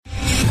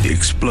The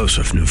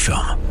explosive new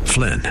film,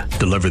 Flynn,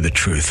 deliver the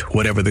truth,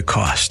 whatever the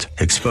cost,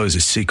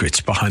 exposes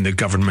secrets behind the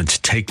government's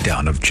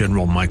takedown of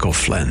General Michael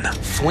Flynn.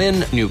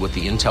 Flynn knew what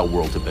the intel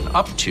world had been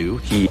up to.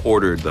 He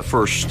ordered the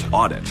first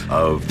audit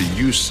of the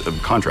use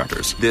of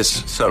contractors.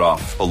 This set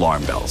off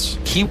alarm bells.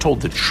 He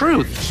told the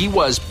truth. He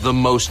was the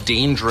most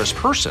dangerous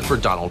person for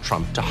Donald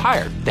Trump to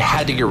hire. They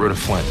had to get rid of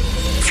Flynn.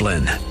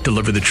 Flynn,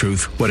 deliver the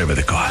truth, whatever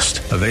the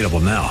cost. Available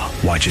now.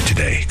 Watch it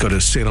today. Go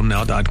to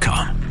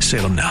salemnow.com.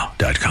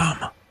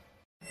 salemnow.com.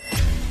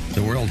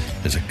 The world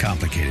is a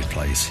complicated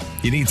place.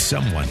 You need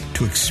someone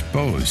to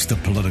expose the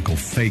political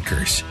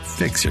fakers,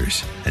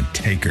 fixers, and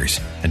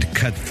takers, and to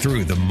cut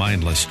through the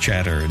mindless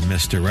chatter and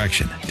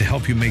misdirection to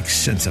help you make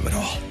sense of it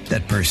all.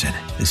 That person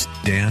is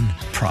Dan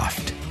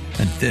Proft,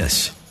 and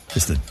this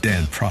is the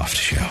Dan Proft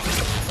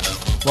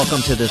Show.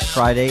 Welcome to this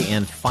Friday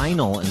and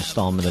final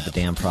installment of the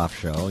Dan Proft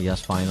Show.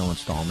 Yes, final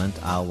installment.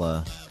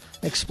 I'll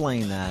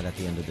explain that at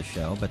the end of the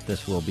show, but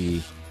this will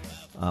be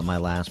my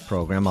last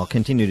program. I'll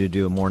continue to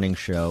do a morning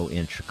show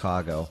in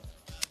Chicago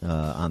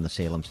on the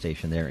Salem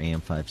station there, AM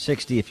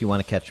 560, if you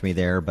want to catch me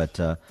there, but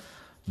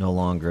no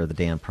longer the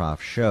Dan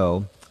Proft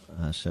Show.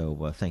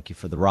 So thank you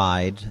for the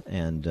ride,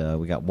 and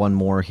we got one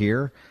more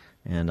here,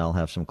 and I'll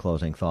have some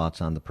closing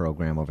thoughts on the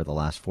program over the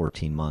last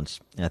 14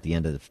 months at the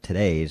end of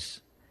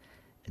today's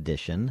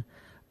edition.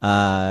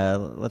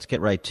 Let's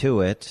get right to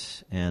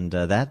it, and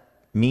that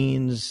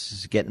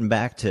means getting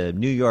back to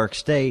New York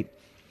State.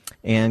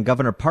 And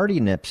Governor Party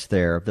nips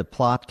there. The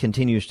plot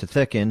continues to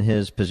thicken.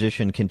 His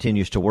position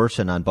continues to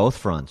worsen on both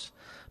fronts,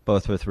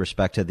 both with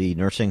respect to the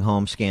nursing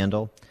home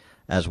scandal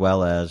as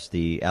well as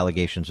the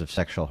allegations of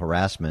sexual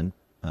harassment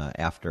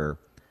after,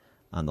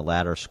 on the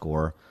latter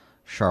score,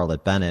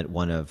 Charlotte Bennett,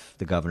 one of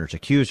the governor's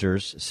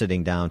accusers,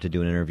 sitting down to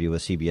do an interview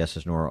with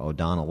CBS's Norah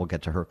O'Donnell. We'll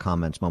get to her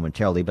comments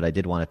momentarily, but I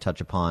did want to touch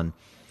upon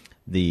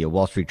the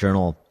Wall Street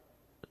Journal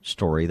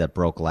story that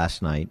broke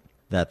last night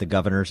that the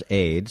governor's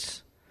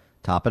aides,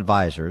 top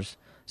advisors,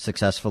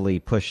 successfully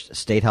pushed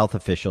state health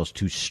officials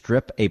to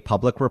strip a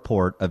public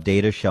report of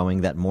data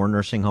showing that more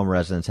nursing home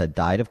residents had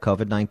died of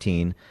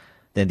COVID-19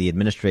 than the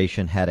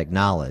administration had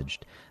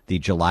acknowledged. The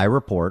July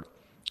report,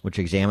 which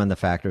examined the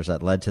factors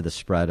that led to the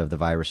spread of the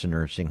virus in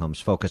nursing homes,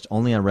 focused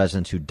only on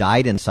residents who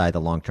died inside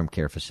the long-term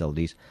care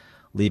facilities,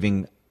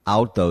 leaving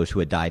out those who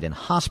had died in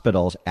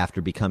hospitals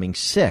after becoming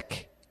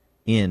sick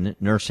in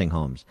nursing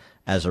homes.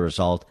 As a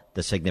result,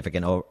 the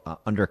significant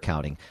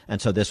undercounting. And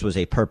so this was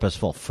a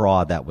purposeful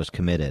fraud that was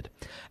committed.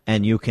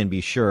 And you can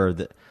be sure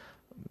that,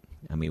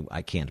 I mean,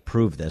 I can't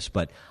prove this,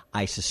 but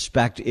I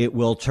suspect it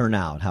will turn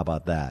out, how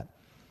about that,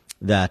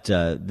 that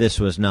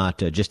this was not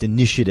just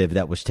initiative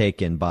that was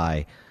taken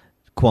by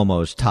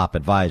Cuomo's top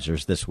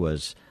advisors. This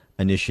was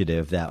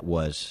initiative that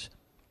was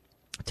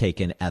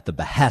taken at the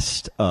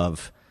behest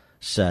of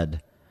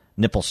said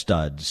nipple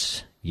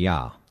studs.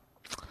 Yeah.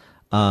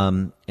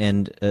 And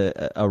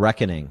a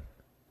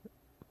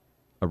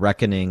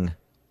reckoning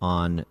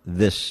on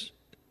this,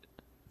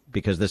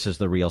 because this is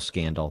the real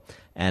scandal.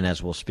 And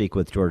as we'll speak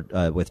with John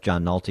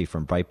Nolte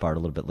from Breitbart a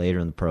little bit later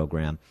in the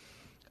program,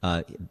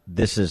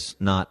 this is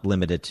not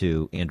limited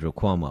to Andrew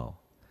Cuomo.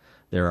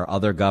 There are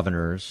other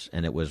governors,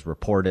 and it was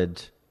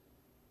reported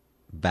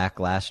back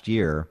last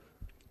year,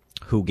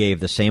 who gave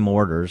the same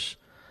orders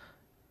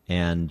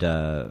and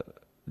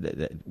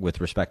with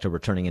respect to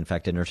returning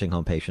infected nursing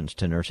home patients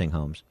to nursing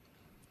homes.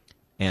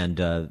 And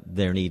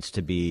there needs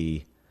to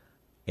be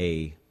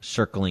a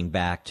circling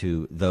back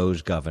to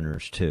those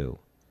governors, too.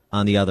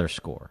 On the other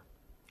score,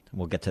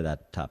 we'll get to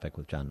that topic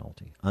with John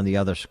Nolte. On the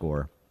other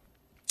score,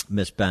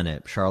 Miss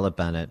Bennett, Charlotte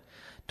Bennett,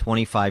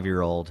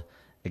 25-year-old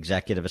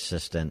executive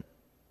assistant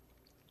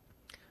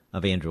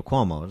of Andrew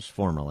Cuomo's,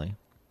 formerly.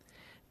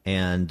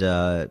 And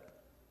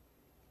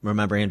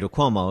remember, Andrew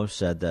Cuomo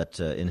said that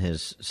in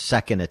his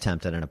second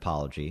attempt at an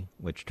apology,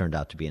 which turned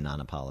out to be a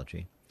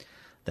non-apology,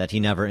 that he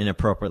never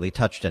inappropriately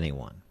touched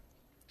anyone,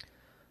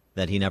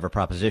 that he never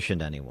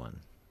propositioned anyone.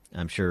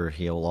 I'm sure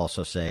he'll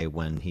also say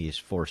when he's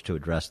forced to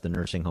address the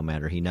nursing home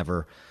matter, he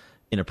never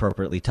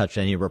inappropriately touched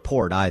any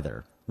report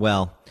either.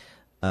 Well,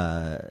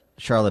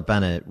 Charlotte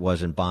Bennett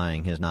wasn't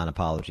buying his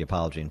non-apology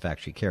apology. In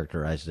fact, she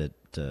characterized it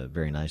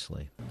very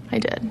nicely. I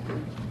did.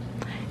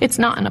 It's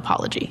not an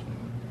apology.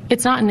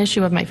 It's not an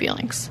issue of my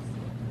feelings.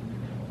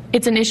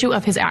 It's an issue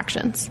of his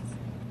actions.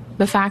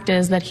 The fact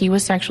is that he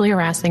was sexually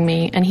harassing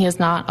me, and he has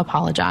not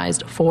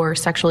apologized for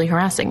sexually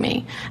harassing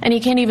me. And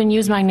he can't even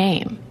use my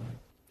name.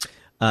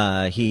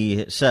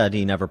 He said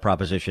he never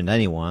propositioned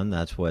anyone.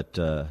 That's what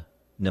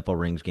Nipple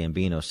Rings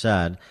Gambino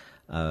said.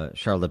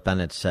 Charlotte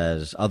Bennett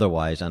says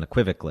otherwise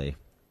unequivocally.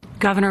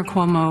 Governor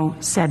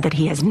Cuomo said that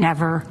he has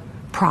never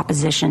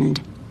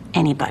propositioned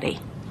anybody.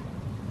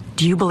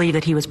 Do you believe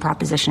that he was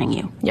propositioning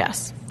you?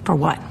 Yes. For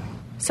what?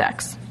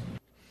 Sex.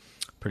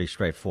 Pretty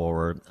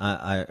straightforward.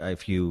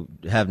 If you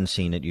haven't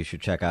seen it, you should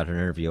check out her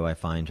interview. I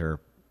find her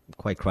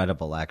quite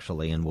credible,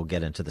 actually, and we'll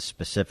get into the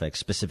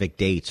specific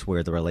dates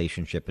where the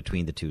relationship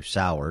between the two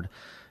soured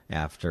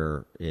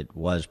after it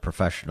was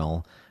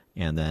professional,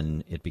 and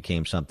then it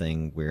became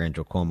something where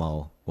Andrew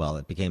Cuomo, well,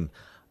 it became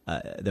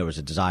there was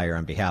a desire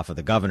on behalf of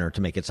the governor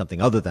to make it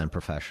something other than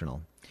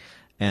professional.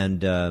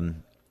 And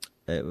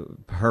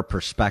her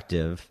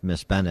perspective,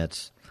 Miss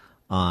Bennett's,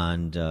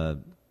 on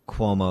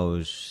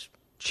Cuomo's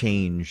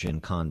change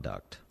in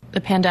conduct.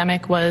 The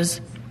pandemic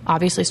was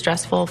obviously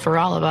stressful for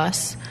all of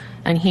us,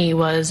 and he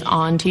was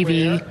on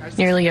TV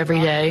nearly every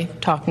day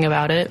talking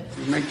about it.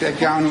 Make that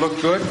gown look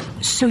good.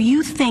 So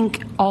you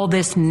think all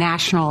this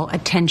national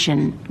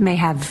attention may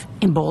have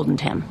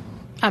emboldened him?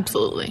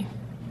 Absolutely.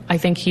 I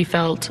think he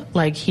felt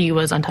like he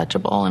was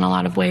untouchable in a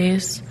lot of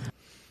ways.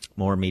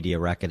 More media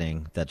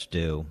reckoning that's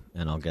due,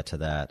 and I'll get to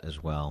that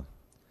as well.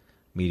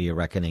 Media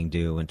reckoning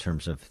due in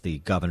terms of the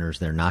governors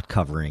they're not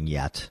covering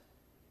yet,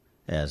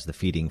 as the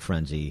feeding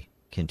frenzy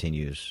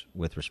continues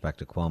with respect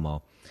to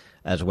Cuomo,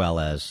 as well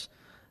as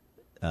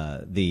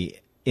the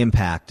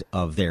impact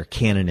of their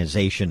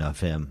canonization of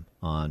him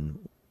on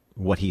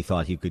what he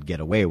thought he could get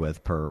away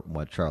with, per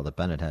what Charlotte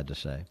Bennett had to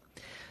say.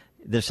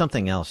 There's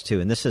something else, too,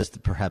 and this is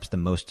perhaps the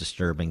most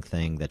disturbing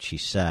thing that she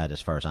said,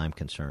 as far as I'm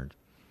concerned.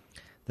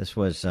 This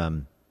was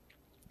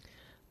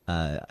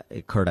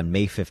occurred on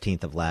May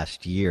 15th of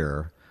last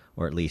year,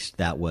 or at least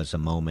that was a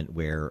moment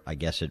where I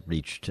guess it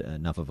reached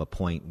enough of a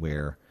point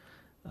where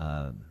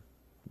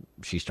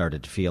she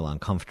started to feel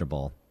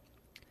uncomfortable.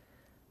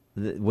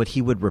 What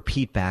he would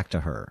repeat back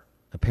to her,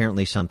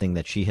 apparently something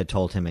that she had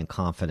told him in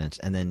confidence,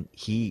 and then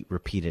he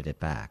repeated it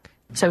back.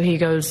 So he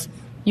goes,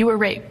 "You were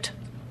raped.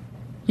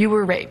 You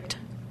were raped.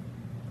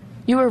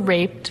 You were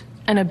raped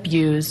and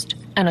abused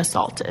and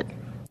assaulted."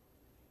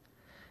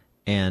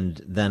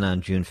 And then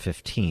on June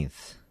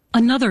 15th...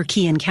 Another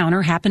key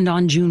encounter happened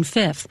on June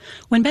 5th,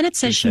 when Bennett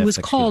says she was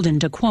called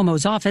into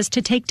Cuomo's office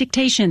to take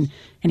dictation,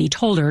 and he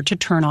told her to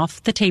turn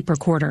off the tape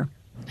recorder.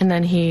 And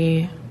then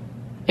he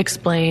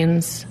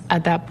explains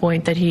at that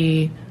point that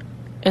he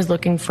is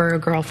looking for a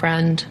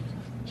girlfriend.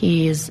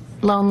 He's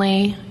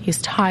lonely.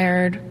 He's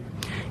tired.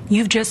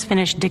 You've just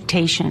finished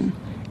dictation,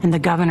 and the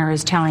governor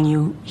is telling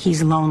you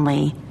he's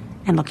lonely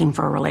and looking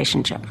for a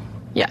relationship.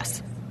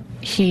 Yes.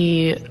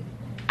 He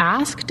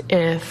asked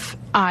if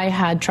I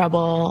had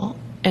trouble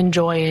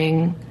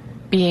enjoying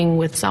being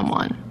with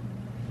someone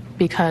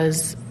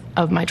because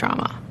of my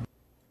trauma.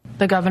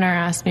 The governor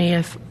asked me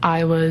if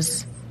I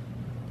was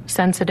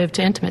sensitive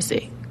to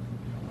intimacy.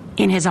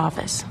 In his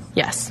office?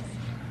 Yes.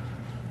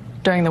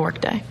 During the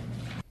workday.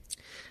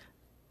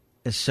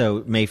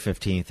 So May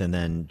 15th and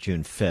then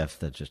June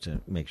 5th, just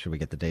to make sure we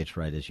get the dates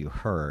right, as you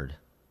heard,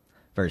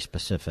 very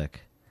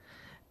specific.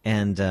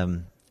 And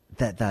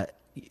that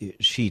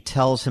she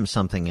tells him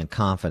something in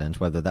confidence,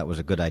 whether that was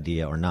a good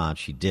idea or not,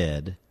 she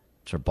did.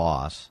 It's her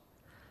boss.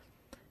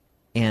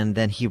 And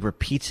then he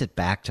repeats it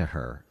back to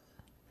her.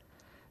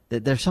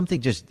 There's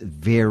something just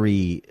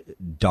very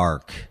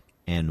dark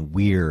and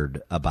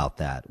weird about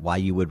that, why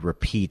you would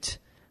repeat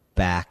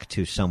back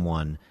to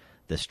someone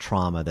this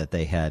trauma that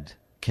they had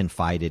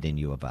confided in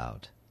you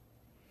about.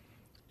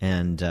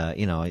 And,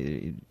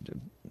 I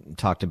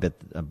talked a bit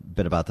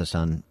about this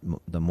on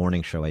the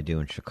morning show I do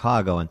in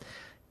Chicago, and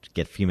to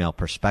get female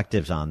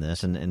perspectives on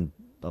this. And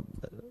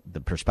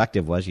the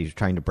perspective was he was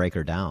trying to break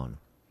her down,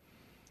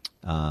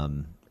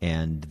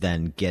 and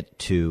then get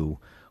to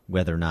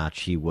whether or not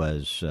she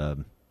was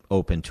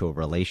open to a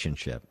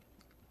relationship.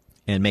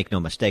 And make no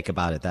mistake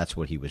about it, that's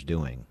what he was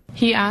doing.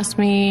 He asked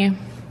me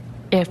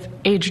if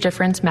age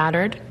difference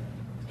mattered.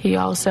 He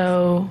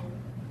also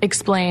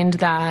explained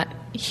that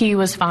he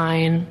was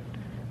fine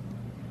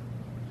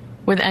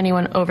with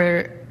anyone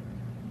over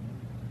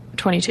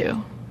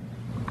 22.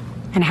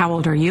 And how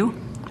old are you?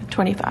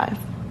 25.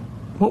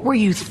 What were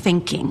you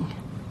thinking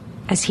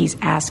as he's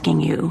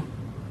asking you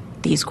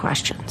these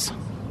questions?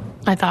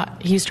 I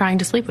thought, he's trying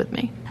to sleep with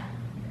me.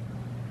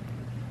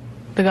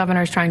 The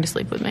governor's trying to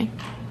sleep with me.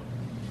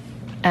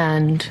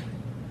 And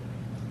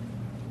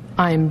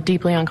I'm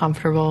deeply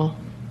uncomfortable,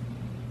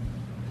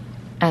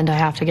 and I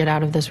have to get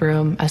out of this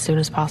room as soon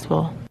as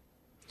possible.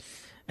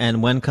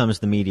 And when comes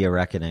the media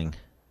reckoning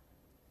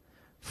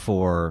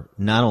for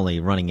not only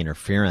running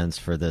interference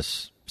for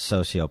this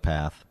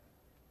sociopath,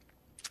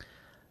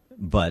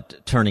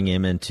 but turning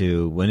him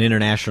into an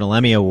International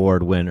Emmy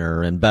Award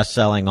winner and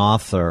best-selling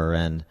author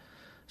and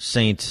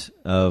saint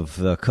of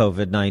the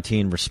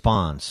COVID-19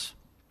 response?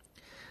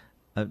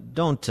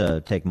 Don't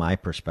take my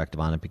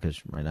perspective on it,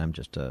 because I'm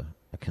just a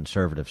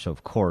conservative, so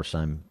of course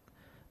I'm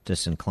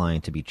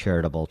disinclined to be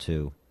charitable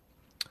to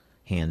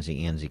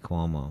Handsy Anzy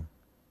Cuomo.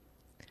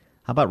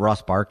 How about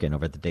Ross Barkan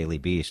over at the Daily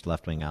Beast,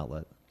 left-wing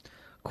outlet?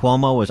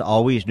 Cuomo was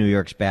always New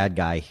York's bad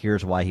guy.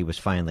 Here's why he was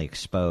finally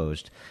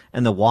exposed.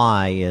 And the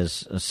why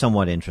is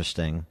somewhat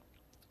interesting.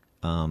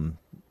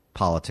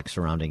 Politics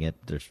surrounding it.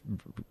 There's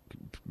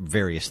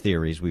various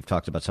theories. We've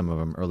talked about some of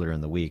them earlier in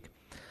the week.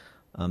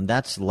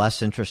 That's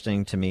less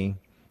interesting to me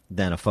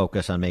than a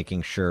focus on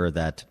making sure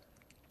that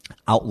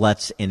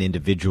outlets and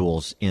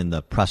individuals in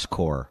the press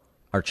corps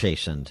are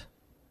chastened,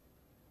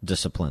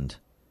 disciplined,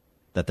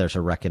 that there's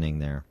a reckoning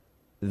there.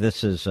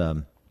 This is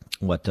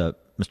what Mr.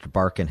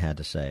 Barkan had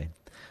to say.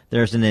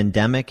 There's an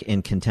endemic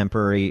in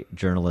contemporary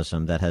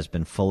journalism that has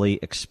been fully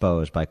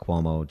exposed by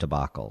Cuomo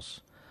debacles.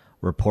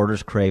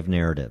 Reporters crave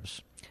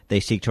narratives. They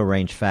seek to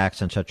arrange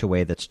facts in such a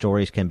way that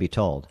stories can be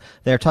told.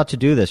 They are taught to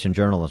do this in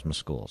journalism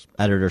schools.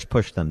 Editors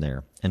push them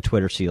there, and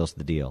Twitter seals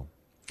the deal.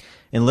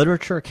 In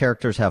literature,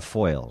 characters have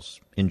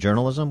foils. In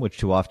journalism, which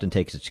too often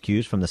takes its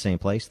cues from the same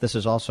place, this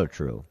is also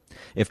true.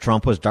 If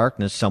Trump was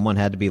darkness, someone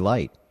had to be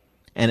light.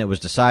 And it was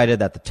decided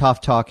that the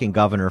tough-talking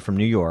governor from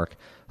New York,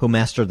 who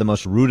mastered the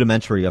most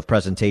rudimentary of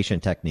presentation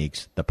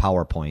techniques, the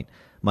PowerPoint,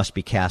 must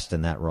be cast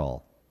in that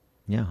role.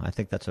 Yeah, I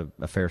think that's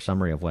a fair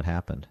summary of what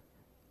happened.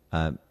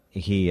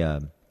 He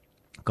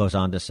goes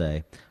on to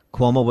say,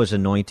 Cuomo was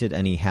anointed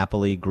and he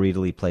happily,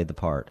 greedily played the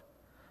part.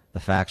 The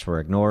facts were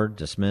ignored,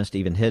 dismissed,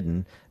 even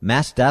hidden.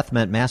 Mass death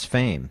meant mass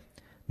fame.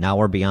 Now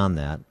we're beyond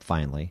that,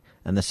 finally.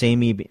 And the same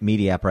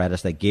media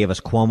apparatus that gave us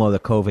Cuomo the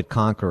COVID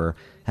conqueror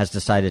has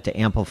decided to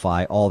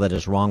amplify all that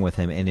is wrong with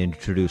him and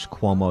introduce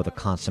Cuomo the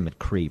consummate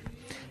creep.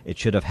 It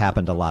should have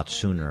happened a lot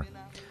sooner,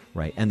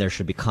 right? And there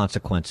should be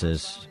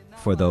consequences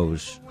for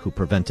those who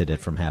prevented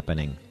it from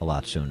happening a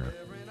lot sooner.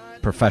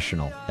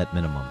 Professional, at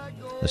minimum.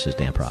 This is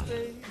Dan Proft.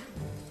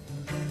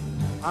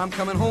 I'm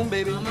coming home,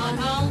 baby. Come on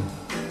home.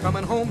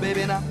 Coming home,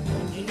 baby, now.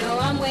 You know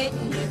I'm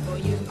waiting here for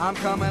you. I'm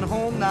coming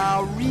home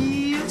now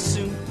real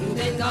soon. You've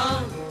been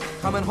gone.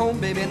 Coming home,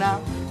 baby,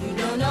 now. You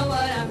don't know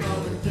what I'm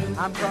going through.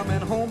 I'm coming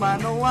home, I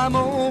know I'm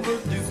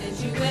overdue.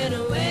 Since you went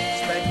away.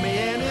 Expect me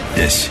any day.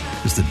 This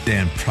is the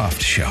Dan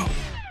Proft Show.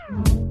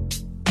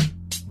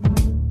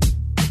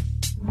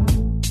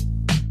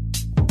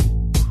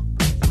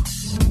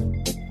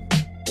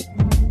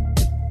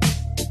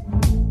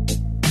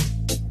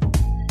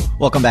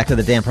 Welcome back to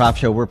the Dan Proft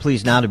Show. We're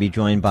pleased now to be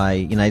joined by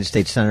United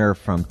States Senator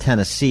from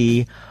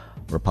Tennessee,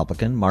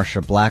 Republican,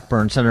 Marsha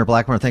Blackburn. Senator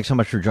Blackburn, thanks so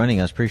much for joining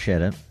us.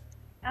 Appreciate it.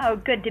 Oh,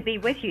 good to be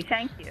with you.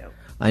 Thank you.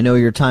 I know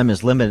your time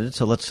is limited,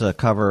 so let's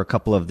cover a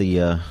couple of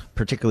the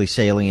particularly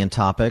salient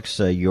topics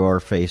you're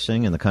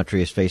facing and the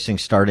country is facing,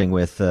 starting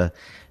with the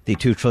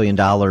 $2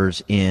 trillion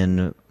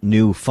in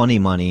new funny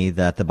money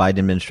that the Biden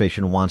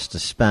administration wants to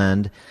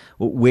spend.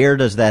 Where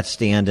does that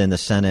stand in the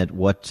Senate?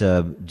 What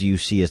do you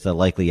see as the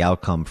likely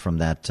outcome from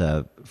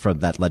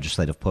that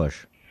legislative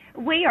push?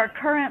 We are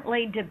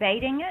currently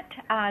debating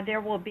it. There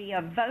will be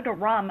a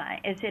vote-a-rama,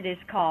 as it is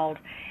called,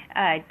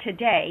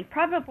 today,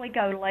 probably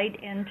go late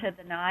into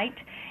the night.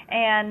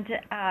 And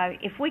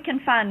if we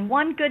can find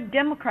one good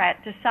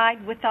Democrat to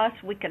side with us,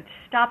 we could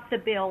stop the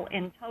bill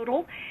in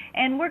total.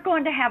 And we're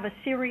going to have a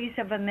series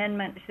of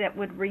amendments that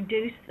would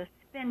reduce the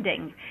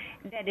spending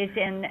that is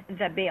in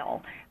the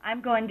bill.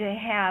 I'm going to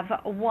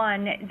have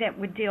one that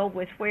would deal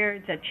with where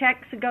the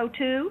checks go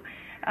to,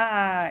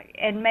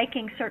 and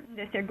making certain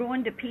that they're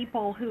going to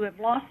people who have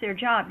lost their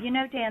job. You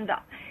know, Dan, the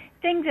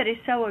thing that is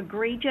so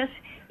egregious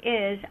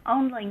is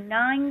only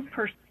 9%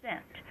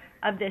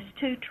 of this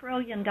 $2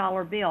 trillion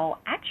bill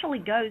actually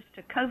goes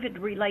to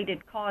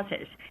COVID-related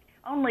causes.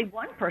 Only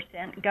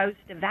 1% goes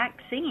to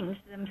vaccines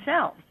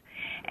themselves.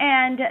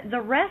 And the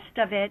rest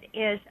of it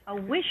is a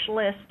wish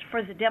list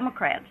for the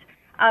Democrats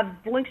of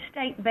blue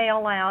state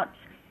bailouts,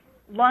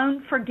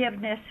 loan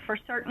forgiveness for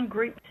certain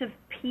groups of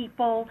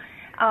people,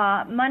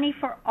 money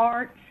for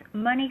arts,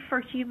 money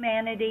for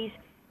humanities,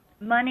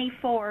 money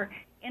for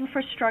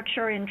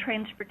infrastructure and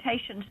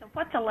transportation. So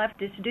what the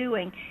left is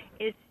doing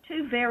is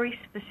two very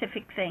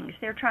specific things.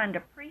 They're trying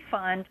to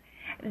pre-fund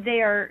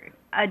their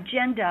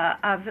agenda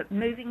of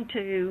moving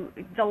to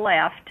the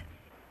left,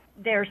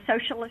 their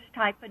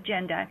socialist-type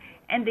agenda.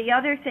 And the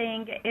other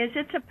thing is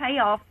it's a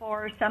payoff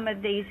for some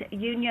of these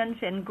unions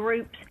and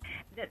groups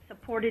that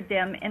supported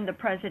them in the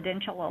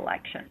presidential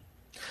election.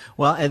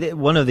 Well,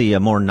 one of the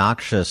more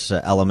noxious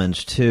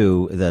elements,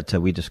 too, that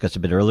we discussed a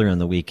bit earlier in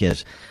the week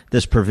is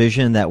this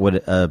provision that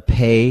would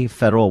pay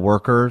federal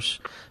workers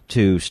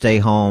to stay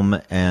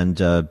home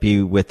and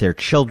be with their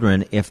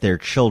children if their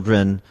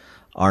children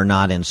are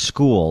not in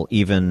school,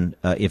 even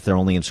if they're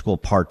only in school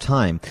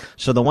part-time.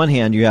 So on the one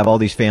hand, you have all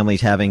these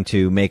families having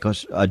to make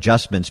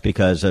adjustments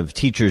because of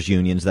teachers'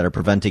 unions that are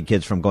preventing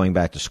kids from going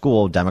back to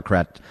school,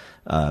 Democrat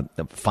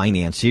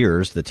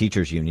financiers, the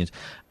teachers' unions.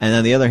 And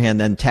on the other hand,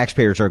 then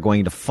taxpayers are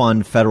going to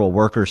fund federal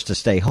workers to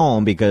stay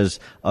home because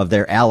of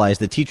their allies,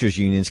 the teachers'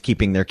 unions,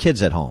 keeping their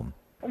kids at home.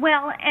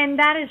 Well, and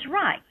that is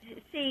right.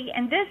 See,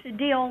 and this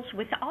deals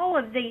with all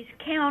of these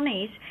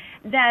counties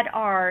that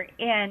are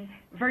in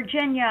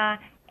Virginia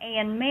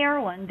and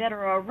Maryland that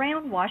are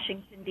around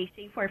Washington,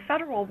 D.C., where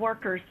federal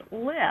workers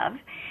live,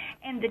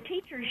 and the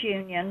teachers'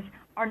 unions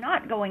are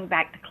not going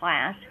back to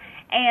class.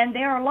 And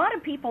there are a lot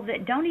of people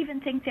that don't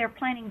even think they're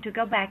planning to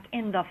go back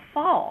in the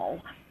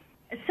fall.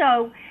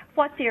 So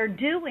what they're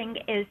doing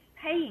is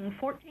paying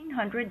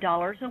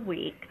 $1,400 a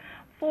week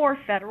for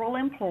federal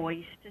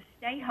employees to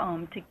stay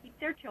home to keep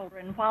their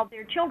children while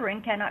their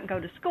children cannot go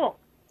to school.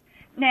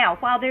 Now,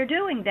 while they're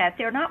doing that,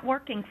 they're not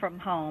working from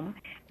home.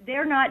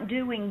 They're not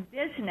doing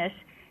business,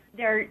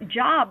 their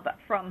job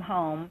from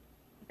home.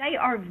 They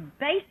are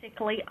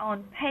basically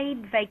on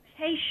paid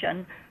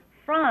vacation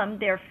from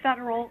their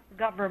federal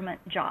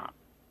government job.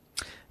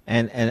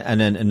 And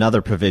then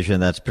another provision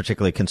that's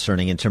particularly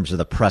concerning in terms of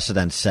the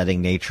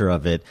precedent-setting nature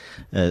of it,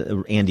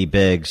 Andy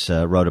Biggs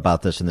wrote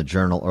about this in the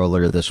Journal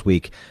earlier this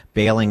week,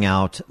 bailing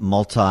out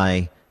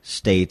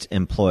multi-state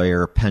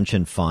employer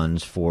pension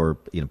funds for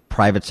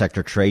private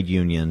sector trade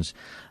unions,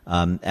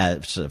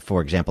 as,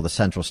 for example, the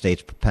Central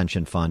States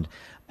Pension Fund.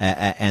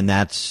 And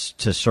that's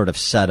to sort of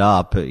set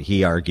up,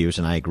 he argues,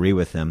 and I agree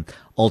with him,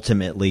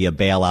 ultimately a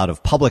bailout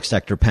of public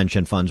sector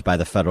pension funds by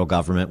the federal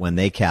government when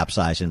they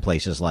capsize in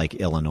places like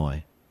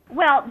Illinois.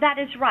 Well, that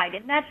is right,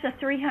 and that's the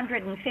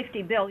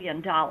 $350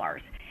 billion.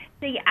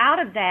 See, out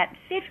of that,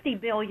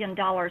 $50 billion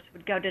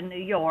would go to New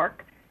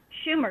York,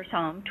 Schumer's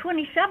home.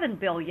 $27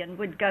 billion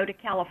would go to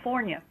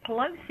California,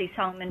 Pelosi's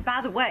home. And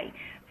by the way,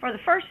 for the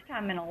first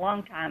time in a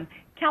long time,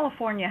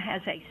 California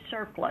has a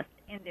surplus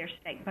in their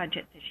state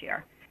budget this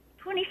year.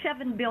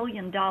 $27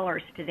 billion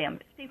to them.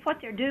 See, what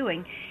they're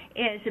doing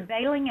is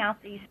bailing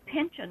out these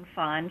pension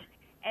funds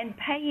and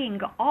paying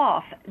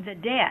off the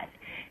debt.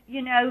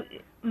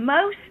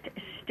 Most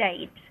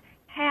states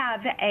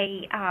have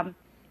a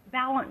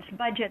balanced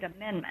budget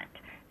amendment,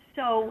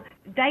 so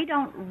they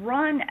don't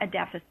run a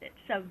deficit.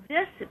 So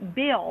this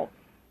bill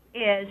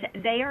is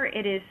there.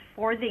 It is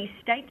for these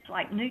states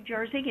like New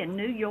Jersey and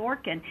New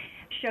York and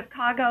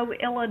Chicago,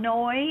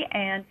 Illinois,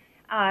 and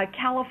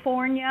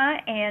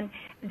California, and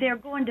they're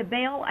going to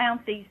bail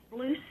out these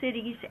blue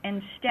cities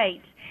and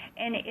states.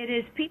 And it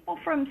is people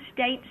from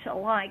states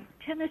like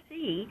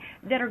Tennessee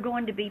that are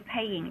going to be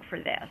paying for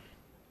this.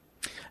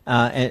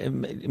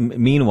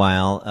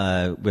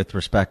 Meanwhile, with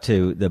respect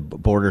to the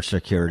border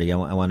security, I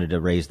wanted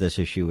to raise this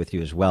issue with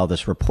you as well.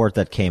 This report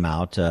that came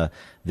out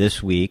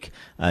this week,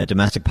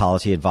 domestic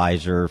policy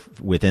advisor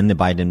within the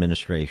Biden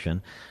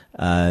administration,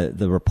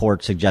 the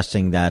report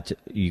suggesting that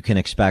you can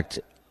expect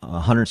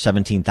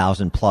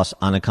 117,000 plus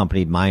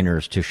unaccompanied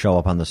minors to show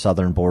up on the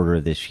southern border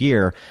this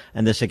year,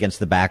 and this against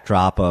the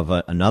backdrop of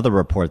another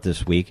report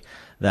this week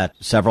that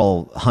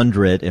several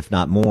hundred, if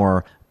not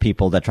more,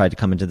 people that tried to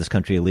come into this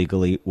country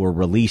illegally were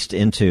released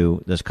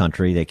into this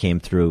country. They came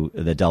through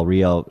the Del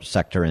Rio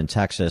sector in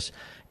Texas,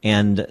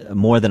 and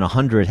more than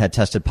 100 had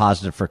tested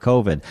positive for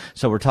COVID.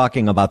 So we're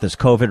talking about this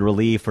COVID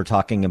relief. We're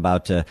talking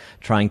about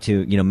trying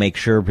to, make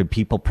sure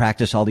people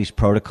practice all these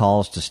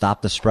protocols to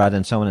stop the spread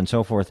and so on and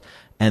so forth.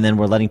 And then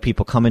we're letting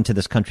people come into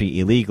this country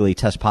illegally,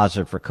 test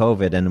positive for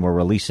COVID, and we're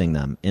releasing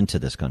them into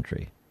this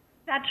country.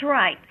 That's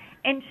right.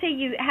 And see,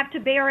 you have to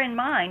bear in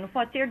mind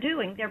what they're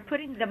doing. They're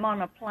putting them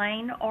on a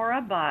plane or a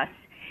bus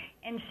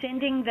and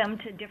sending them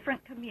to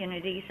different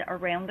communities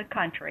around the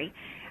country.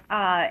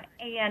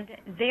 And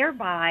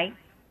thereby,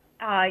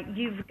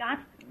 you've got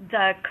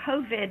the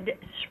COVID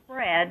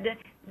spread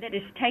that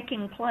is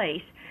taking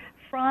place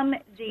from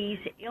these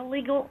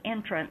illegal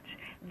entrants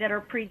that are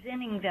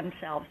presenting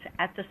themselves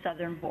at the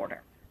southern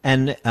border.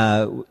 And,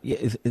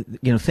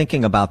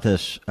 thinking about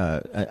this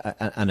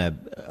on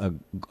a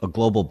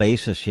global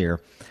basis here,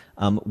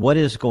 what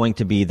is going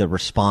to be the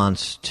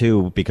response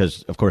to,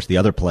 because, of course, the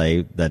other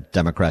play that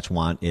Democrats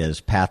want is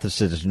path to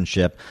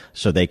citizenship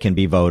so they can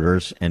be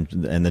voters and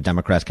the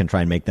Democrats can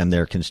try and make them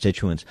their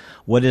constituents.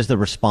 What is the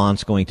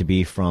response going to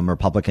be from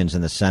Republicans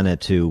in the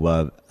Senate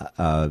to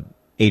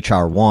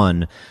H.R.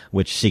 1,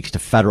 which seeks to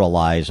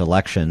federalize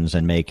elections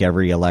and make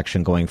every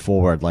election going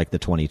forward like the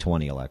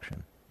 2020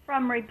 election?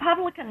 From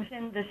Republicans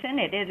in the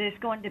Senate, it is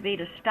going to be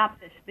to stop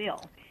this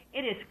bill.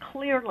 It is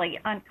clearly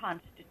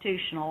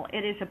unconstitutional.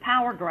 It is a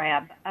power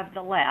grab of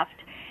the left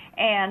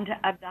and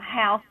of the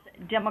House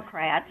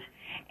Democrats.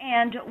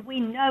 And we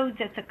know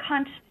that the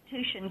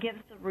Constitution gives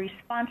the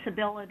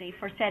responsibility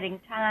for setting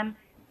time,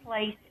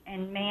 place,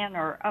 and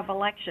manner of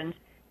elections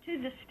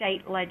to the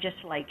state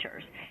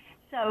legislatures.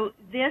 So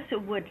this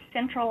would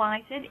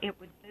centralize it. It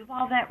would move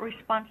all that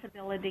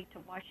responsibility to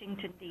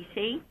Washington,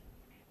 D.C.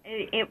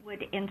 It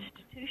would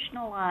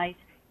institutionalize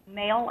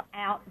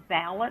mail-out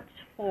ballots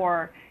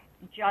for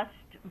just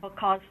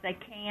because they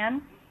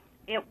can.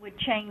 It would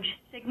change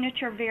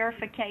signature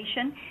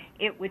verification.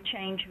 It would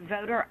change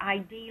voter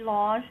ID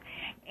laws.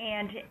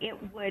 And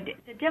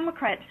the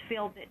Democrats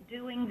feel that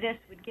doing this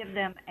would give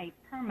them a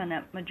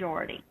permanent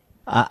majority.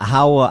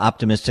 How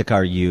optimistic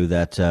are you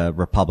that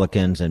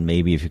Republicans, and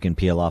maybe if you can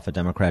peel off a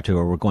Democrat too,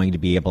 are going to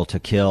be able to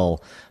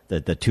kill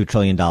the $2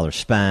 trillion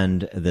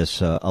spend, this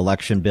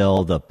election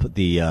bill, the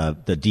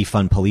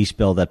defund police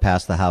bill that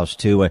passed the House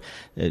too?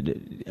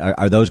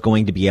 Are those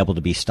going to be able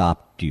to be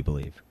stopped, do you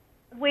believe?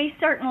 We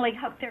certainly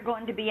hope they're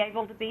going to be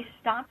able to be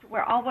stopped.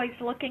 We're always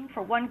looking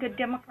for one good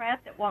Democrat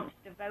that wants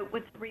to vote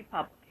with the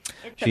Republicans.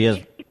 It's a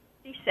 50-50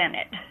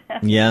 Senate.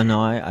 Yeah,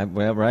 no,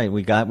 well, right.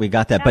 We got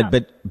that. Yeah.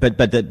 But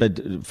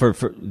for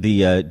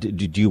the,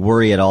 do you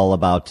worry at all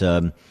about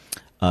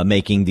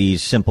making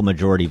these simple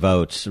majority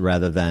votes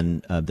rather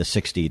than the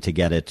 60 to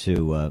get it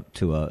to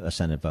a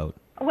Senate vote?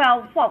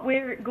 Well, what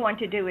we're going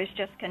to do is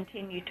just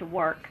continue to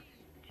work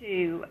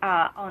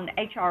on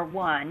H.R.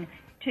 1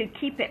 to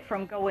keep it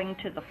from going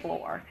to the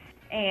floor,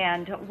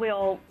 and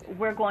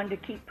we're going to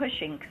keep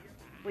pushing.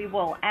 We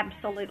will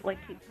absolutely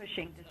keep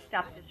pushing to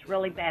stop this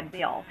really bad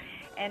bill.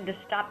 and to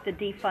stop the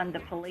defund the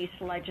police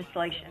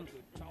legislation,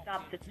 to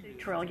stop the $2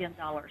 trillion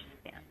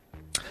spend.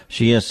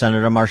 She is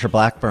Senator Marsha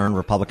Blackburn,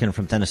 Republican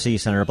from Tennessee.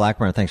 Senator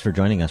Blackburn, thanks for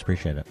joining us.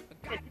 Appreciate it.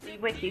 Good to be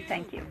with you.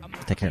 Thank you.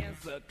 Take care.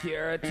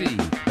 Security.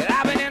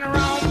 I've been in the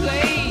wrong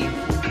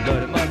place,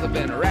 but it must have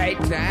been the right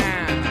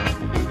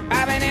time.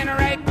 I've been in the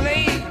right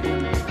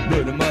place,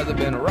 but it must have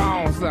been the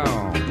wrong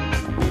song.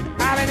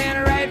 I've been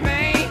in the right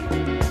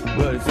vein,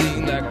 but it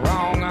seems like a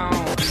wrong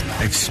on.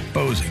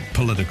 Exposing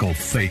political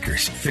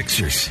fakers,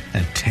 fixers,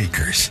 and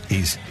takers.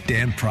 He's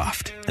Dan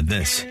Proft, and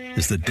this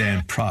is the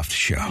Dan Proft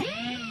Show.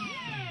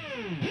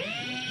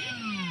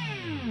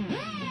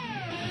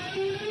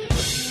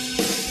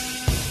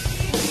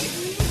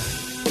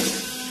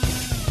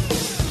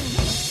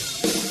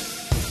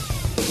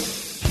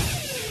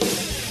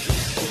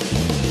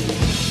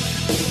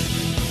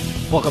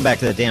 Welcome back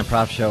to the Dan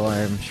Proft Show.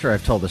 I'm sure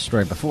I've told this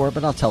story before,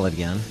 but I'll tell it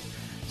again.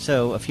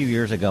 So a few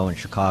years ago in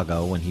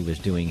Chicago, when he was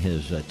doing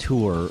his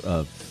tour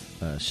of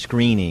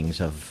screenings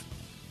of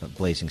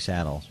Blazing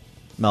Saddles,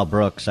 Mel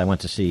Brooks, I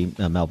went to see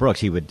Mel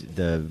Brooks.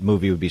 The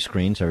movie would be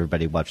screened, so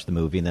everybody watched the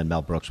movie, and then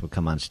Mel Brooks would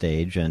come on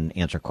stage and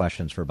answer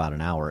questions for about an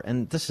hour.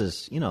 And this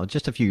is,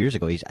 just a few years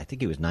ago. I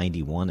think he was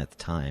 91 at the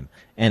time.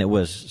 And it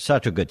was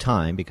such a good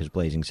time because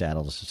Blazing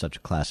Saddles is such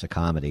a classic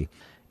comedy,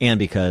 and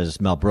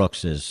because Mel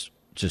Brooks is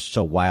just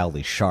so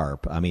wildly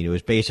sharp. I mean, it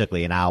was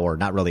basically an hour,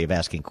 not really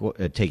of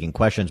taking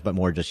questions, but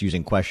more just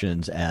using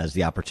questions as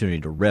the opportunity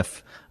to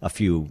riff a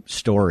few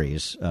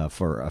stories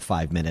for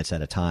 5 minutes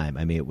at a time.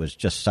 I mean, it was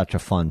just such a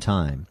fun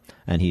time.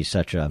 And he's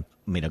such a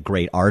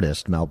great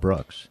artist, Mel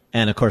Brooks.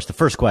 And of course, the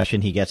first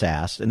question he gets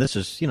asked, and this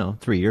is,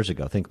 3 years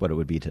ago. Think what it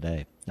would be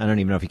today. I don't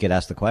even know if he could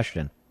ask the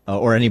question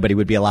or anybody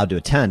would be allowed to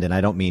attend. And I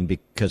don't mean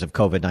because of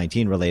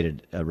COVID-19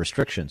 related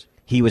restrictions.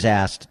 He was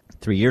asked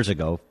 3 years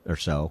ago or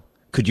so,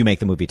 could you make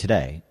the movie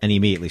today? And he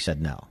immediately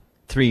said no.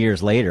 3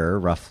 years later,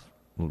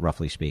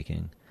 roughly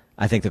speaking,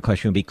 I think the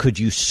question would be, could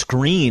you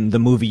screen the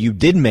movie you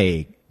did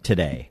make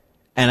today?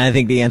 And I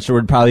think the answer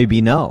would probably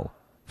be no.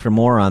 For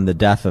more on the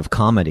death of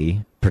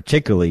comedy,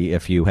 particularly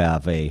if you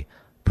have a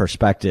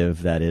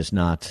perspective that is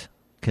not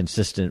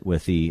consistent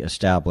with the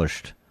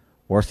established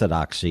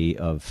orthodoxy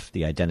of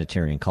the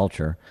identitarian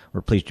culture, we're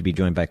pleased to be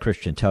joined by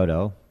Christian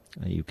Toto.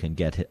 You can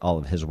get all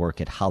of his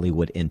work at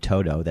Hollywood in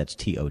Toto. That's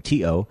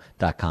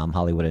TOTO.com,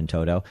 Hollywood in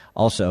Toto.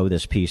 Also,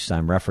 this piece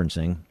I'm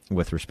referencing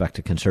with respect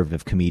to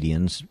conservative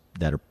comedians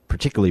that are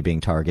particularly being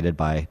targeted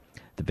by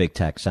the big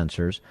tech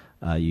censors.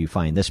 You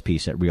find this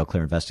piece at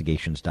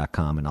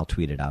RealClearInvestigations.com, and I'll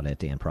tweet it out at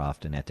Dan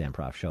Proft and at Dan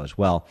Proft Show as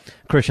well.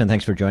 Christian,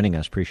 thanks for joining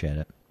us. Appreciate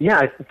it.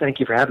 Yeah,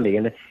 thank you for having me.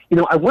 And,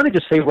 I wanted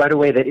to say right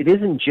away that it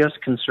isn't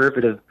just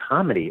conservative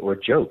comedy or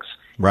jokes.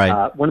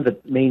 Right. One of the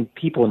main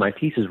people in my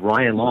piece is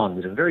Ryan Long,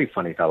 who's a very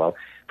funny fellow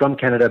from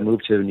Canada,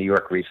 moved to New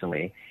York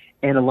recently.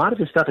 And a lot of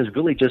his stuff is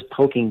really just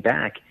poking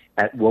back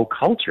at woke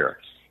culture.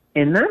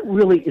 And that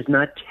really is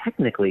not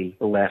technically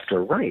left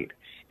or right.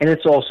 And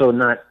it's also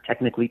not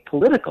technically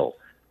political.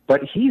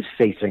 But he's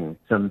facing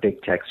some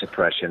big tech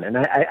suppression. And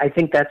I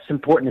think that's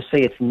important to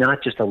say. It's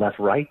not just a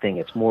left-right thing.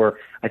 It's more,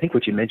 I think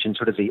what you mentioned,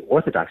 sort of the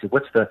orthodoxy.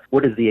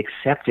 What is the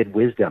accepted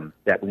wisdom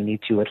that we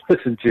need to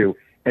listen to?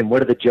 And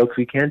what are the jokes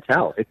we can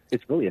tell?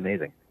 It's really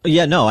amazing.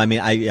 Yeah, no, I'm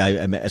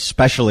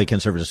especially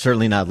conservative,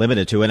 certainly not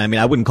limited to. And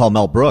I wouldn't call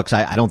Mel Brooks.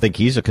 I don't think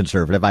he's a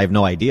conservative. I have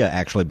no idea,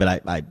 actually,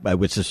 but I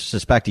would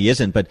suspect he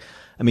isn't. But,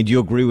 do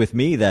you agree with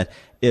me that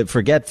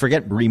forget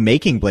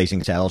remaking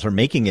Blazing Saddles or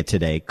making it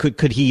today?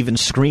 Could he even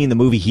screen the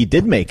movie he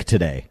did make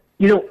today?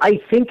 I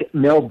think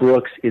Mel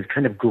Brooks is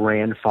kind of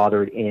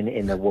grandfathered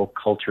in the woke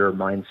culture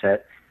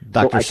mindset.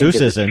 Dr.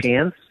 Seuss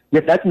isn't. Yeah,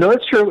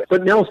 that's true.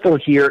 But Mel's still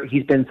here.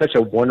 He's been such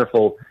a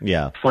wonderful,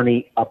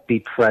 funny,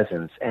 upbeat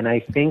presence. And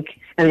I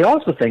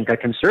also think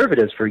that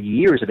conservatives for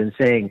years have been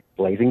saying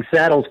Blazing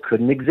Saddles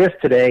couldn't exist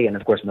today. And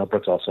of course, Mel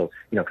Brooks also,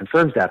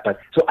 confirms that. But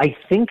so I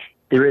think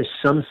there is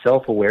some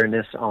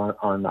self-awareness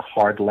on the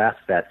hard left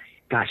that,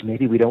 gosh,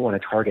 maybe we don't want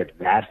to target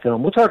that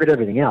film. We'll target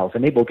everything else,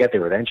 and maybe we'll get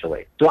there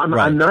eventually. So I'm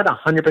not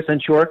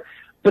 100% sure.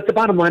 But the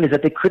bottom line is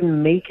that they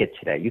couldn't make it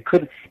today. You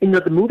couldn't,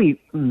 the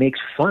movie makes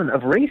fun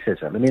of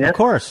racism. That's of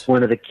course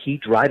one of the key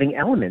driving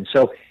elements.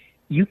 So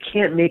you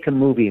can't make a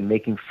movie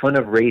making fun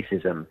of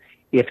racism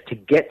if to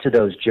get to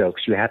those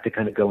jokes you have to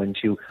kind of go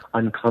into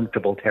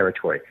uncomfortable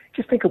territory.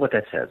 Just think of what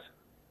that says.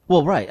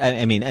 Well, right.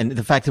 And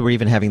the fact that we're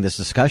even having this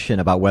discussion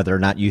about whether or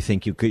not you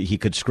think he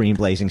could screen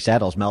Blazing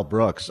Saddles, Mel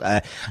Brooks,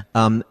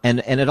 and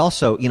it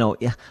also, all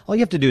you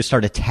have to do is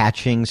start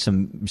attaching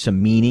some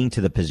meaning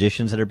to the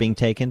positions that are being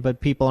taken,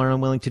 but people aren't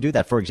unwilling to do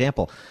that. For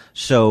example,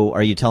 so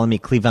are you telling me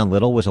Cleavon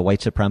Little was a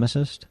white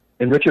supremacist?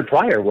 And Richard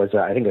Pryor was,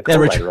 I think, a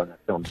co-writer on that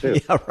film, too.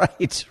 Yeah,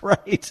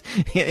 right.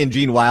 And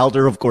Gene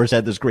Wilder, of course,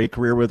 had this great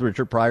career with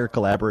Richard Pryor,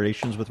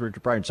 collaborations with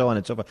Richard Pryor, and so on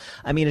and so forth.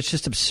 It's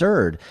just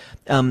absurd.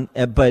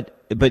 But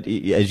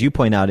as you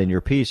point out in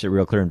your piece at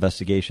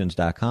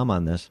RealClearInvestigations.com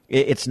on this,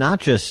 it's not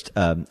just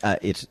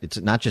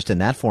it's not just in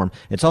that form.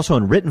 It's also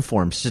in written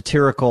form,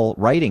 satirical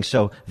writing.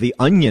 So The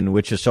Onion,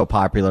 which is so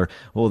popular,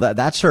 well,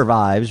 that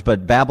survives.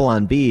 But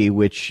Babylon Bee,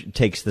 which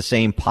takes the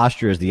same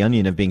posture as The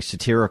Onion of being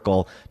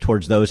satirical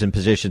towards those in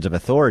positions of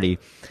authority,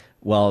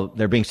 well,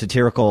 they're being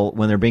satirical.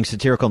 When they're being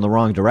satirical in the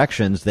wrong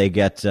directions, they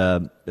get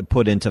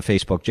put into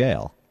Facebook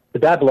jail. The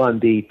Babylon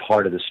Bee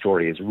part of the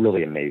story is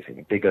really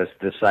amazing because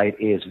the site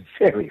is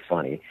very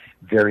funny,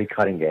 very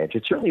cutting edge.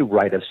 It's certainly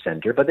right of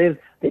center, but they've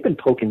been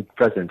poking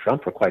President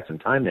Trump for quite some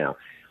time now.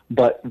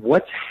 But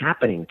what's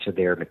happening to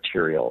their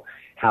material,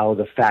 how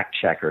the fact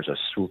checkers are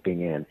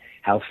swooping in,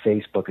 how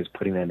Facebook is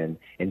putting them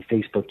in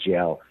Facebook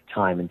jail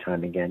time and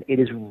time again, it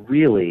is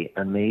really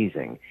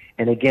amazing.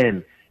 And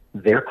again,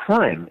 their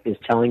crime is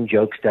telling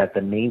jokes that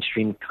the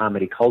mainstream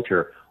comedy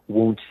culture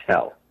won't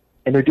tell.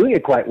 And they're doing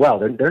it quite well.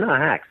 They're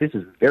not hacks. This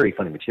is very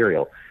funny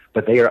material.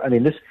 But they are,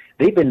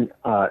 they've been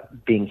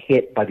being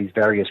hit by these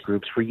various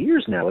groups for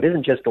years now. It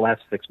isn't just the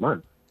last 6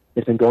 months.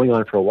 It's been going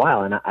on for a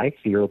while, and I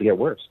fear it'll get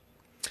worse.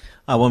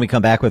 When we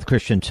come back with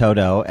Christian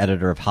Toto,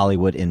 editor of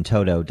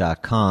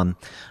HollywoodInToto.com,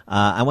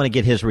 I want to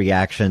get his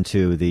reaction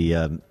to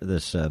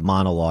this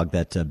monologue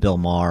that Bill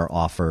Maher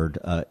offered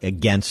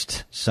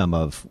against some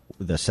of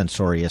the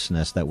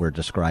censoriousness that we're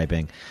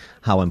describing.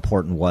 How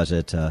important was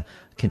it to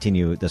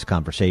continue this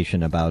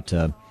conversation about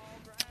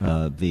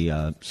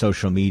the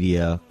social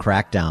media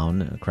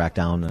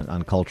crackdown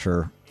on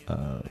culture,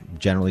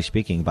 generally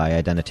speaking, by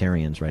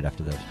identitarians right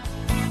after this.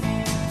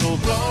 So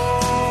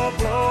blow,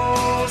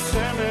 blow,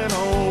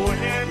 Seminole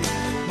wind,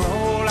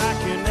 blow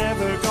like you're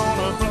never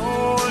gonna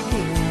blow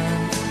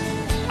again.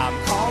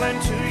 I'm calling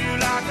to you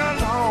like a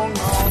long,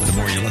 long. The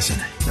more you listen,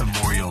 the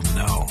more you'll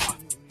know.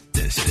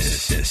 This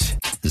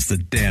is the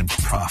Dan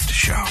Proft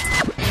Show.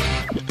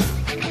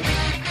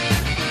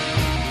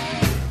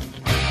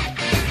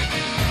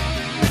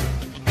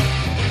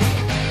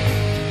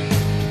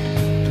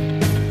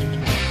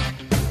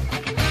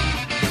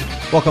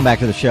 Welcome back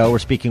to the show. We're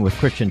speaking with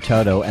Christian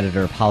Toto,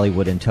 editor of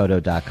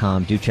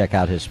HollywoodInToto.com. Do check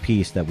out his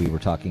piece that we were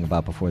talking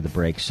about before the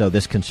break. So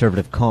this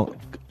conservative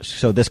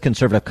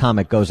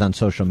comic goes on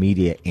social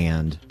media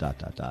and ...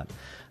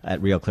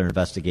 at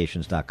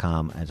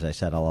RealClearInvestigations.com. As I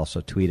said, I'll also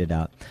tweet it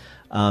out.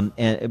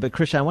 But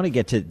Christian, I want to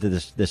get to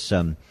this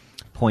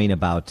point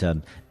about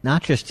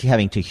not just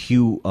having to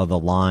hew the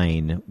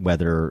line,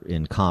 whether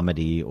in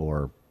comedy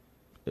or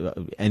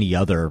any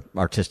other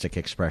artistic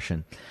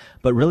expression,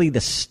 but really the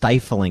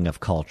stifling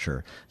of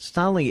culture. It's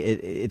not only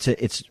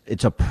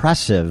it's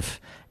oppressive,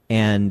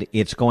 and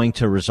it's going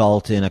to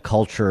result in a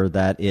culture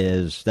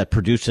that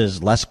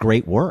produces less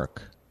great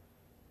work.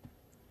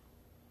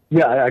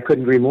 Yeah, I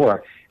couldn't agree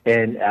more.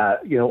 And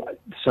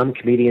some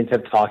comedians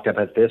have talked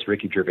about this.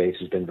 Ricky Gervais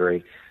has been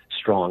very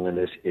strong on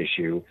this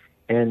issue,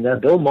 and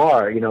Bill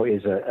Maher,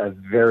 is a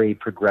very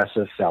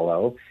progressive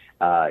fellow.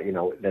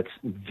 That's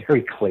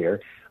very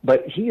clear.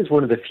 But he is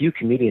one of the few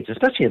comedians,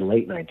 especially in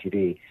late night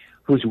TV,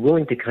 who's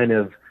willing to kind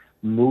of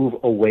move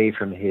away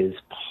from his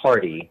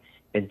party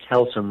and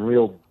tell some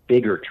real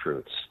bigger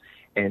truths.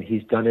 And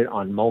he's done it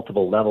on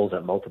multiple levels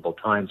at multiple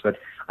times. But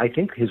I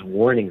think his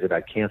warnings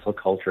about cancel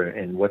culture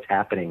and what's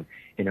happening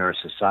in our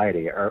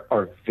society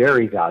are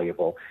very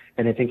valuable.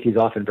 And I think he's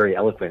often very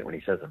eloquent when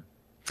he says them.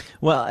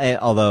 Well,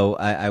 although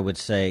I would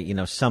say,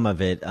 some of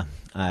it,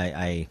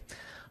 I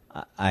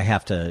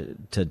have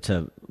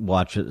to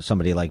watch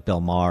somebody like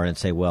Bill Maher and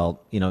say,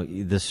 well,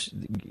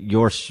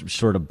 your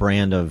sort of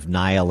brand of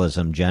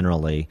nihilism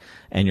generally,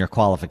 and your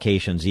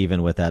qualifications,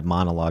 even with that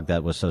monologue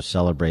that was so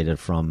celebrated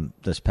from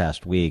this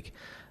past week,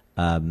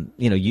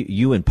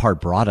 you in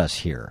part brought us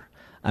here.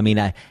 I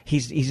mean,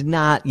 he's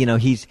not,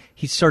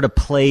 he sort of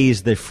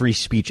plays the free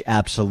speech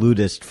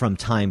absolutist from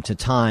time to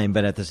time,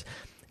 but at this,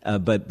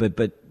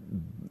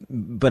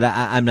 but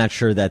I'm not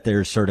sure that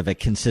there's sort of a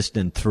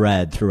consistent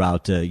thread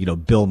throughout,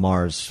 Bill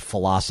Maher's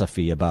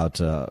philosophy about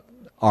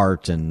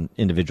art and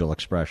individual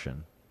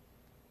expression.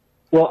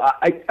 Well,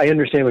 I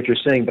understand what you're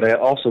saying, but I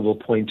also will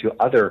point to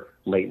other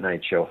late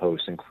night show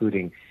hosts,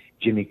 including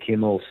Jimmy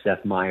Kimmel,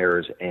 Seth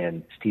Meyers,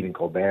 and Stephen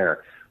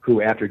Colbert,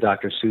 who, after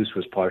Dr. Seuss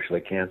was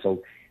partially canceled,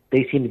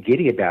 they seemed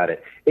giddy about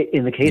it.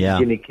 In the case of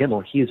Jimmy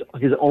Kimmel, his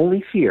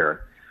only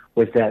fear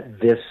was that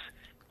this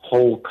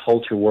whole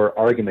culture war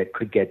argument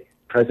could get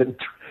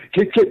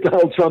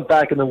Donald Trump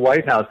back in the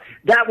White House.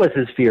 That was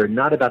his fear,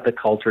 not about the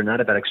culture,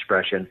 not about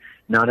expression,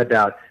 not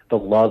about the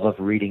love of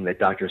reading that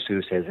Dr.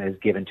 Seuss has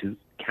given to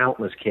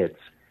countless kids.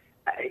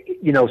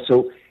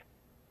 So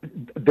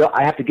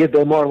I have to give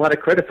Bill Maher a lot of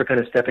credit for kind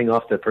of stepping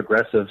off the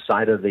progressive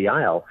side of the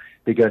aisle,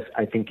 because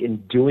I think in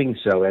doing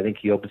so, I think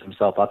he opens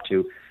himself up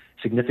to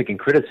significant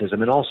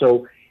criticism. And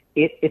also,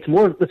 it's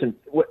more, listen,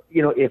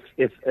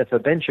 if a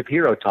Ben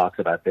Shapiro talks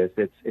about this,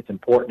 it's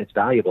important, it's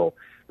valuable.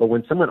 But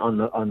when someone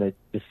on the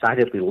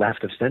decidedly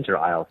left of center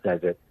aisle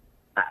says it,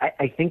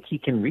 I think he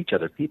can reach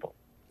other people.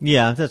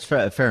 Yeah, that's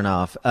fair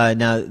enough.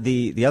 Now,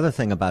 the other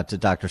thing about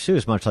Dr.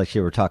 Seuss, much like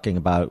we were talking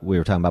about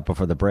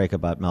before the break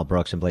about Mel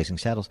Brooks and Blazing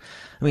Saddles.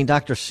 I mean,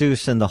 Dr.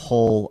 Seuss and the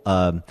whole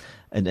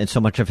and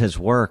so much of his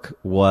work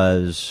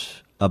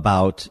was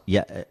about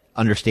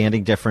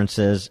understanding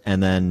differences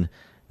and then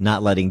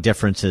not letting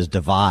differences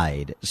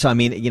divide. So, I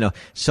mean,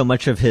 so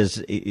much of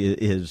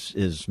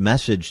his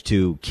message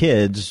to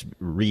kids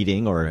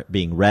reading or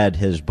being read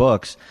his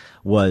books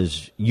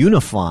was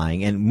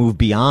unifying and move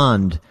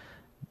beyond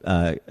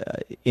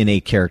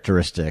innate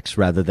characteristics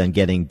rather than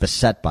getting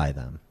beset by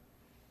them.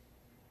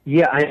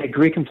 Yeah, I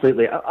agree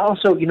completely.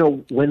 Also,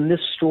 when this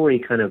story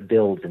kind of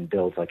builds and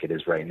builds like it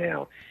is right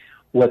now,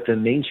 what the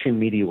mainstream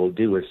media will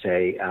do is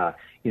say,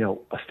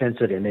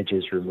 offensive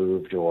images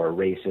removed or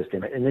racist,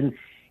 and then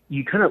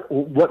you kind of,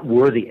 what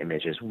were the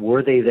images?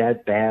 Were they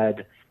that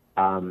bad?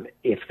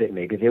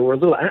 Maybe they were a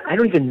little, I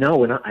don't even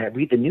know, and I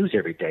read the news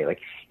every day.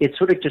 Like, it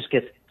sort of just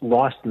gets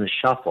lost in the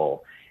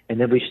shuffle, and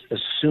then we just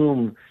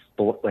assume,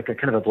 like a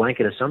kind of a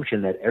blanket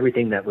assumption that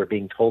everything that we're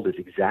being told is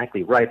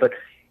exactly right. But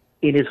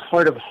in his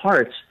heart of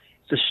hearts,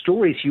 the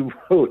stories he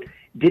wrote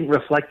didn't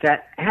reflect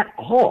that at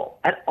all.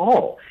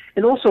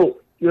 And also,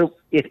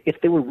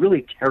 if they were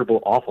really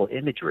terrible, awful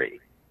imagery,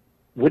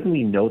 wouldn't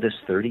we know this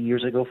 30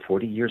 years ago,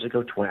 40 years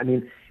ago, 20? I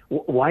mean,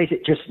 why is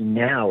it just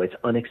now it's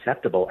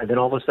unacceptable? And then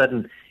all of a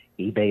sudden,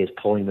 eBay is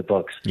pulling the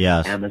books.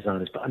 Yes.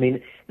 Amazon is. I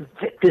mean,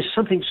 there's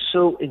something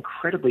so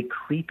incredibly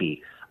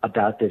creepy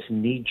about this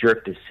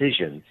knee-jerk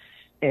decision.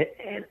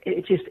 And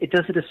it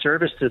does a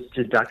disservice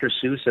to Dr.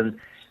 Seuss. And,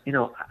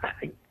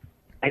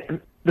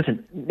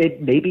 listen,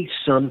 maybe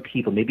some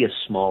people, maybe a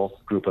small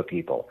group of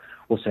people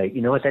will say, you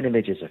know what, that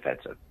image is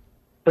offensive.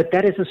 But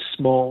that is a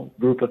small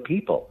group of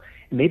people.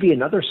 Maybe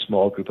another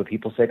small group of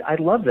people said, I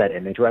love that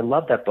image, or I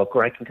love that book,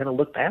 or I can kind of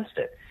look past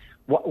it.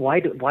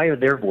 Why are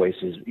their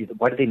voices,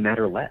 why do they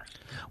matter less?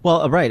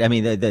 Well, right. I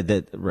mean,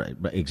 right,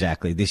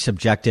 exactly. The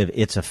subjective,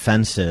 it's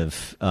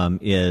offensive,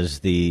 is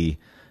the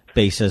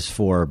basis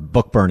for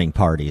book burning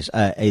parties.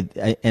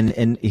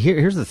 And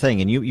here's the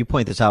thing, and you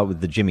point this out with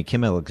the Jimmy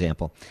Kimmel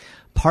example.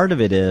 Part of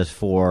it is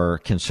for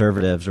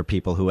conservatives or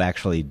people who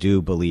actually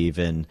do believe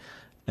in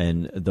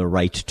the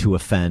right to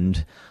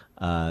offend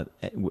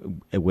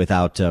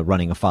without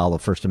running afoul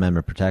of First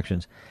Amendment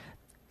protections.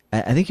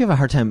 I think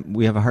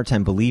we have a hard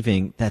time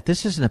believing that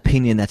this is an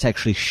opinion that's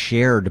actually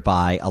shared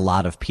by a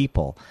lot of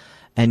people.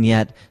 And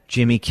yet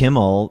Jimmy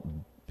Kimmel,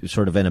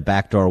 sort of in a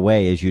backdoor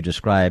way, as you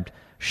described,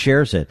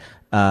 shares it.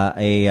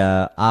 A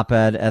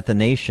op-ed at The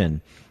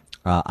Nation.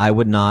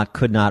 I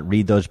could not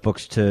read those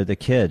books to the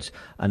kids.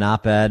 An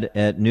op-ed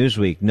at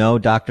Newsweek. No,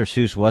 Dr.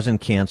 Seuss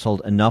wasn't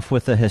canceled. Enough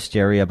with the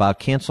hysteria about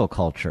cancel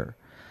culture.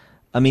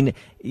 I mean,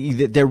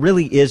 there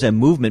really is a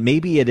movement.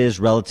 Maybe it is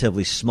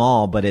relatively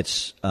small, but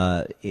it's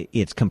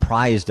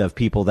comprised of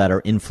people that are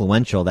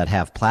influential, that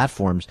have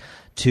platforms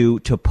to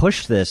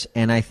push this.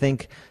 And I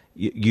think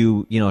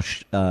you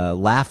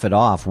laugh it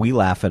off. We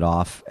laugh it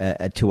off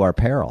to our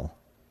peril.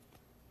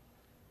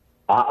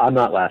 I'm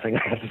not laughing.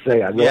 I have to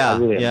say, I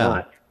really am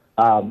not.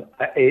 I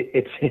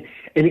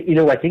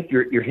think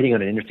you're hitting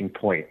on an interesting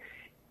point.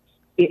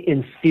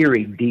 In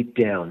theory, deep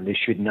down, this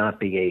should not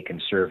be a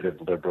conservative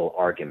liberal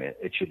argument.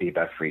 It should be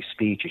about free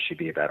speech. It should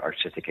be about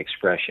artistic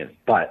expression.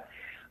 But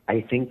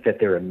I think that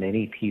there are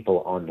many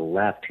people on the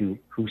left who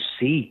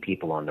see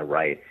people on the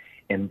right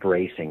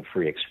embracing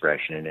free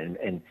expression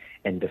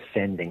and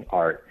defending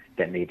art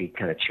that may be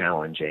kind of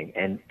challenging.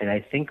 And I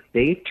think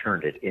they've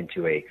turned it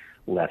into a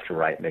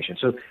left-to-right mission.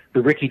 So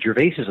the Ricky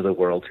Gervaises of the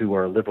world, who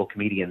are liberal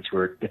comedians who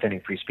are defending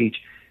free speech,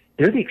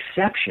 they're the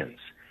exceptions.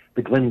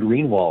 The Glenn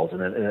Greenwalds,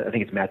 and I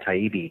think it's Matt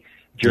Taibbi,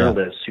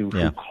 journalists who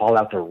call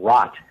out the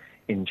rot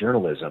in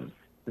journalism,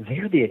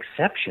 they're the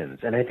exceptions.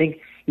 And I think,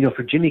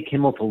 for Jimmy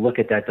Kimmel to look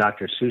at that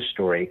Dr. Seuss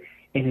story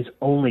and his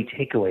only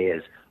takeaway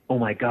is, oh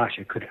my gosh,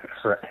 it could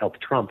help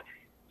Trump.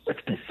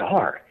 It's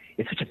bizarre.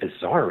 It's such a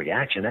bizarre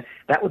reaction.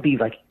 That would be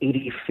like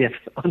 85th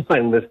on my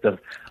list of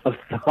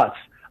thoughts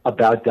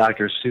about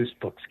Dr. Seuss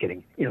books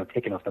getting,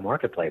 taken off the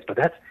marketplace. But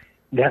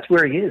that's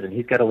where he is, and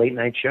he's got a late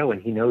night show,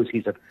 and he knows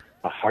he's a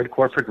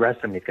hardcore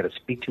progressive, and he's got to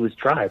speak to his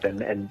tribe, and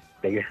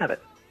there you have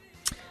it.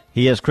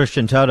 He is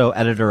Christian Toto,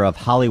 editor of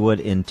Hollywood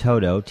in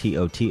Toto,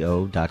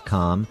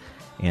 TOTO.com,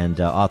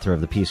 and author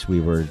of the piece we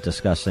were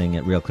discussing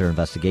at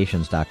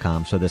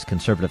RealClearInvestigations.com. So this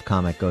conservative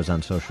comic goes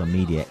on social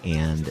media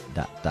and ...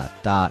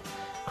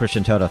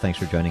 Christian Toto, thanks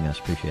for joining us.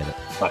 Appreciate it.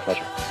 My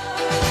pleasure.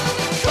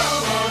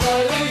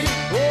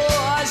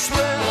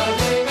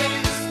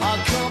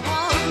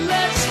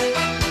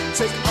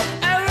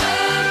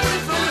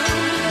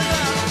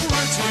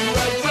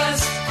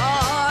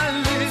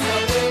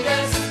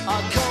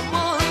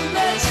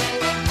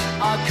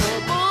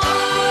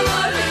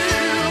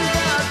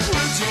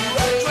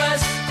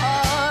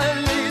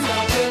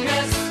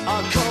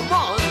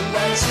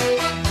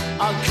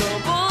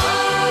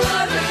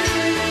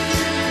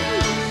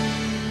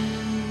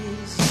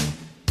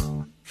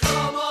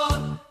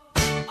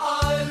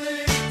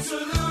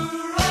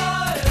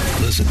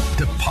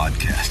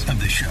 Podcast of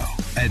the show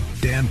at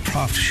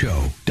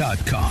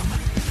danproftshow.com.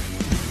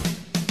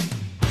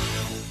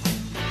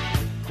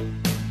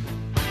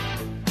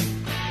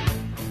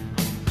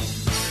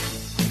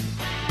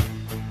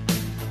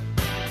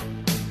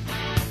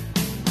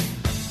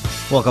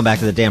 Welcome back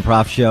to the Dan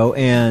Proft Show,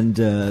 and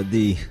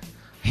the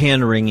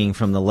hand-wringing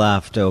from the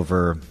left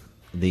over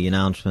the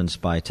announcements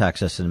by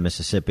Texas and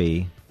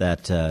Mississippi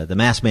that the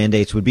mask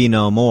mandates would be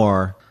no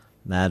more,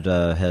 that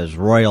has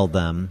roiled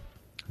them.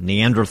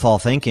 Neanderthal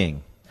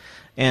thinking.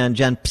 And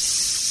Jen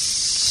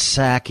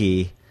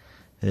Psaki,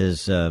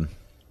 his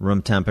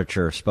room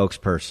temperature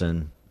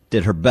spokesperson,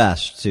 did her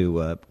best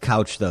to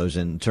couch those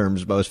in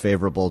terms most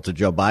favorable to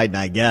Joe Biden,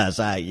 I guess.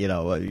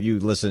 You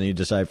listen and you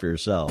decide for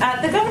yourself.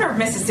 The governor of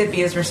Mississippi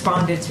has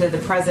responded to the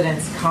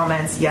president's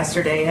comments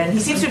yesterday, and he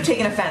seems to have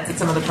taken offense at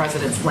some of the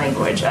president's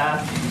language.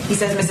 He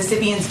says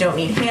Mississippians don't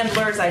need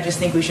handlers. I just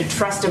think we should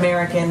trust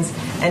Americans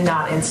and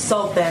not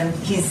insult them.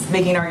 He's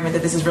making an argument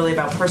that this is really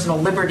about personal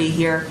liberty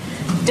here.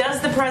 Does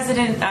the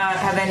president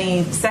have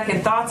any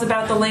second thoughts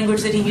about the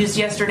language that he used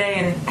yesterday,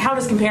 and how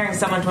does comparing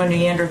someone to a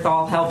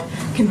Neanderthal help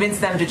convince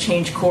them to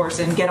change course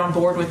and get on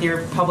board with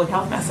your public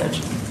health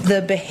message?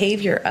 The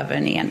behavior of a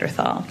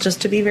Neanderthal,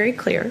 just to be very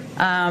clear,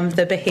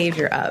 the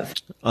behavior of.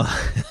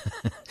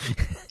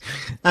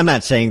 I'm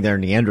not saying they're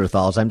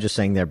Neanderthals. I'm just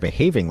saying they're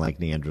behaving like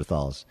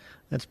Neanderthals.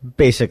 That's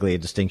basically a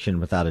distinction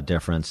without a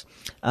difference.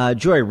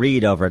 Joy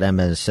Reid over at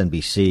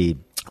MSNBC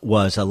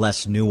was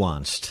less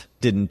nuanced,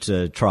 didn't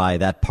try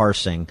that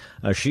parsing.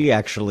 She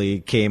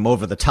actually came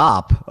over the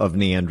top of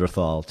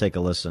Neanderthal. Take a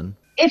listen.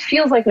 It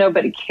feels like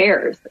nobody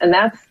cares. And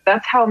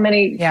that's how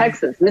many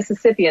Texans,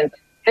 Mississippians,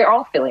 they're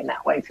all feeling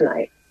that way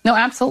tonight. No,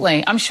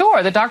 absolutely. I'm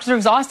sure the doctors are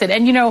exhausted.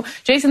 And,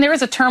 Jason, there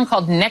is a term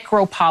called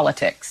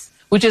necropolitics,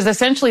 which is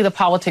essentially the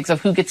politics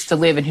of who gets to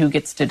live and who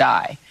gets to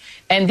die.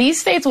 And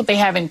these states, what they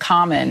have in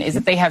common is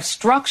that they have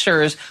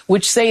structures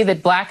which say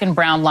that black and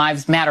brown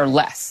lives matter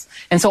less.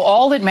 And so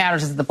all that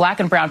matters is that the black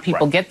and brown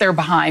people get their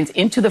behinds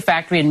into the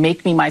factory and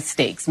make me my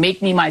steaks,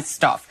 make me my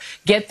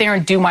stuff, get there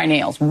and do my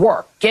nails,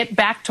 work, get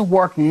back to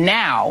work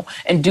now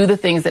and do the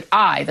things that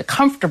I, the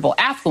comfortable,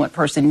 affluent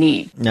person,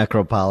 need.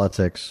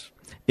 Necropolitics.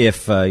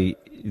 If the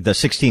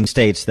 16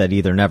 states that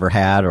either never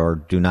had or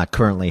do not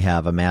currently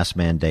have a mask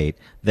mandate,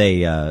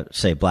 they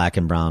say black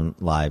and brown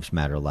lives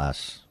matter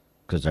less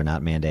because they're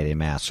not mandating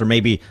masks. Or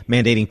maybe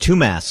mandating 2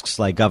 masks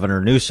like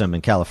Governor Newsom in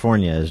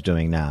California is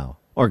doing now.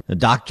 Or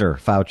Dr.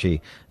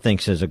 Fauci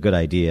thinks is a good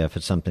idea if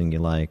it's something you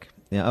like.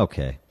 Yeah,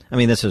 okay. I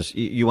mean,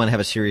 you want to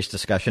have a serious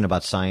discussion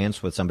about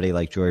science with somebody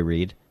like Joy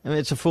Reid? I mean,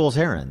 it's a fool's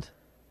errand.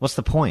 What's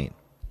the point?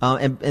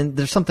 And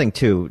there's something,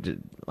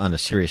 too, on a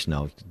serious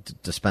note,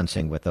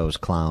 dispensing with those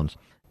clowns.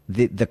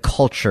 The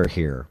culture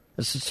here.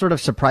 It's a sort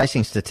of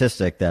surprising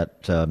statistic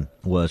that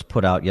was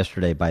put out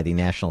yesterday by the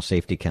National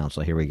Safety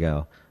Council. Here we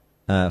go.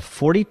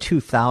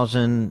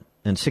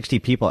 42,060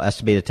 people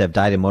estimated to have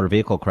died in motor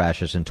vehicle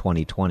crashes in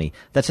 2020.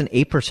 That's an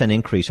 8%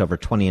 increase over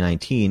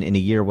 2019 in a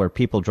year where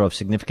people drove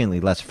significantly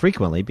less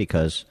frequently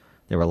because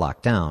they were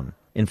locked down.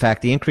 In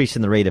fact, the increase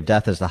in the rate of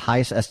death is the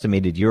highest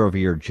estimated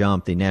year-over-year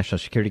jump the National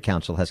Security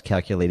Council has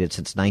calculated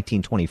since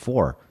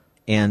 1924.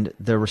 And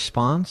the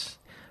response?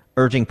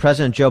 Urging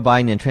President Joe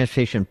Biden and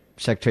Transportation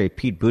Secretary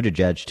Pete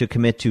Buttigieg to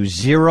commit to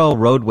 0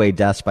 roadway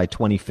deaths by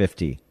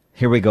 2050.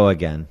 Here we go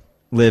again.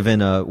 Live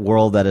in a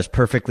world that is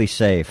perfectly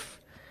safe.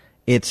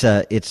 It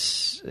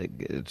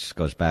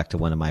goes back to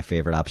one of my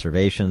favorite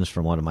observations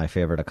from one of my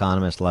favorite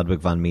economists, Ludwig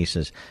von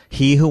Mises.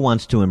 He who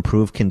wants to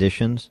improve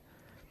conditions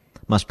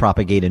must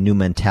propagate a new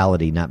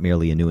mentality, not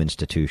merely a new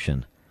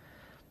institution.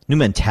 New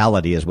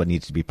mentality is what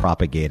needs to be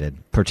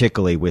propagated,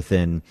 particularly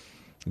within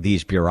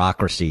these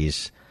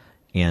bureaucracies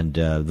and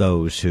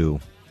those who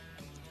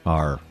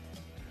are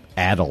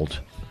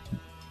addled,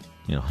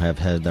 have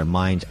had their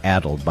minds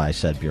addled by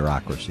said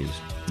bureaucracies.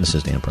 This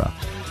is Dan Proft.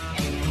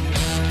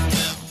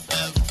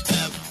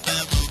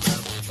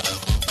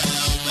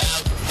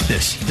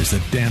 This is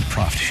the Dan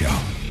Proft Show.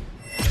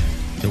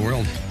 The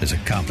world is a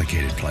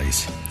complicated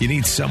place. You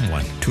need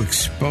someone to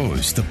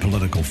expose the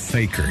political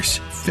fakers,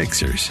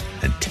 fixers,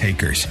 and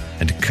takers,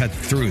 and to cut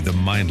through the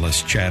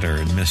mindless chatter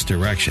and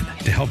misdirection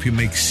to help you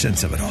make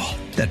sense of it all.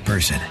 That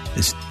person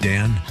is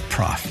Dan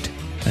Proft.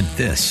 And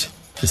this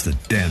is the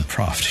Dan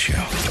Proft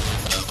Show.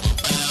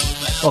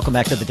 Welcome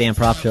back to the Dan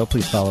Proft Show.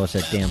 Please follow us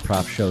at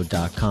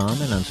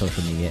danproftshow.com and on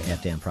social media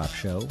at Dan Proft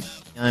Show.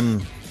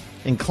 I'm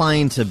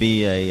inclined to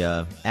be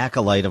a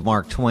acolyte of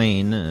Mark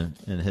Twain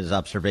and his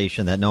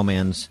observation that no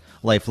man's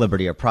life,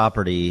 liberty, or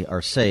property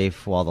are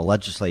safe while the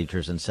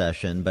legislature's in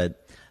session.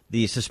 But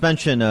the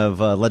suspension of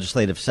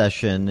legislative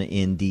session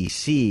in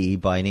D.C.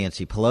 by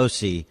Nancy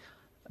Pelosi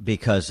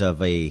because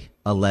of a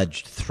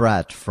alleged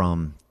threat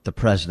from the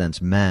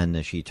president's men,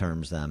 as she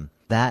terms them,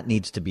 that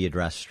needs to be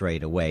addressed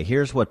straight away.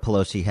 Here's what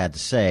Pelosi had to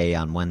say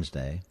on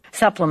Wednesday.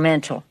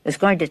 Supplemental is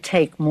going to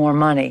take more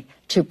money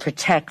to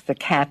protect the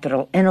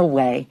Capitol in a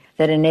way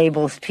that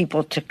enables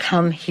people to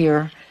come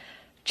here,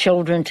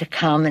 children to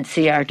come and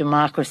see our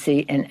democracy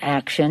in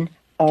action,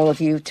 all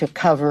of you to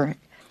cover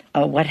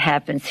what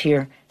happens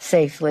here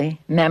safely,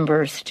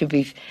 members to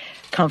be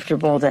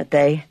comfortable that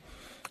they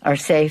are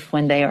safe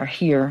when they are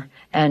here,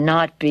 and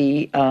not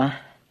be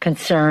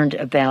concerned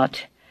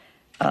about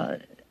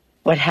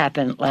what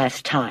happened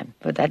last time.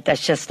 But that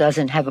just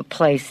doesn't have a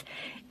place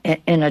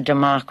in a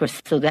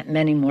democracy so that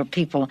many more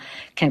people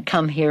can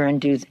come here and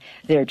do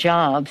their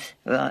jobs.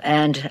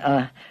 And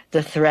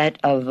the threat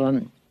of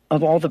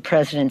all the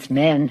president's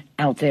men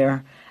out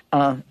there,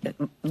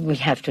 we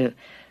have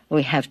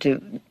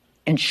to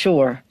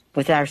ensure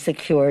with our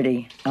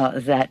security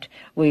that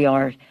we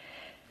are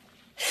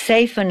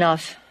safe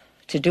enough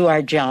to do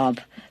our job,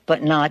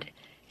 but not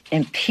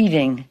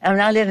impeding. I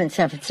mean, I live in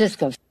San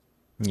Francisco.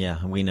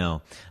 Yeah, we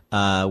know.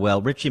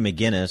 Well, Richie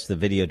McGinnis, the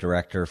video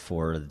director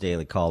for the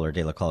Daily Caller,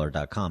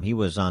 dailycaller.com, he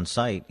was on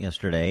site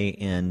yesterday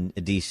in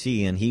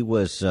D.C., and he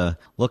was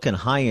looking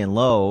high and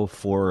low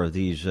for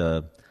these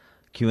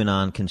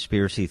QAnon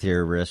conspiracy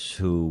theorists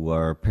who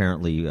are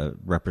apparently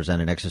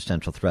represent an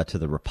existential threat to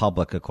the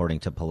Republic,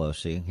 according to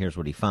Pelosi. Here's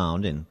what he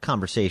found in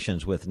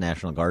conversations with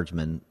National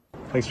Guardsmen.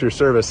 Thanks for your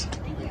service.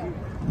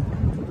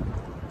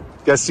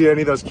 You guys see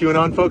any of those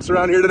QAnon folks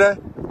around here today?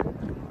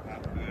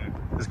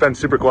 It's been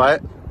super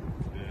quiet.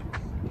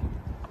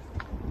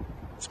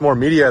 It's more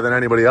media than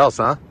anybody else,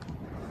 huh?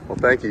 Well,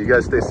 thank you. You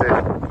guys stay safe.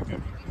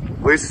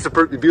 At least it's a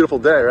pretty beautiful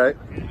day, right?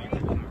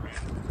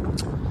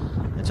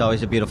 It's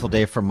always a beautiful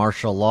day for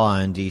martial law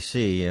in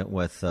D.C.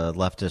 with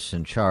leftists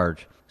in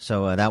charge.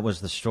 So that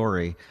was the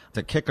story.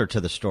 The kicker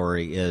to the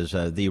story is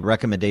the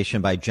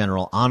recommendation by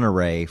General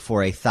Honore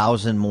for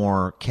 1,000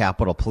 more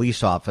Capitol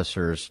Police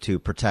officers to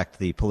protect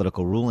the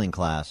political ruling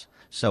class.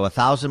 So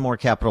 1,000 more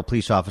Capitol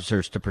Police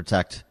officers to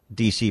protect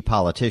D.C.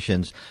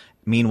 politicians.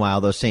 Meanwhile,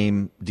 those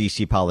same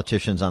D.C.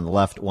 politicians on the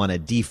left want to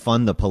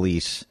defund the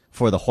police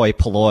for the hoi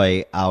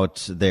polloi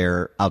out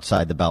there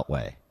outside the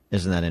Beltway.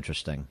 Isn't that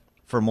interesting?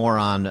 For more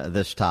on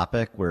this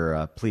topic,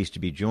 we're pleased to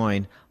be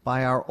joined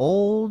by our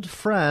old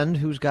friend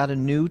who's got a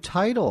new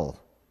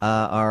title.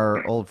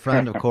 Our old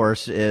friend, of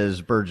course,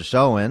 is Burgess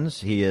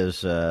Owens. He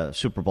is a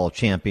Super Bowl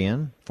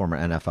champion, former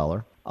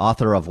NFLer,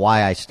 author of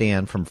Why I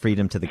Stand, From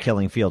Freedom to the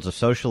Killing Fields of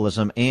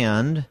Socialism,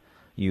 and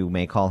you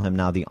may call him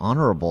now the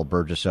Honorable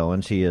Burgess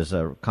Owens. He is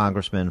a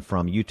congressman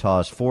from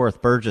Utah's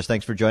 4th. Burgess,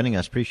 thanks for joining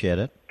us. Appreciate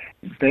it.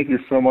 Thank you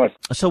so much.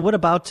 So what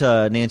about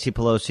Nancy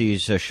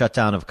Pelosi's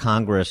shutdown of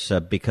Congress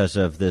because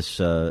of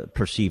this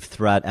perceived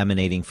threat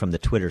emanating from the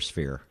Twitter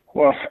sphere?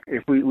 Well,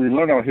 if we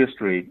learn our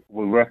history,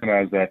 we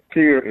recognize that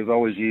fear is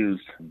always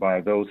used by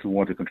those who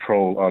want to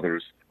control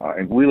others.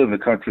 And we live in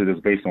a country that's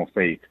based on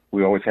faith.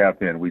 We always have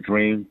been. We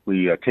dream.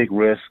 We take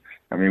risks.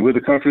 I mean, we're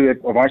the country of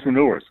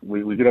entrepreneurs.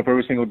 We get up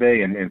every single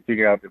day and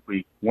figure out if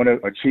we want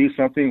to achieve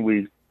something,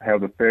 we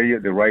have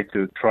the right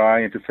to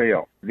try and to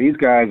fail. These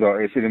guys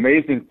it's an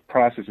amazing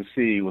process to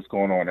see what's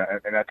going on.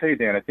 And I tell you,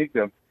 Dan, I think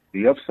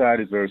the upside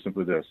is very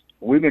simply this.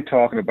 We've been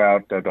talking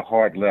about the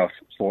hard left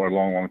for a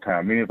long, long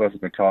time. Many of us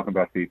have been talking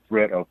about the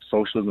threat of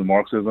socialism and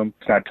Marxism.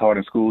 It's not taught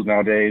in schools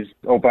nowadays.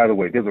 Oh, by the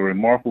way, there's a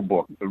remarkable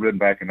book written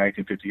back in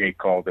 1958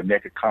 called The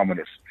Naked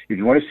Communists. If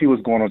you want to see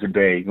what's going on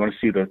today, you want to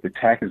see the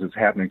tactics that's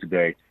happening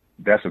today,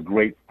 that's a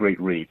great, great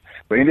read.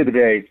 But at the end of the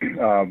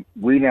day,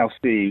 we now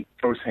see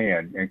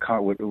firsthand and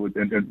with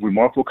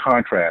remarkable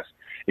contrast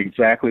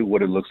exactly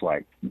what it looks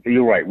like.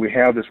 You're right. We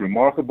have this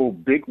remarkable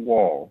big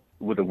wall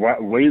with a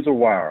razor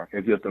wire,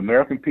 as if the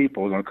American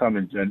people are going to come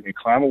and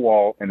climb a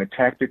wall and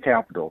attack the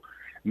Capitol.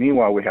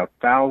 Meanwhile, we have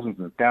thousands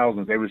and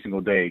thousands every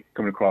single day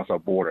coming across our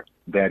border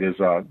that is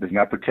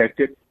not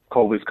protected.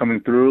 COVID is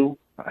coming through.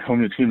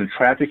 Human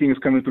trafficking is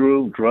coming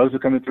through. Drugs are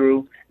coming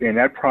through. In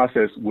that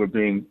process, we're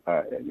being,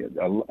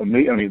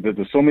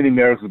 there's so many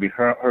Americans will be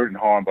hurt and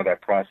harmed by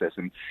that process,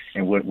 and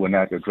we're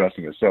not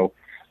addressing it. So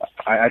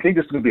I think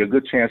this is going to be a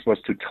good chance for us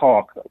to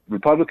talk,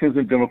 Republicans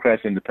and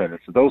Democrats,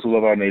 independents, for those who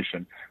love our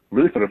nation,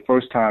 really for the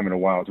first time in a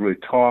while, to really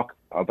talk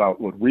about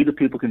what we the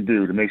people can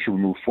do to make sure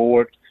we move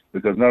forward,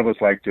 because none of us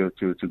like to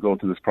go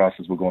through this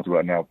process we're going through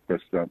right now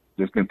that's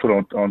been put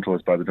onto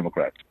us by the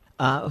Democrats.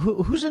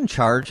 Who's in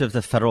charge of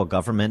the federal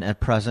government at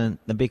present?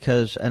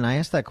 And I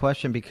ask that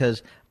question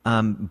because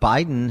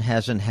Biden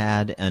hasn't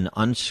had an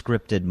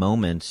unscripted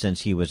moment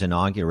since he was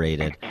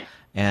inaugurated.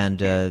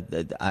 And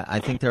I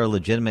think there are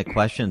legitimate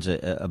questions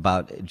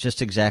about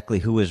just exactly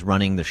who is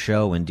running the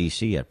show in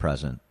D.C. at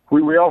present.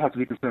 We all have to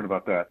be concerned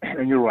about that.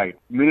 And you're right.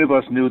 Many of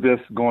us knew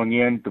this going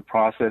in, the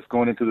process,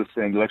 going into this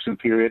election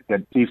period,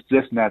 that he's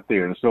just not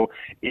there. And so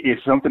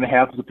it's something that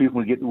happens to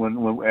people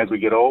as we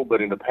get old. But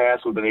in the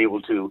past, we've been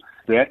able to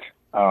vet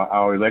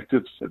our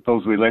electeds,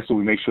 those we elect, so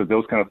we make sure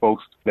those kind of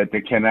folks that they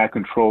cannot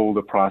control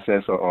the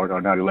process or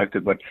are not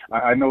elected. But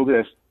I know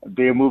this,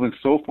 they're moving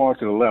so far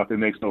to the left, it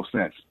makes no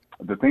sense.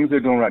 The things they're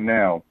doing right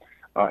now,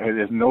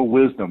 there's no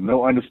wisdom,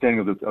 no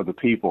understanding of the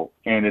people.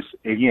 And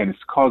it's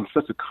caused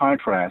such a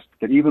contrast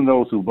that even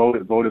those who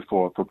voted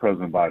for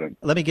President Biden.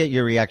 Let me get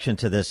your reaction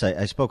to this.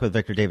 I spoke with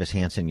Victor Davis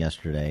Hanson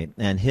yesterday,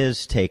 and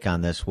his take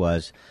on this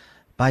was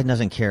Biden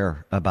doesn't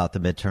care about the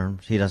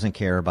midterms. He doesn't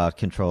care about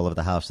control of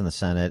the House and the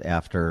Senate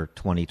after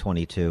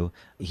 2022.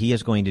 He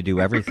is going to do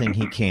everything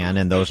he can,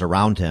 and those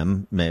around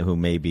him, who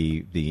may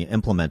be the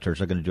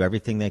implementers, are going to do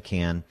everything they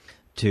can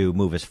to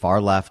move as far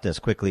left as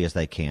quickly as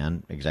they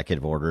can,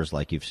 executive orders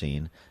like you've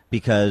seen,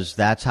 because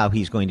that's how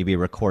he's going to be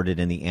recorded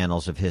in the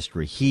annals of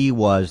history. He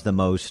was the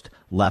most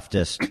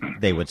leftist,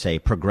 they would say,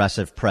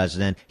 progressive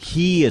president.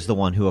 He is the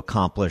one who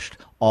accomplished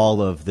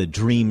all of the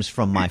dreams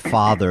from my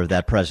father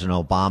that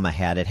President Obama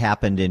had. It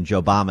happened in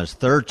Joe Obama's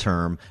third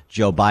term,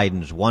 Joe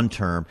Biden's one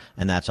term,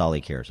 and that's all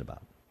he cares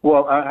about.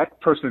 Well, I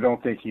personally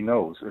don't think he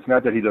knows. It's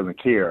not that he doesn't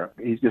care.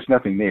 He's just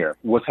nothing there.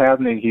 What's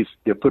happening,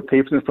 they put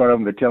papers in front of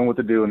him, they tell him what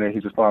to do, and then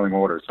he's just following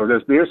orders. So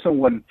there's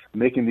someone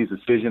making these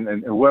decisions,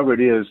 and whoever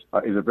it is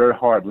a very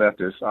hard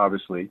leftist,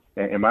 obviously,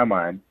 in my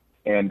mind.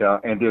 And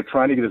they're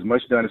trying to get as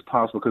much done as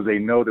possible because they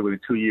know that within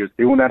 2 years,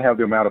 they will not have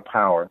the amount of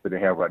power that they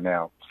have right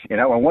now. And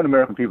I want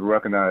American people to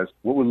recognize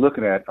what we're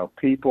looking at are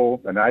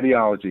people, an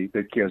ideology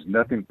that cares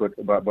nothing but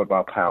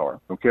about power.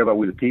 Don't care about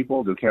we the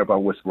people. Don't care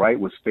about what's right,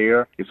 what's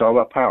fair. It's all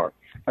about power.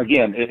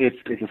 Again,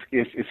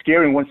 it's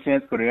scary in one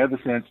sense, but in another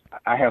sense,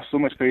 I have so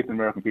much faith in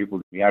American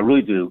people. I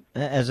really do.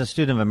 As a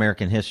student of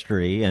American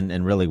history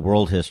and really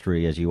world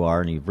history, as you are,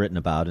 and you've written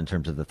about in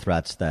terms of the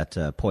threats that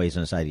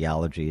poisonous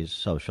ideologies,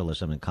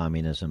 socialism and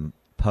communism,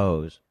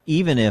 pose,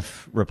 even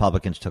if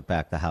Republicans took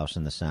back the House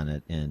and the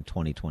Senate in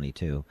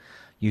 2022,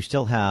 you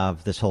still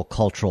have this whole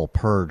cultural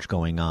purge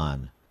going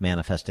on,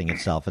 manifesting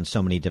itself in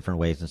so many different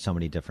ways in so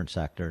many different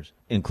sectors,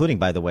 including,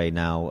 by the way,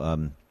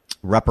 now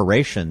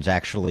reparations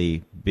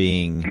actually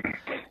being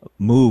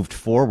moved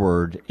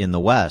forward in the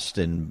West,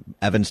 in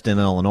Evanston,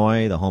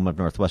 Illinois, the home of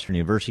Northwestern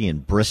University, in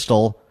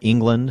Bristol,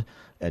 England,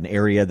 an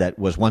area that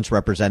was once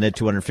represented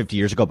 250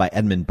 years ago by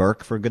Edmund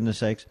Burke, for goodness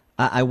sakes.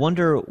 I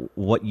wonder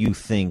what you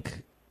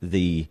think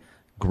the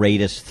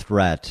greatest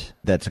threat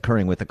that's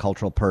occurring with the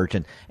cultural purge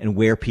and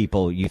where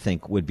people you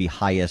think would be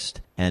highest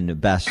and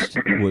best,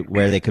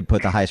 where they could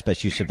put the highest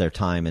best use of their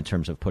time in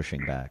terms of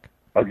pushing back.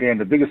 Again,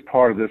 the biggest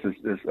part of this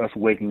is us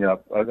waking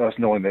up, us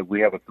knowing that we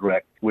have a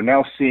threat. We're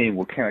now seeing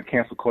what kind of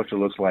cancel culture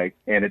looks like,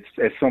 and it's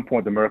at some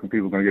point the American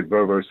people are going to get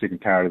very, very sick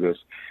and tired of this.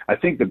 I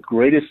think the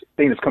greatest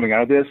thing that's coming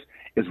out of this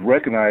is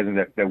recognizing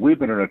that we've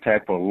been under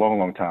attack for a long,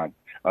 long time.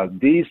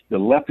 The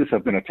leftists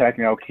have been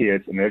attacking our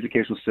kids in the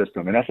educational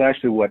system, and that's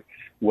actually what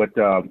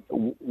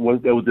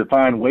was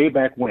defined way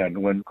back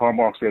when Karl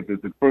Marx said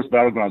that the first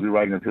battlegrounds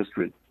rewriting of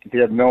history. They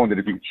have known that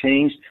if you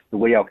change the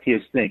way our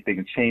kids think, they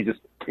can change this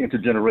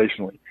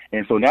intergenerationally.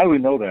 And so now we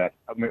know that.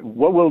 I mean,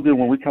 what we'll do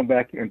when we come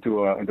back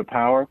into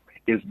power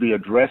is be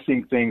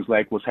addressing things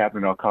like what's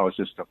happening in our college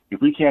system.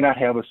 If we cannot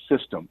have a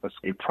system,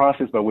 a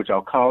process by which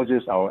our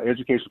colleges, our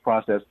education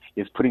process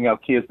is putting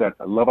out kids that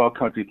love our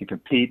country, can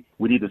compete,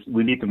 we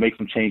need to make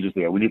some changes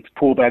there. We need to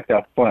pull back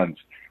our funds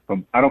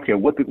from, I don't care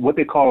what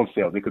they call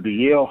themselves. They could be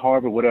Yale,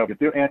 Harvard, whatever. If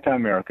they're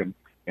anti-American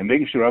and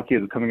making sure our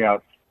kids are coming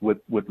out with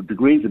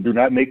degrees that do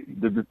not make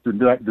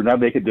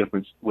a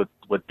difference,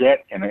 with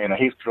debt and a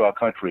hatred to our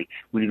country,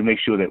 we need to make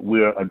sure that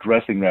we're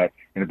addressing that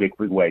in a big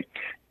way.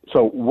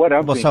 So what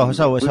I'm thinking,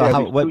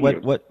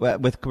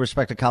 what with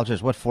respect to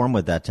colleges, what form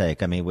would that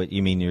take? I mean,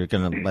 you mean you're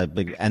going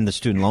to end the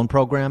student loan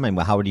program, and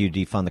how would you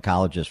defund the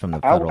colleges from the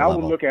federal level? I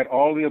would look at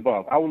all of the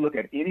above. I would look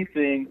at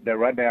anything that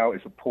right now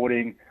is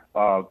supporting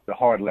the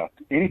hard left,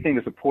 anything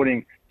that's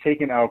supporting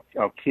taking our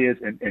kids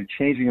and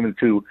changing them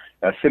into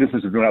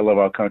citizens who do not love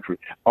our country.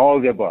 All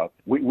of the above.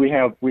 We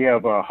have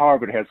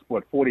Harvard has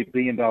 $40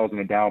 billion in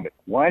endowment.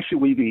 Why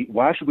should we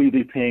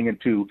be paying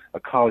into a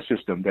college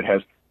system that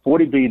has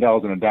 $40 billion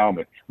in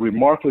endowment,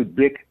 remarkably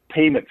big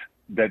payments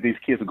that these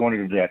kids are going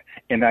into debt,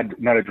 and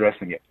not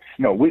addressing it?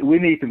 No, we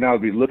need to now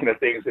be looking at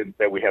things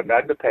that we have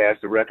not in the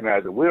past to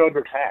recognize that we're under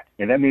attack,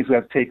 and that means we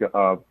have to take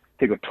a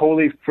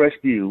totally fresh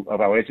view of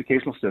our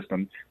educational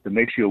system to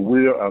make sure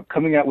we're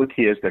coming out with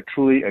kids that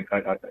truly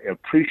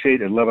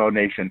appreciate and love our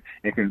nation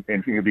and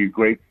can be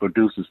great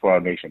producers for our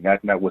nation.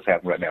 That's not what's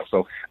happening right now.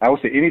 So I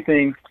would say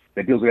anything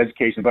that deals with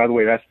education. By the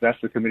way,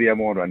 that's the committee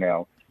I'm on right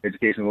now,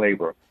 Education and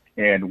Labor.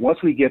 And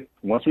once we get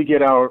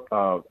our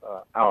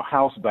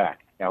House back,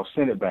 our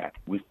Senate back,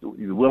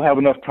 we'll have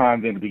enough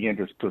time then to begin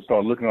to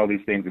start looking at all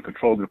these things and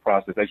controlling the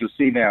process. As you'll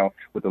see now,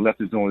 with the left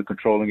is doing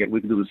controlling it,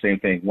 we can do the same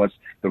thing once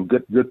the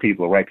good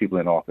people, the right people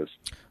in office.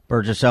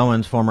 Burgess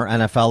Owens, former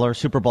NFLer,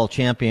 Super Bowl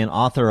champion,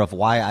 author of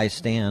Why I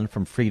Stand,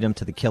 From Freedom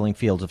to the Killing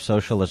Fields of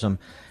Socialism,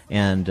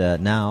 and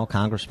now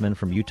Congressman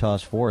from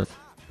Utah's 4th.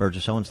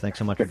 Burgess Owens, thanks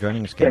so much for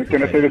joining us. Can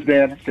I say this,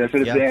 Dan?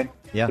 Dan?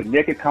 Yeah. The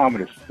Naked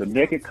Communist,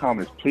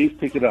 please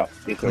pick it up.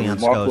 It's Cleon a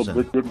remarkable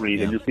Skousen. good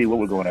read, and you'll see what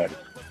we're going at.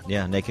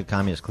 Yeah, Naked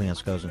Communist, Cleon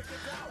Skousen.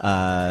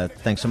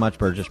 Thanks so much,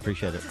 Burgess.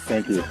 Appreciate it.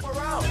 Thank you. Jump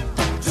around,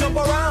 jump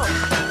around,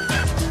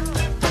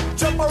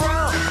 jump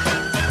around,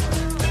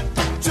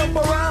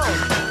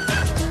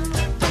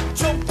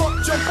 jump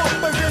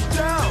up and get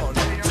down.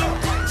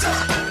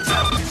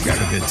 Grab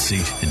a good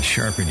seat and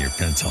sharpen your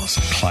pencils.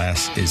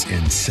 Class is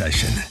in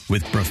session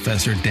with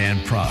Professor Dan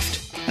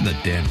Proft and the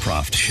Dan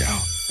Proft Show.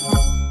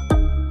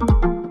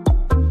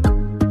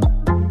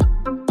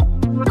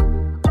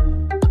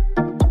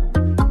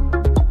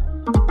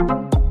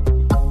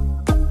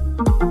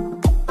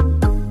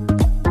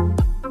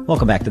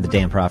 Welcome back to the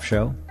Dan Proft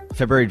Show.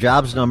 February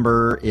jobs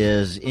number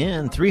is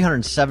in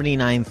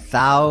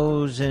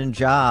 379,000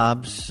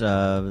 jobs.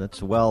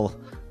 That's well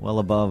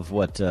above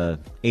what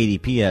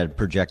ADP had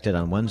projected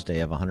on Wednesday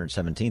of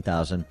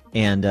 117,000,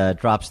 and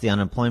drops the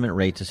unemployment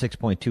rate to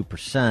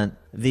 6.2%.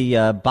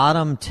 The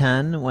bottom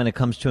 10 when it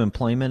comes to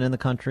employment in the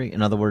country,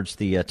 in other words,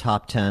 the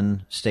top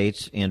 10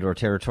 states and or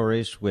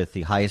territories with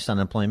the highest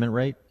unemployment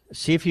rate,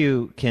 see if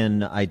you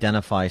can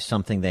identify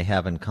something they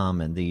have in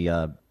common.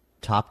 The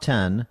top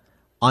 10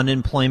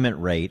 unemployment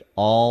rate,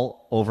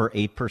 all over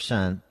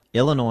 8%.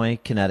 Illinois,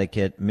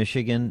 Connecticut,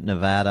 Michigan,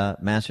 Nevada,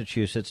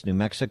 Massachusetts, New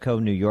Mexico,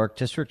 New York,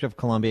 District of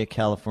Columbia,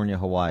 California,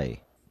 Hawaii.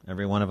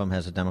 Every one of them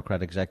has a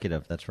Democrat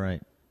executive. That's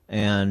right.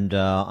 And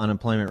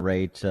unemployment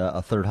rate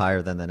a third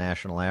higher than the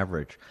national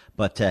average.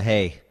 But,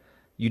 hey,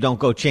 you don't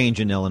go change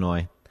in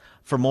Illinois.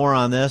 For more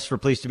on this, we're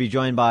pleased to be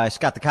joined by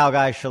Scott the Cow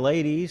Guy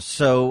Shilady.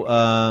 So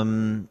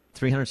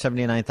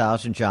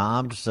 379,000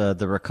 jobs.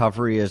 The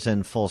recovery is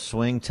in full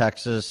swing.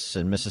 Texas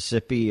and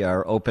Mississippi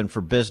are open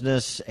for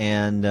business,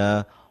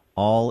 and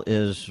all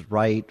is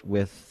right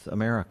with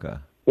America.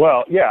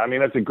 Well, yeah, I mean,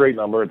 that's a great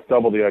number. It's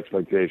double the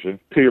expectation.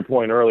 To your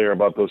point earlier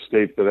about those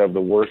states that have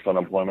the worst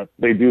unemployment,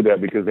 they do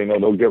that because they know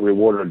they'll get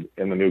rewarded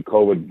in the new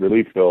COVID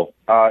relief bill.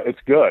 It's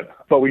good.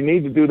 But we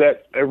need to do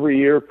that every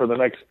year for the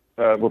next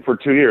for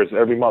 2 years,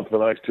 every month for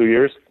the next 2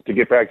 years, to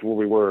get back to where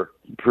we were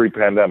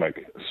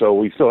pre-pandemic. So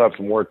we still have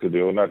some work to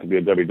do, not to be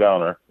a Debbie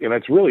Downer. And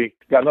it's really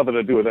got nothing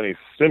to do with any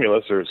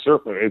stimulus or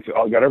certainly it's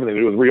got everything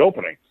to do with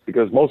reopening,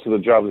 because most of the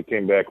jobs that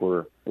came back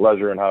were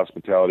leisure and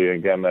hospitality. And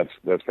again, that's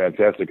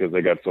fantastic because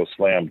they got so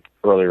slammed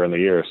earlier in the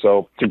year.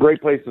 So it's a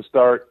great place to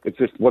start. It's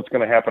just what's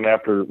going to happen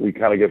after we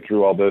kind of get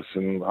through all this,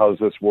 and how does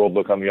this world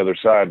look on the other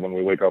side when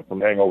we wake up from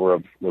the hangover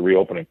of the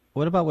reopening?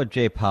 What about what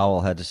Jay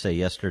Powell had to say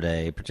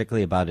yesterday,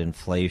 particularly about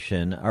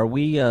inflation? Are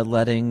we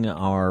letting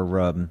our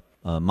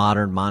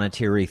modern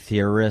monetary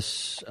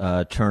theorists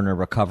turn a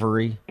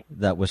recovery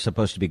that was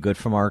supposed to be good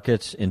for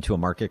markets into a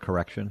market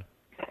correction?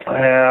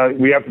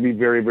 We have to be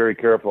very, very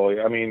careful.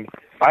 I mean,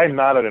 I'm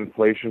not an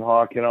inflation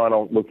hawk. I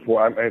don't look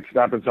for it's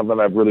not been something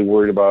I've really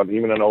worried about.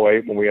 Even in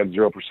 2008 when we had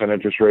 0%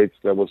 interest rates,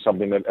 that was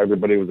something that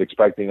everybody was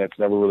expecting. That's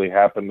never really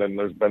happened. And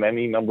there's been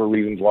any number of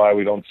reasons why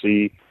we don't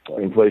see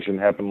inflation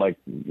happen like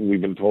we've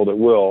been told it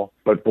will.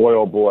 But boy,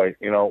 oh boy,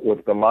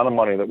 with the amount of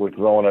money that we're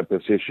throwing at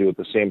this issue at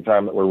the same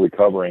time that we're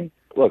recovering,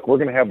 look, we're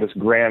going to have this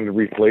grand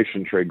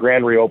reflation trade,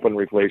 grand reopen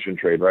reflation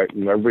trade, right?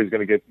 And everybody's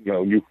going to get,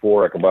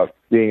 euphoric about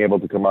being able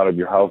to come out of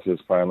your houses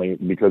finally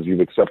because you've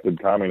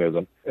accepted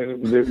communism.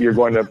 You're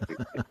going to,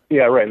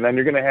 yeah, right. And then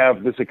you're going to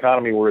have this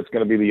economy where it's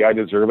going to be the I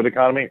deserve it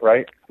economy,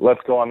 right?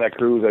 Let's go on that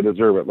cruise. I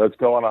deserve it. Let's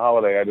go on a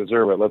holiday. I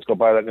deserve it. Let's go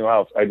buy that new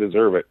house. I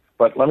deserve it.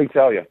 But let me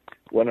tell you,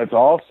 when it's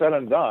all said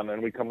and done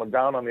and we come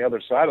down on the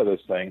other side of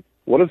this thing,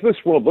 what does this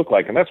world look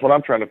like? And that's what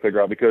I'm trying to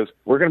figure out, because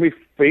we're going to be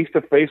face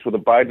to face with the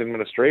Biden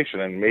administration,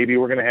 and maybe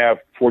we're going to have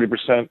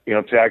 40%,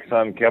 tax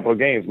on capital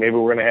gains. Maybe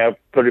we're going to have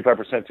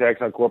 35%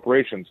 tax on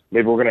corporations.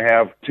 Maybe we're going to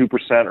have 2%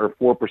 or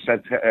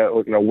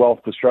 4%, wealth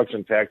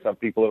destruction tax on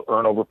people that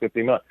earn over $50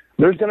 million.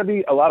 There's going to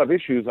be a lot of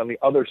issues on the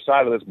other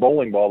side of this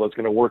bowling ball that's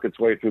going to work its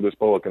way through this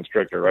boa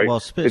constrictor, right?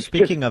 Well,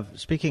 speaking of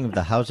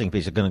the housing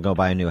piece, you're going to go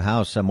buy a new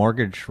house. A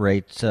mortgage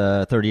rate,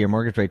 30-year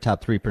mortgage rate,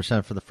 top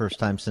 3% for the first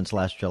time since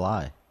last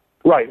July.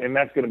 Right, and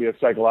that's going to be a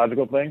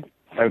psychological thing.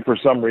 And for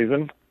some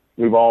reason,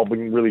 we've all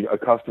been really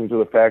accustomed to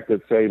the fact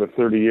that, say, the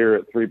 30-year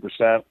at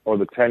 3% or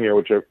the 10-year,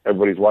 which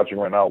everybody's watching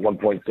right now at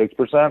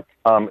 1.6%,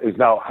 is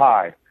now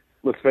high.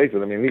 Let's face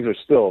it, I mean, these are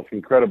still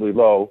incredibly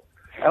low.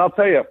 And I'll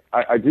tell you,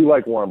 I do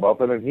like Warren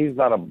Buffett, and he's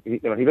not he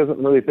doesn't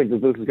really think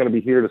that this is going to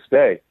be here to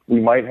stay. We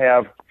might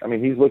have,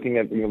 he's looking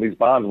at, these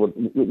bonds.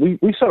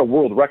 We set a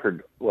world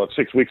record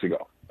 6 weeks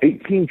ago,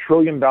 $18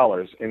 trillion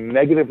in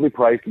negatively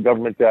priced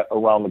government debt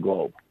around the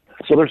globe.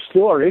 So there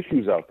still are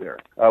issues out there.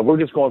 We're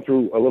just going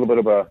through a little bit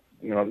of the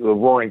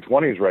roaring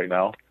 20s right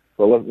now.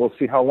 But we'll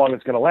see how long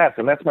it's going to last.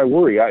 And that's my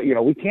worry.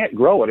 We can't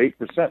grow at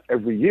 8%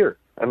 every year.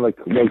 And the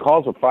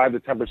calls of 5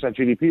 to 10%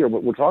 GDP are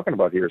what we're talking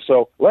about here.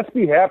 So let's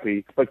be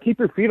happy, but keep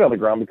your feet on the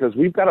ground, because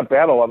we've got a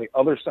battle on the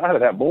other side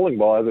of that bowling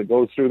ball as it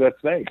goes through that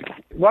snake.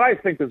 What I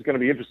think is going to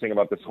be interesting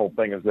about this whole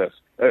thing is this.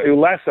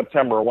 Last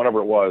September, or whenever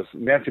it was,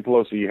 Nancy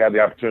Pelosi had the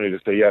opportunity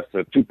to say yes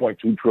to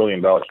 $2.2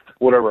 trillion,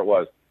 whatever it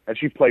was. And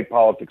she played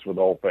politics with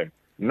the whole thing.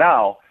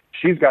 Now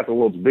she's got the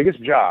world's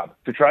biggest job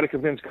to try to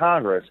convince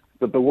Congress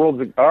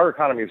that our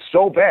economy is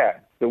so bad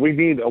that we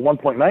need a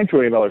 $1.9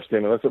 trillion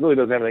stimulus. It really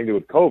doesn't have anything to do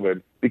with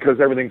COVID, because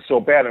everything's so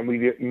bad and we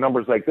get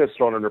numbers like this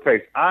thrown in her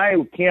face. I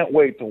can't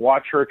wait to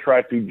watch her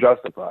try to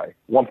justify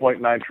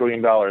 $1.9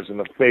 trillion in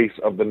the face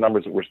of the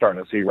numbers that we're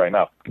starting to see right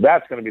now.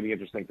 That's going to be the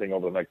interesting thing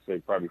over the next,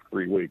 probably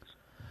 3 weeks.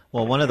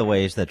 Well, one of the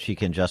ways that she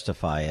can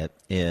justify it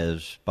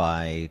is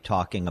by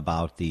talking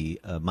about the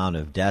amount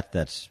of debt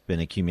that's been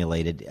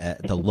accumulated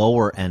at the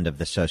lower end of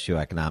the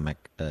socioeconomic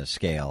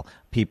scale.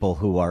 People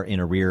who are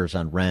in arrears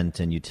on rent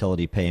and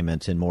utility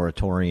payments and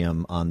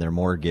moratorium on their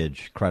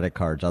mortgage, credit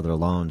cards, other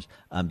loans.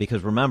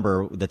 Because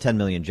remember, the 10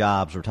 million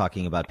jobs, we're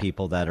talking about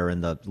people that are in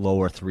the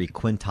lower 3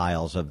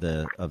 quintiles of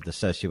the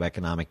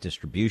socioeconomic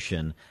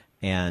distribution.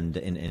 and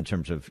in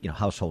terms of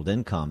household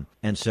income.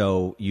 And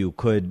so you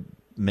could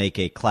make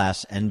a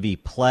class envy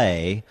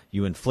play.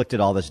 You inflicted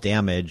all this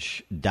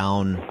damage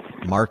down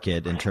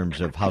market in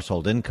terms of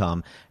household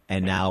income,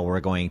 and now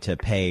we're going to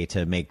pay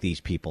to make these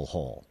people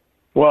whole.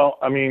 Well,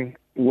 I mean,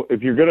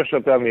 if you're going to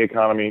shut down the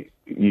economy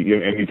and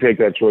you take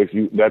that choice,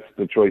 that's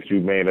the choice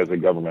you've made as a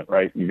government,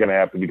 right? You're going to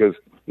have to, because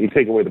you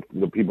take away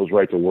the people's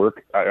right to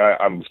work.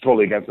 I was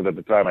totally against it at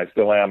the time. I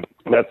still am.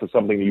 That's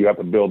something that you have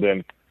to build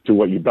in to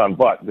what you've done.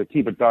 But to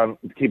keep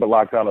it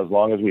locked down as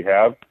long as we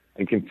have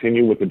and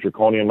continue with the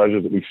draconian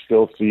measures that we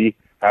still see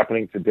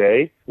happening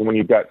today, when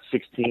you've got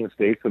 16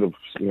 states that have,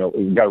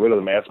 got rid of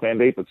the mask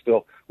mandate, but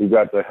still we've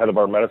got the head of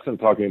our medicine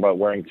talking about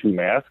wearing 2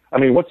 masks. I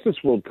mean, what's this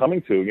world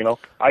coming to?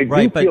 I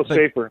do feel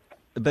safer.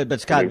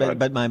 But Scott,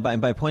 but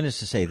my point is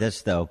to say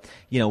this, though.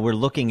 We're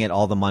looking at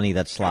all the money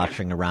that's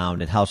sloshing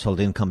around, and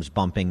household incomes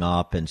bumping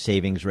up, and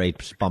savings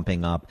rates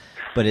bumping up.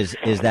 But is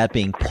that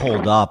being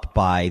pulled up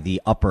by the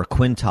upper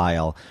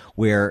quintile,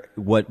 where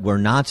what we're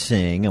not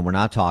seeing and we're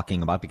not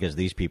talking about, because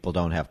these people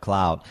don't have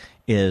clout,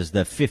 is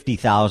the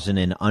 50,000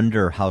 and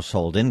under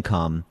household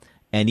income,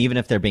 and even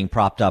if they're being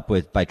propped up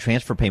by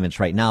transfer payments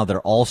right now,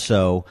 they're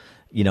also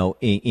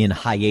in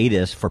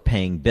hiatus for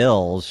paying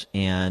bills,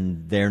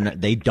 and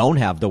they don't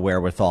have the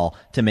wherewithal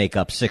to make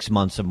up 6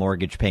 months of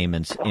mortgage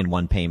payments in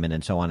one payment,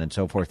 and so on and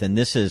so forth. And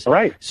this is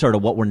sort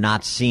of what we're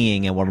not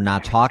seeing and what we're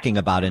not talking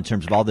about in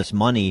terms of all this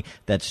money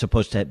that's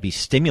supposed to be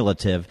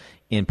stimulative.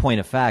 In point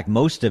of fact,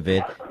 most of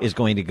it is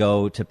going to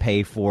go to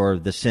pay for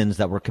the sins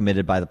that were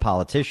committed by the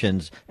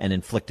politicians and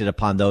inflicted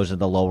upon those at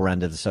the lower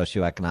end of the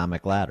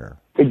socioeconomic ladder.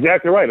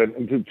 Exactly right.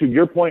 And to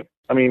your point,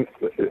 I mean,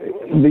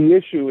 the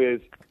issue is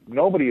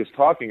nobody is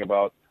talking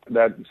about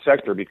that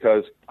sector,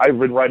 because I've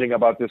been writing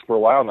about this for a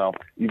while now.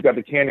 You've got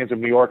the canyons of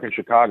New York and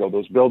Chicago,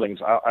 those buildings.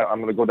 I'm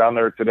going to go down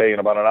there today in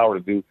about an hour to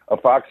do a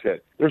Fox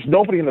hit. There's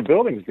nobody in the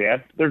buildings,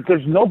 Dan.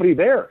 There's nobody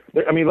there.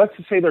 I mean, let's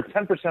just say they're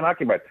 10%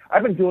 occupied.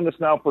 I've been doing this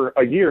now for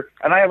a year,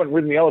 and I haven't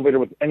ridden the elevator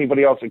with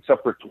anybody else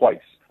except for twice,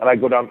 and I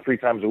go down 3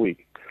 times a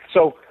week.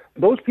 So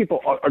those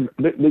people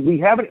we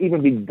haven't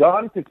even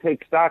begun to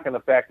take stock in the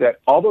fact that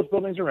all those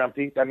buildings are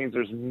empty. That means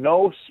there's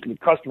no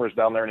customers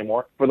down there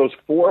anymore for those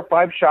 4 or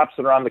 5 shops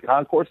that are on the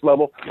concourse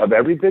level of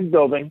every big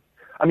building.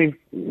 I mean,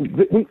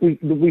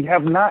 we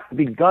have not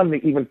begun to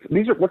even,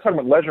 we're talking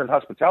about leisure and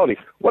hospitality.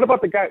 What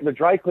about the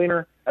dry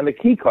cleaner and the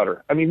key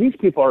cutter? I mean, these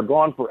people are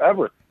gone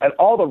forever, and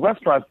all the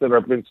restaurants that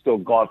have been still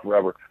gone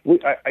forever.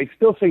 I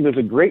still think there's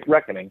a great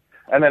reckoning.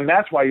 And then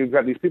that's why you've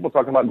got these people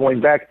talking about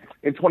going back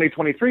in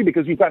 2023,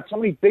 because you've got so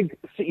many big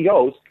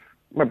CEOs.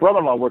 My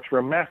brother-in-law works for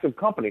a massive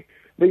company.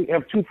 They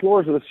have 2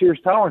 floors of the Sears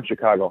Tower in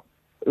Chicago.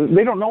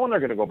 They don't know when they're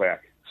going to go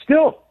back.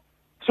 Still.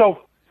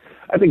 So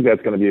I think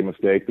that's going to be a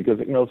mistake, because,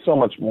 so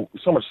much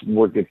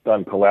work gets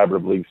done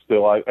collaboratively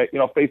still.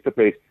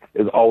 Face-to-face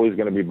is always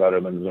going to be better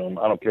than Zoom.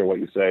 I don't care what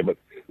you say, but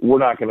we're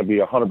not going to be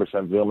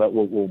 100%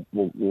 Zoom.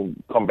 We'll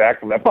come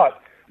back from that.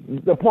 But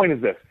the point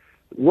is this.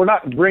 We're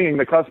not bringing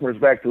the customers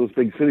back to those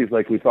big cities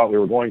like we thought we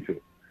were going to.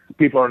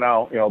 People are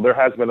now, there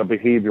has been a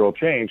behavioral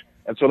change.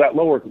 And so that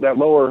lower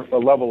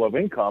level of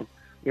income,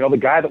 the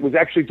guy that was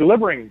actually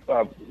delivering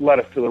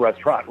lettuce to the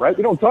restaurant, right?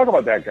 We don't talk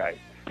about that guy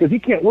because he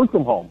can't work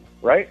from home,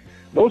 right?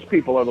 Those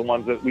people are the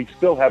ones that we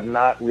still have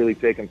not really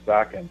taken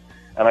stock in.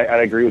 And I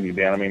agree with you,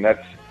 Dan. I mean,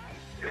 that's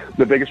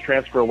the biggest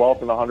transfer of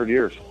wealth in 100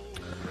 years.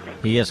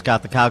 He is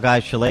Scott the Cow Guy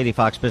Shalady,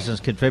 Fox Business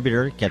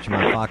contributor. Catch him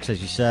on Fox,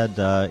 as you said,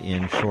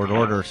 in short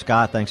order.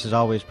 Scott, thanks as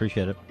always.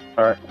 Appreciate it.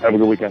 All right. Have a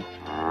good weekend.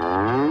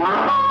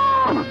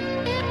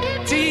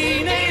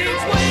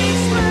 Teenage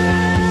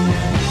wasteland.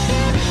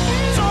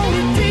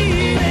 Total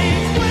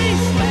teenage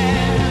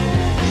wasteland.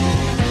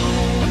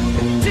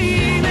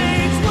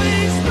 Teenage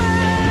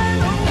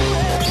wasteland.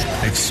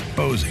 Oh.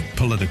 Exposing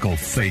political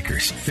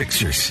fakers,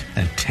 fixers,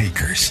 and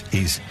takers.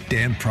 He's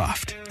Dan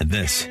Proft, and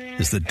this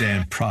is the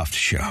Dan Proft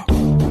Show.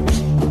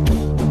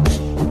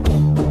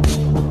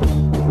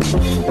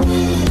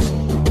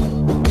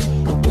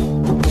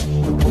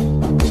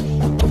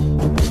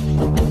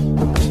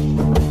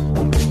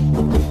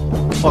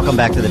 Welcome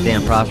back to the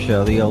Dan Proft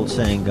Show. The old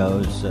saying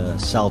goes,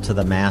 sell to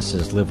the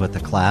masses, live with the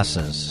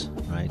classes,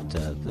 right?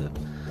 The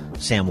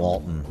Sam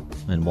Walton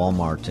and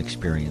Walmart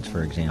experience,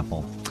 for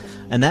example.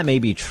 And that may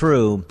be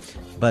true,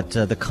 but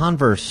the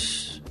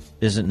converse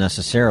isn't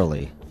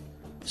necessarily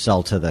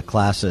sell to the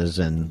classes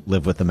and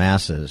live with the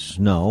masses.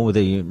 No,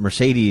 the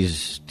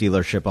Mercedes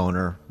dealership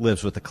owner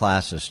lives with the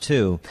classes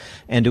too.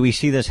 And do we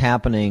see this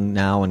happening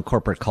now in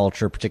corporate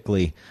culture,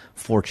 particularly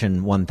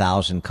Fortune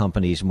 1000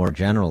 companies more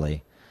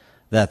generally,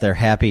 that they're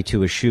happy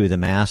to eschew the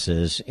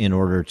masses in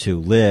order to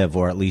live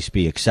or at least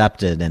be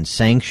accepted and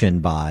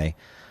sanctioned by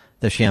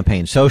the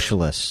champagne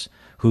socialists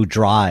who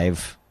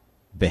drive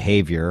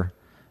behavior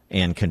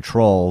and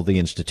control the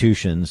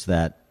institutions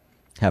that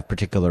have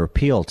particular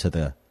appeal to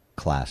the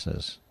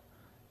classes?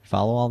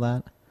 Follow all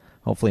that?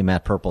 Hopefully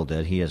Matt Purple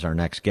did. He is our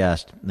next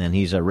guest, and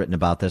he's written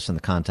about this in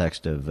the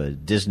context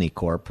of Disney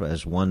Corp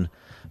as one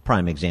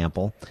prime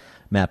example.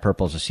 Matt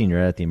Purple is a senior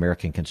editor at the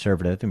American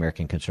Conservative,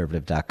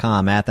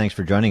 americanconservative.com. Matt, thanks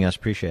for joining us.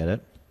 Appreciate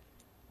it.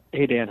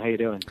 Hey, Dan, how you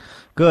doing?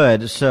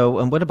 Good. So,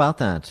 and what about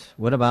that?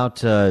 What about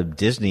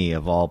Disney,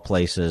 of all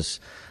places,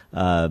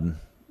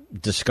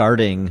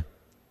 discarding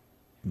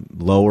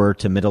lower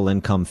to middle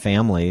income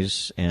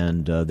families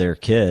and their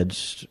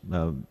kids,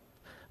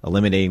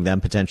 eliminating them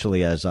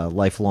potentially as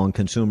lifelong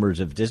consumers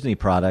of Disney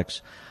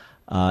products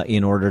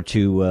in order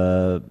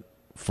to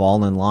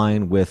fall in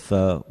line with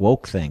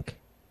woke-think?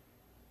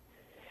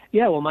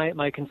 Yeah, well,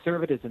 my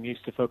conservatism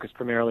used to focus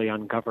primarily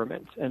on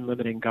government and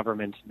limiting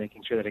government,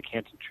 making sure that it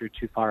can't intrude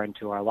too far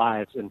into our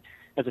lives. And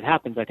as it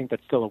happens, I think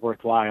that's still a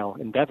worthwhile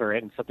endeavor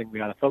and something we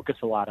ought to focus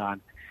a lot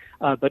on.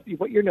 But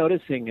what you're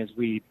noticing as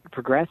we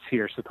progress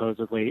here,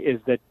 supposedly,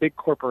 is that big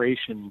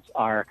corporations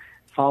are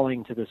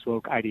falling to this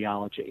woke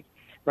ideology,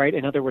 right?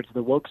 In other words,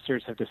 the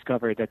wokesters have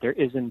discovered that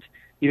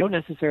you don't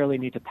necessarily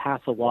need to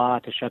pass a law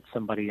to shut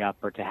somebody up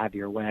or to have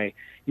your way.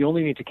 You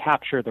only need to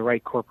capture the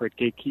right corporate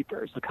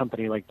gatekeepers, a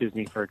company like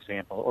Disney, for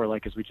example, or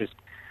like as we just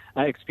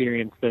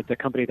experienced, the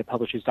company that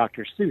publishes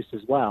Dr. Seuss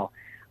as well.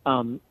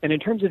 And in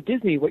terms of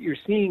Disney, what you're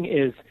seeing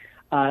is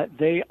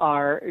they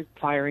are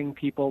firing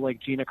people like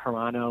Gina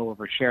Carano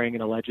over sharing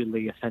an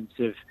allegedly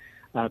offensive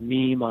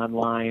meme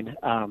online.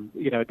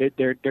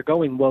 They're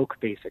going woke,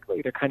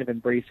 basically. They're kind of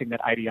embracing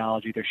that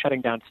ideology. They're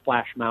shutting down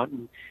Splash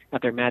Mountain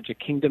at their Magic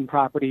Kingdom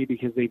property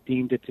because they've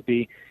deemed it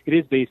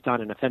is based on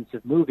an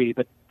offensive movie,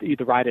 but the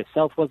ride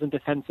itself wasn't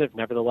offensive.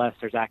 Nevertheless,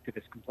 there's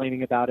activists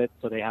complaining about it,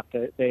 so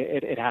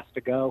it has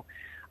to go.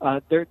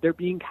 They're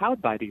being cowed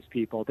by these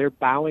people. They're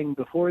bowing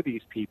before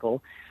these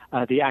people.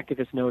 The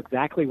activists know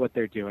exactly what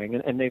they're doing,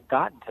 and they've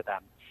gotten to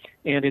them.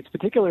 And it's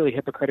particularly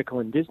hypocritical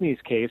in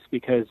Disney's case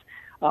because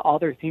all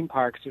their theme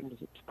parks,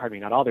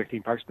 not all their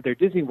theme parks, but their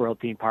Disney World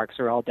theme parks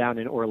are all down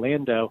in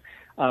Orlando,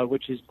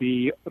 which is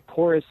the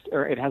poorest,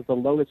 or it has the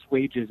lowest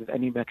wages of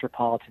any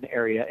metropolitan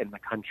area in the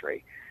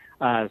country.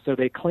 So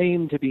they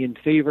claim to be in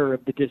favor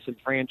of the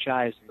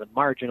disenfranchised and the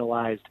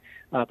marginalized,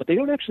 but they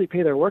don't actually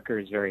pay their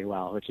workers very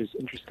well, which is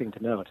interesting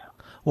to note.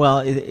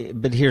 Well,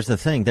 but here's the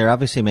thing. They're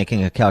obviously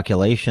making a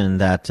calculation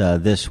that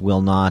this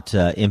will not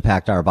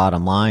impact our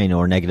bottom line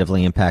or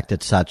negatively impact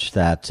it such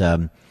that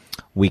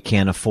we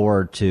can't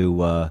afford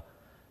to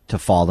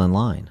fall in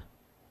line.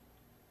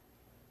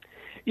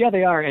 Yeah,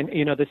 they are. And,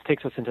 this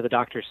takes us into the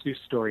Dr. Seuss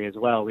story as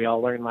well. We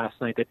all learned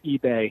last night that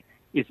eBay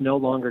is no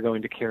longer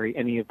going to carry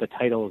any of the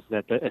titles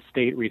that the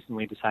estate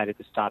recently decided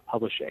to stop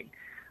publishing.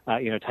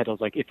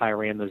 Titles like If I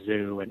Ran the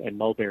Zoo and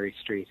Mulberry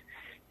Street.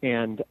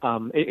 And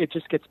it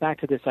just gets back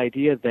to this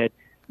idea that,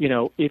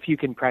 if you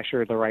can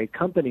pressure the right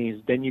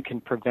companies, then you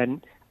can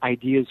prevent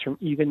ideas from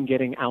even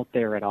getting out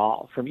there at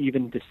all, from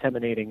even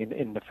disseminating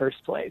in the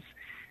first place.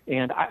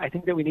 And I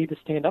think that we need to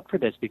stand up for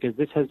this because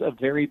this has a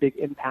very big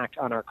impact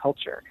on our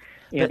culture.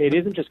 And it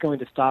isn't just going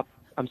to stop.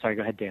 I'm sorry,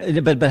 go ahead,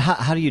 Dan. But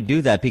how do you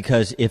do that?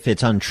 Because if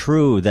it's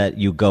untrue that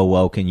you go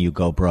woke and you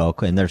go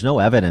broke, and there's no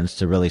evidence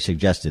to really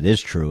suggest it is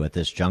true at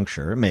this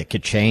juncture, I mean, it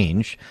could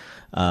change,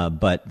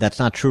 but that's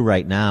not true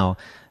right now,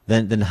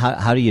 then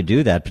how do you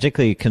do that?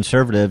 Particularly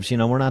conservatives,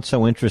 we're not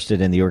so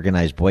interested in the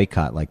organized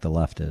boycott like the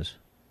left is.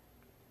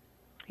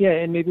 Yeah,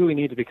 and maybe we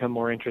need to become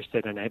more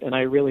interested in it. And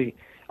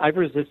I've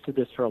resisted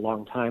this for a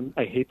long time.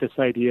 I hate this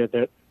idea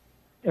that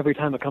every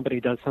time a company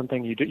does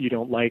something you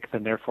don't like,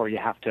 then therefore you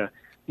have to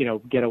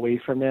get away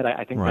from it.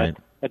 I think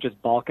that just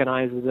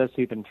balkanizes us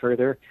even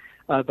further.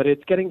 But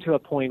it's getting to a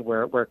point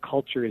where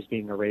culture is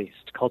being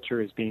erased, culture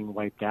is being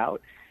wiped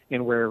out,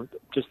 and where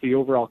just the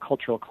overall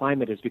cultural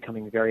climate is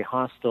becoming very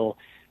hostile,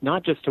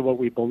 not just to what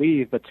we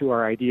believe, but to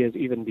our ideas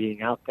even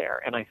being out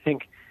there. And I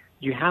think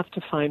you have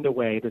to find a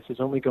way, this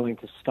is only going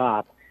to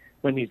stop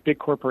when these big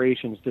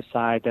corporations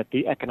decide that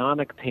the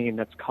economic pain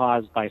that's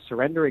caused by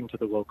surrendering to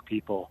the woke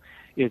people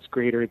is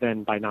greater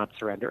than by not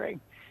surrendering.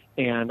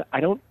 And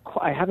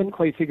I haven't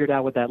quite figured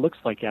out what that looks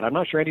like yet. I'm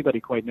not sure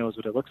anybody quite knows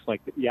what it looks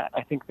like yet.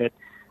 I think that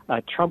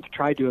Trump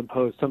tried to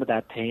impose some of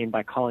that pain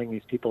by calling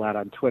these people out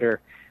on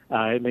Twitter.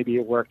 Maybe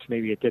it worked,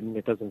 maybe it didn't.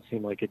 It doesn't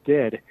seem like it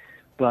did.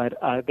 But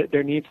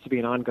there needs to be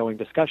an ongoing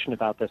discussion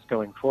about this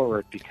going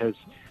forward because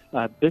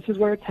this is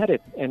where it's headed,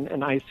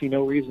 and I see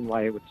no reason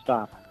why it would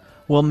stop.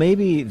 Well,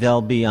 maybe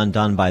they'll be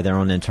undone by their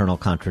own internal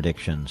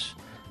contradictions.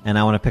 And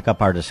I want to pick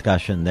up our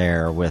discussion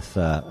there with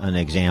an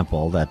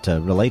example that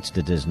relates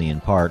to Disney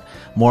in part.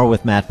 More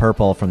with Matt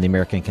Purple from The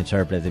American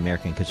Conservative,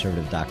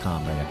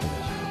 theamericanconservative.com right after this.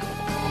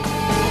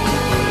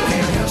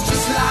 It's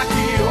just like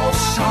the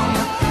ocean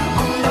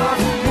under the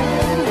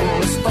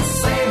moon. It's the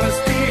same as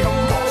the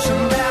emotion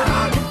that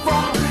I get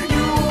from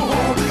you.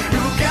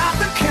 You got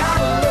the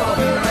kind of love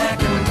that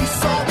can be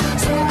so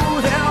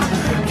smooth out.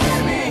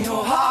 Give me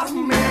your heart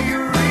and make it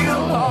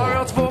real, or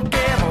else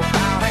forget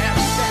about it.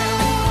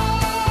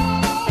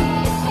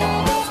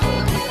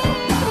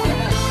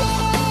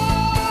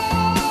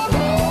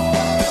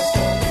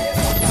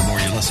 The more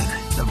you listen,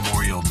 the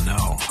more you'll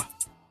know.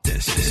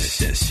 This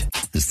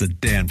is the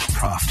Dan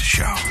Proft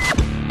Show.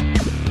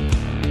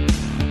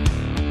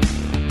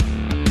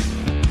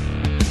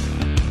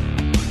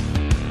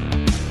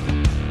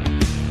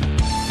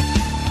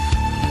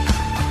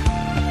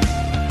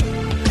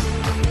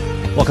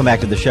 Welcome back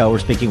to the show. We're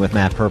speaking with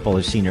Matt Purple,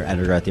 who's senior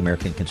editor at The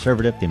American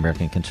Conservative,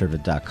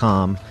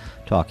 theamericanconservative.com,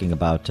 talking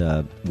about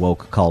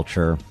woke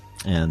culture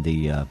and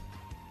the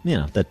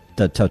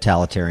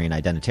totalitarian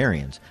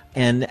identitarians.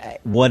 And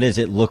what does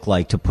it look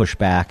like to push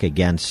back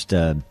against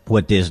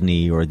what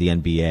Disney or the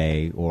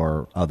NBA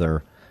or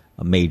other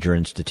major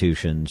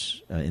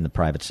institutions in the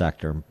private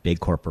sector, big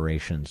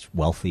corporations,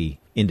 wealthy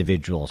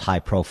individuals, high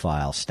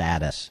profile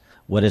status?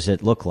 What does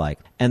it look like?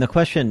 And the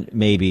question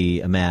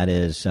maybe, Matt,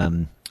 is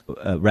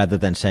rather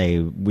than say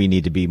we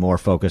need to be more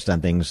focused on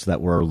things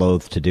that we're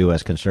loath to do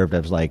as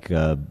conservatives, like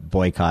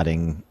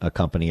boycotting a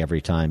company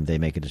every time they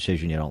make a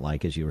decision you don't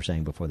like, as you were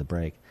saying before the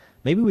break.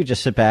 Maybe we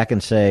just sit back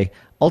and say,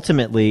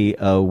 ultimately,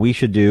 we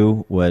should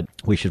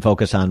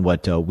focus on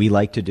what we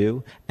like to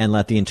do and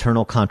let the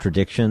internal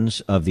contradictions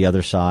of the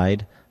other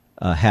side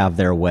have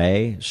their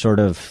way, sort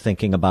of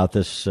thinking about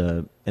this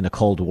in a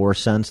Cold War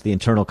sense, the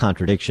internal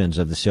contradictions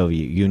of the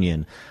Soviet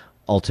Union,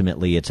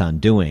 ultimately its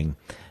undoing.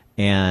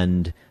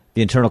 And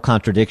the internal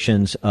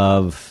contradictions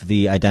of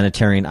the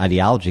identitarian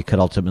ideology could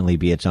ultimately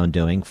be its own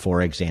doing.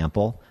 For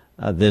example,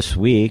 this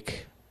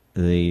week,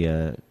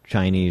 the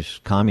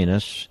Chinese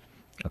communists,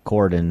 a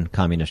court in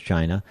communist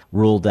China,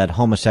 ruled that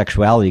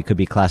homosexuality could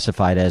be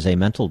classified as a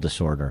mental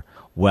disorder.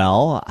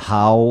 Well,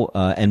 how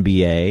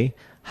NBA,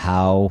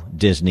 how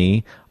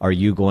Disney are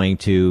you going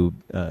to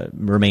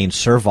remain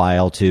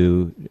servile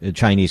to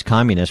Chinese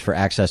communists for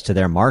access to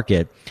their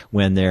market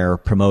when they're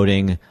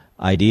promoting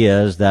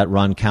ideas that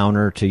run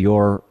counter to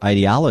your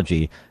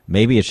ideology?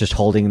 Maybe it's just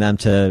holding them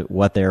to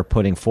what they're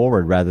putting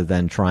forward rather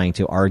than trying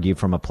to argue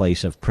from a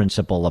place of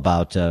principle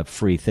about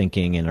free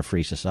thinking in a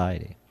free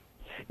society.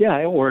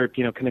 Yeah, or,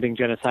 committing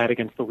genocide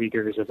against the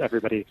Uyghurs, as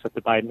everybody except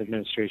the Biden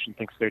administration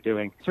thinks they're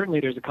doing. Certainly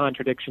there's a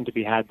contradiction to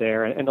be had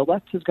there, and the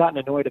left has gotten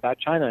annoyed about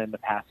China in the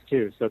past,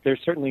 too. So there's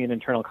certainly an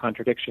internal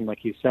contradiction,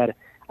 like you said.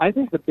 I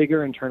think the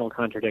bigger internal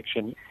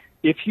contradiction,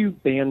 if you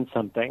ban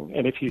something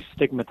and if you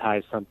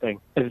stigmatize something,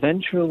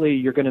 eventually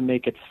you're going to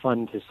make it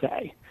fun to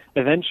say.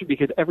 Eventually,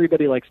 because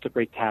everybody likes to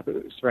break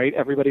taboos, right?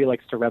 Everybody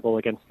likes to rebel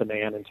against the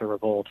man and to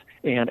revolt.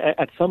 And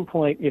at some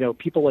point,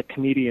 people like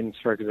comedians,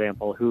 for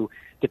example, who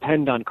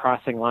depend on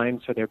crossing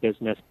lines for their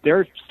business,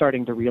 they're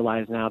starting to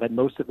realize now that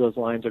most of those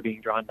lines are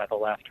being drawn by the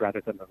left rather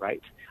than the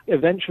right.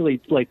 Eventually,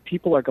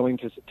 people are going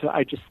to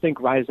I just think,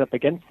 rise up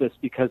against this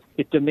because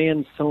it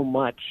demands so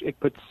much. It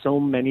puts so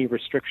many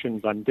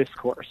restrictions on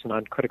discourse and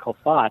on critical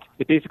thought.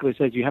 It basically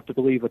says you have to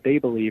believe what they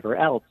believe or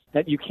else,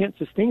 that you can't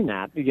sustain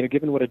that.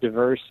 Given what a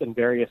diverse and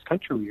various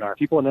country we are,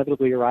 people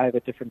inevitably arrive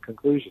at different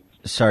conclusions.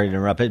 Sorry to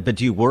interrupt, but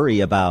do you worry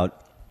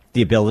about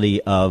the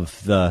ability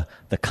of the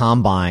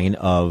combine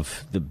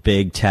of the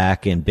big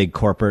tech and big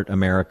corporate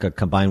America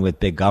combined with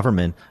big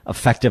government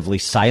effectively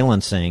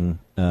silencing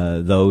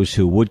those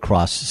who would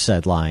cross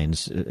said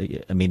lines?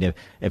 I mean,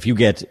 if you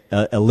get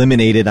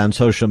eliminated on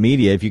social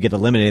media, if you get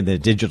eliminated in the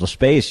digital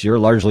space, you're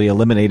largely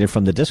eliminated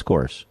from the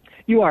discourse.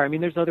 You are. I mean,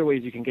 there's other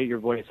ways you can get your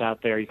voice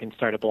out there. You can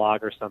start a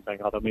blog or something,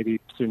 although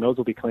maybe soon those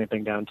will be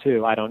clamping down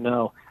too. I don't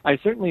know. I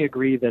certainly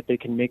agree that they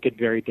can make it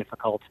very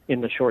difficult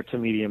in the short to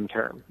medium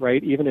term,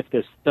 right? Even if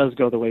this does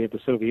go the way of the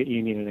Soviet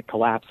Union and it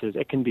collapses,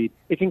 it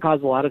can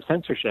cause a lot of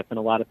censorship and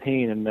a lot of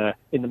pain in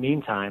the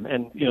meantime.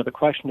 And, the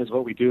question is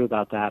what we do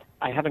about that.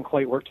 I haven't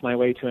quite worked my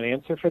way to an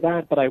answer for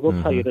that, but I will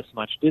tell you this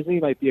much. Disney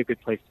might be a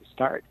good place to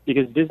start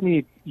because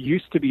Disney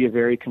used to be a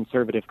very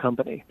conservative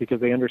company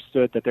because they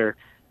understood that their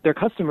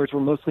customers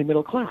were mostly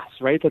middle class,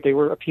 right? That they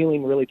were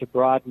appealing really to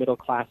broad middle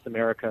class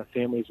America,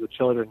 families with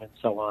children and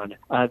so on.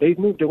 They've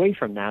moved away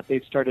from that.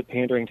 They've started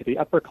pandering to the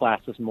upper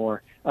classes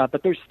more.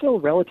 But they're still,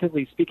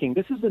 relatively speaking,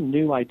 this is a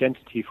new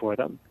identity for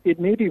them. It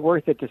may be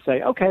worth it to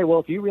say, okay, well,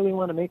 if you really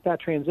want to make that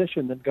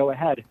transition, then go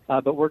ahead.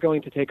 But we're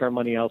going to take our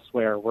money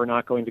elsewhere. We're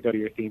not going to go to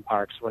your theme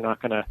parks. We're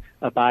not going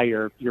to buy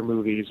your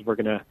movies. We're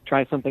going to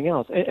try something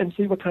else and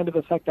see what kind of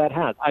effect that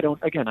has. I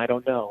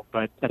don't know.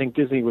 But I think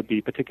Disney would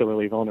be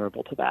particularly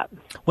vulnerable to that.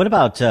 What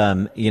about,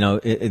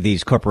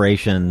 these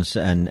corporations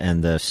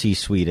and the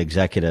C-suite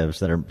executives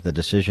that are the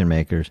decision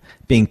makers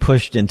being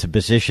pushed into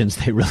positions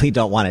they really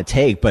don't want to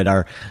take, but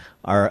are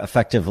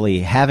effectively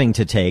having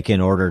to take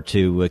in order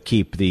to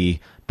keep the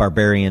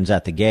barbarians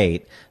at the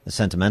gate, the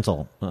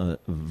sentimental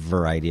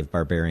variety of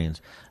barbarians.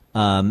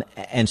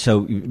 And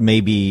so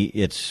maybe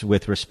it's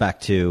with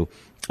respect to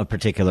a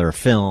particular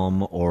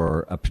film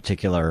or a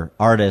particular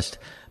artist,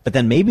 but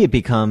then maybe it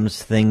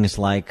becomes things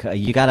like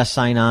you got to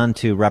sign on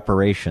to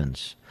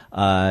reparations.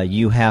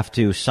 You have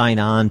to sign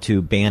on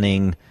to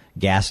banning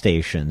gas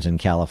stations in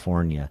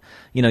California.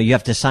 You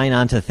have to sign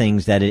on to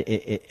things that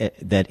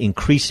that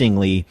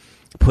increasingly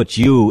puts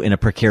you in a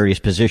precarious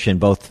position,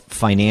 both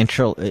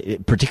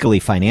particularly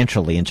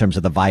financially, in terms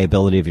of the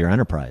viability of your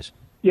enterprise.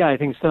 Yeah, I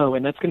think so.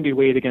 And that's going to be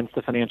weighed against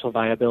the financial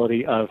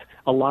viability of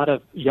a lot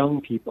of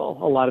young people,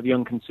 a lot of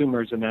young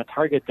consumers in that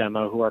target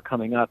demo who are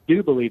coming up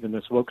do believe in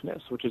this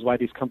wokeness, which is why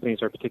these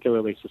companies are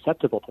particularly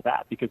susceptible to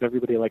that, because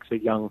everybody likes a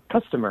young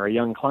customer, a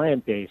young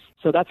client base.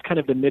 So that's kind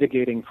of the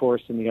mitigating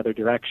force in the other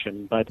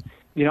direction. But,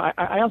 you know,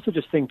 I also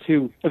just think,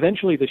 too,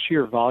 eventually the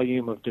sheer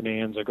volume of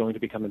demands are going to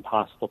become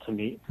impossible to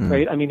meet,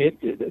 right? I mean,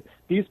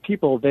 these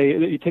people,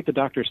 you take the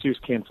Dr. Seuss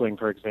canceling,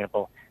 for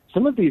example.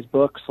 Some of these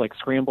books, like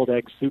Scrambled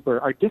Egg Super,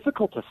 are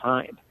difficult to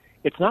find.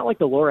 It's not like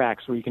the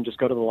Lorax where you can just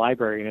go to the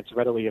library and it's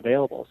readily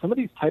available. Some of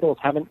these titles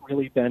haven't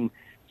really been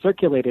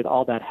circulated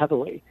all that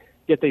heavily,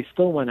 yet they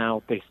still went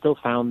out, they still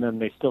found them,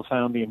 they still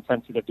found the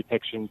insensitive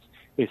depictions,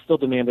 they still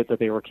demanded that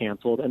they were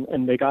canceled,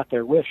 and they got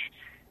their wish.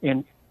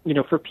 And, you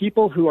know, for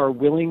people who are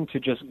willing to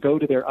just go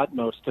to their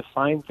utmost to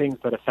find things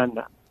that offend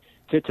them,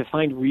 to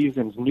find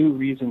reasons, new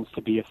reasons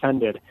to be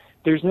offended,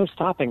 there's no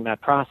stopping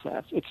that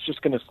process. It's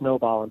just going to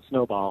snowball and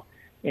snowball.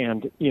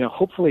 And, you know,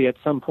 hopefully at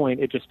some point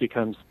it just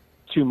becomes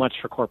too much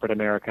for corporate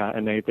America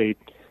and they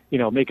you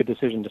know, make a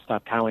decision to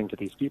stop cowing to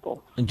these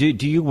people. Do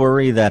you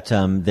worry that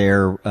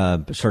they're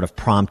sort of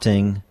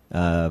prompting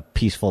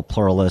peaceful,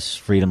 pluralist,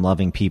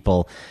 freedom-loving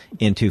people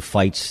into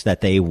fights that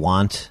they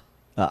want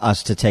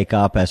us to take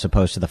up as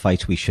opposed to the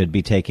fights we should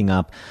be taking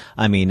up?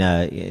 I mean,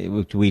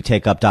 we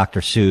take up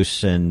Dr.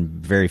 Seuss and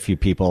very few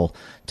people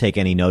take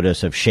any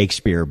notice of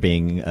Shakespeare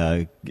being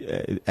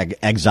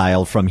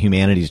exiled from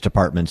humanities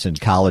departments in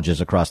colleges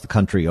across the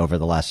country over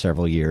the last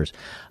several years.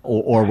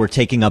 Or we're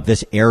taking up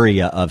this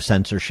area of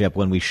censorship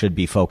when we should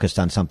be focused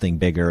on something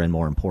bigger and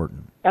more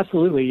important.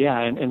 Absolutely, yeah.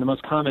 And the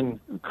most common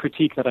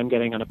critique that I'm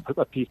getting on a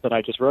piece that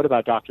I just wrote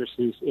about Dr.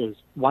 Seuss is,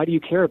 why do you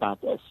care about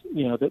this?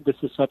 You know, this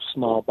is such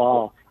small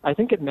ball. I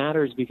think it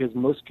matters because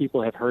most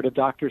people have heard of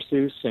Dr.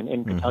 Seuss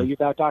and can tell you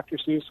about Dr.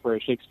 Seuss,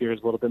 whereas Shakespeare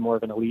is a little bit more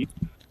of an elite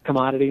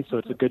commodity, so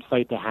it's a good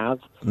fight to have.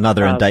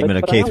 Another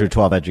indictment of K through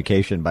 12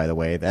 education, by the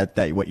way, that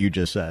what you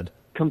just said.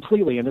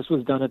 Completely, and this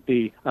was done at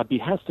the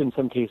behest in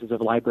some cases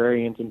of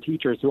librarians and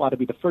teachers who ought to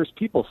be the first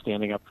people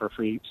standing up for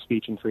free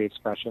speech and free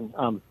expression.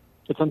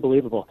 It's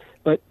unbelievable.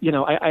 But, you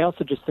know, I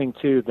also just think,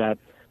 too, that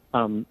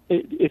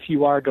if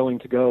you are going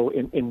to go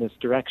in this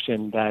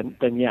direction,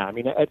 then yeah, I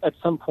mean, at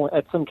some point,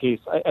 I think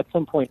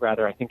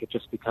it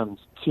just becomes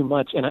too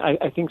much. And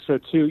I think so,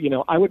 too. You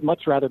know, I would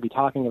much rather be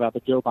talking about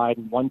the Joe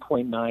Biden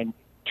 $1.9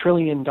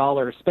 trillion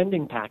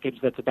spending package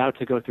that's about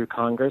to go through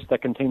Congress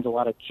that contains a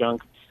lot of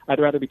junk. I'd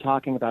rather be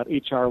talking about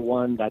H.R.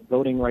 1, that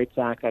Voting Rights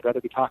Act. I'd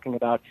rather be talking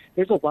about,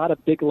 there's a lot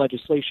of big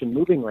legislation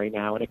moving right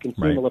now, and it can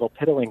seem a little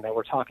piddling that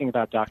we're talking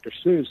about Dr.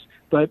 Seuss.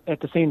 But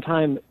at the same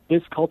time,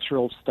 this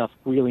cultural stuff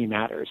really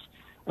matters.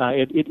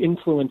 It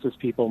influences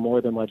people more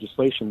than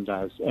legislation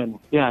does. And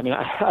yeah, I mean,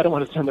 I don't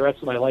want to spend the rest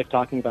of my life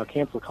talking about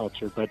cancel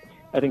culture, but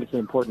I think it's an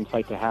important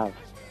fight to have.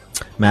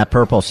 Matt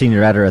Purple,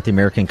 senior editor at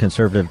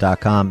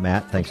theamericanconservative.com.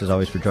 Matt, thanks as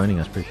always for joining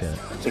us. Appreciate it.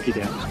 Thank you,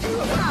 Dan.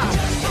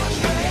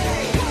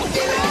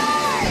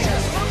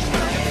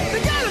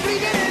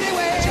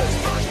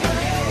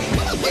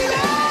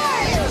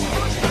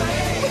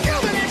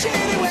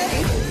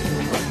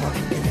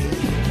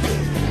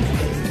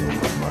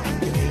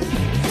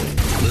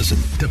 Listen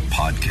to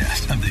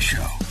podcast of the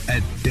show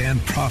at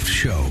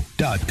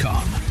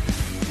danproftshow.com.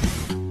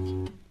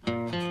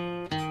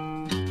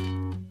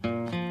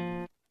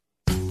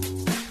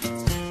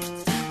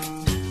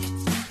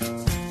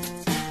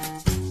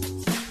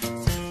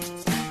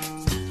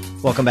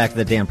 Welcome back to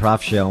the Dan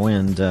Proft Show,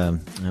 and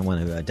I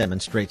want to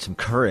demonstrate some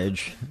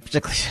courage,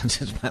 particularly since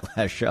it's my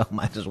last show,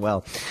 might as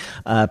well.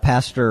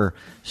 Pastor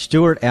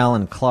Stuart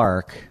Allen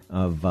Clark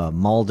of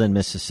Malden,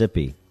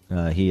 Mississippi.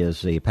 He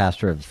is a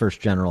pastor of the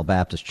First General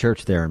Baptist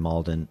Church there in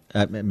Malden,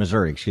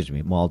 Missouri.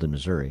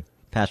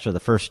 Pastor of the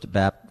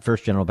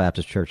First General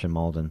Baptist Church in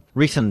Malden.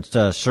 Recent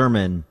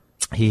sermon,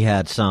 he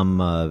had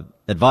some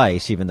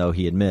advice, even though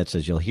he admits,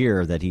 as you'll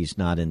hear, that he's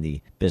not in the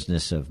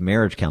business of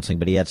marriage counseling,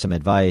 but he had some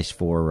advice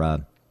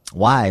for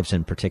wives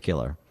in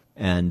particular.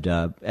 And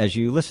as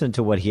you listen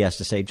to what he has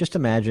to say, just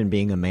imagine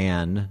being a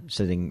man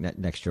sitting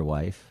next to your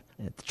wife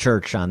at the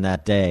church on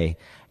that day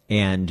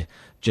and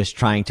just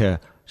trying to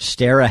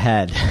stare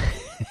ahead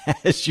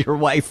as your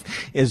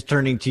wife is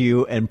turning to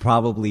you and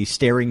probably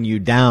staring you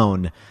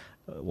down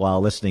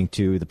while listening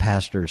to the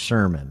pastor's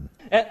sermon.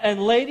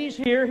 And ladies,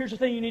 here's the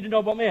thing you need to know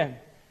about men.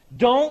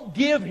 Don't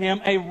give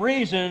him a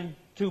reason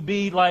to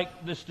be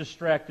like this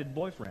distracted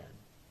boyfriend.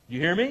 You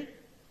hear me?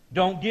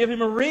 Don't give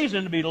him a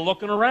reason to be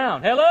looking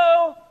around.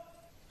 Hello?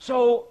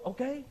 So,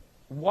 okay,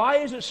 why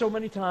is it so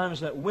many times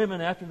that women,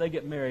 after they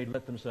get married,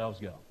 let themselves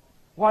go?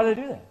 Why do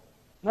they do that?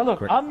 Now,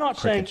 look, I'm not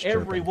saying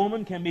every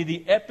woman can be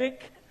the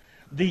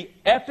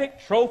epic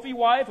trophy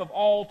wife of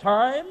all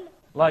time,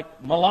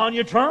 like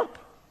Melania Trump.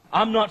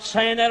 I'm not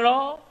saying that at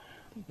all.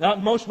 Now,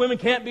 most women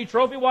can't be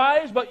trophy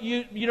wives, but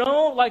you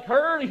know, like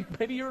her,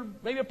 maybe you're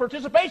a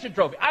participation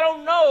trophy. I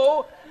don't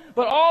know.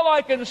 But all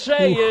I can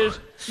say is,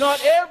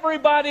 not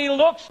everybody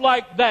looks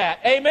like that.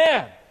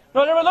 Amen.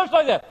 Not everybody looks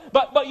like that.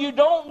 But you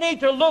don't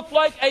need to look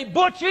like a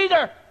butch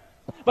either.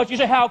 But you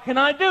say, how can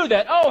I do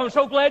that? Oh, I'm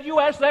so glad you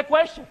asked that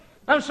question.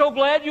 I'm so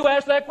glad you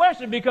asked that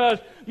question because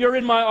you're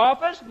in my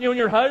office, you and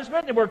your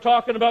husband, and we're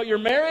talking about your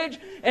marriage,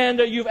 and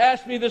you've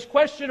asked me this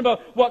question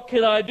about what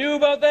can I do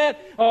about that.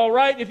 All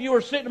right, if you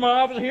were sitting in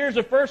my office, here's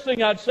the first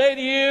thing I'd say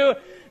to you,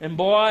 and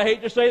boy, I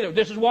hate to say that,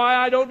 this is why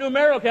I don't do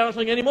marital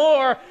counseling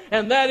anymore,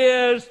 and that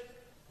is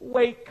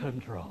weight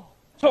control.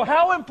 So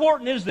how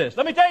important is this?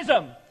 Let me tell you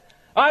something.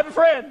 I have a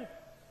friend.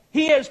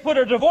 He has put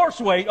a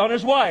divorce weight on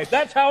his wife.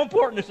 That's how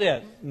important this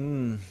is.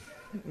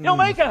 You know,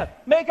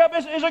 makeup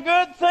is a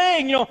good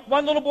thing. You know,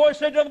 one little boy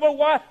said to the other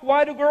boy,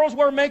 why do girls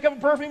wear makeup and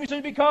perfume? He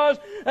said, because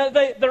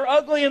they're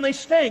ugly and they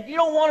stink. You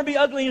don't want to be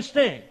ugly and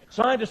stink.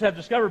 Scientists have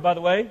discovered, by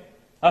the way,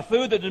 a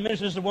food that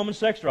diminishes a woman's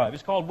sex drive.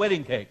 It's called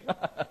wedding cake.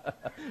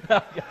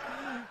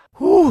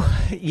 Whew,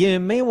 you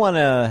may want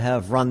to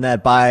have run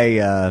that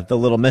by the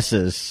little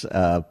missus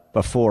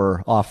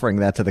before offering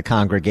that to the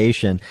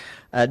congregation.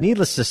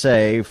 Needless to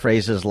say,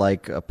 phrases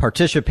like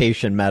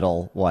participation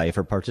medal wife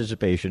or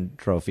participation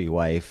trophy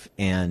wife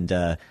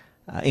and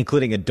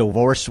including a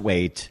divorce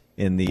weight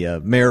in the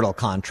marital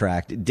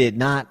contract did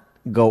not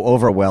go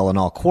over well in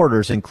all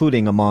quarters,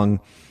 including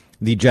among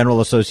the General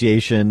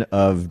Association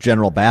of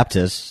General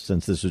Baptists,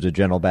 since this was a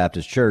General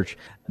Baptist church.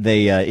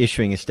 They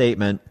issuing a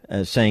statement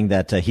saying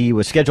that he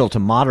was scheduled to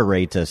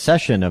moderate a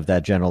session of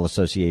that General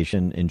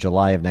Association in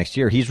July of next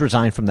year. He's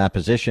resigned from that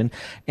position,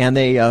 and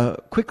they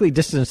quickly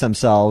distanced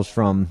themselves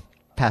from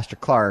Pastor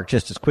Clark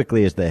just as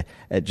quickly as they,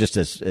 just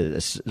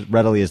as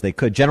readily as they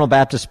could. General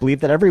Baptists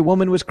believe that every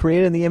woman was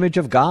created in the image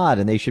of God,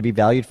 and they should be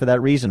valued for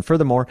that reason.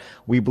 Furthermore,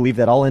 we believe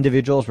that all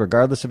individuals,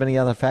 regardless of any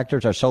other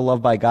factors, are so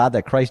loved by God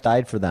that Christ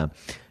died for them.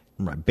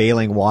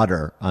 Bailing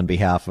water on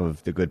behalf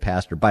of the good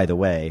pastor. By the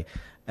way,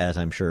 as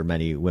I'm sure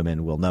many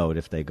women will note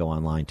if they go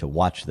online to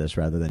watch this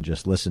rather than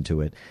just listen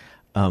to it,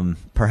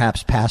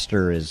 perhaps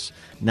pastor is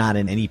not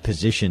in any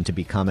position to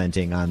be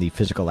commenting on the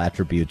physical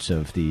attributes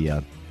of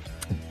the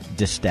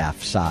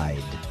distaff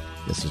side.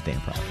 This is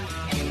Dan Proft.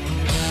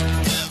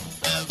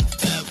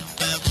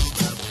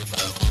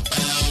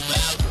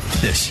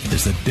 This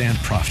is the Dan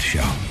Proft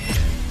Show.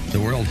 The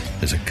world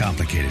is a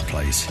complicated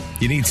place.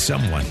 You need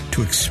someone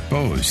to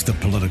expose the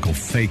political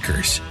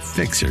fakers,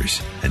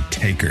 fixers, and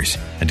takers,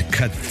 and to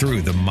cut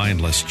through the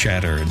mindless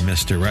chatter and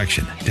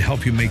misdirection to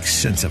help you make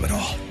sense of it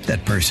all.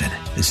 That person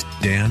is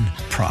Dan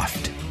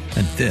Proft.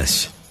 And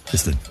this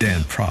is the Dan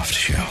Proft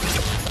Show.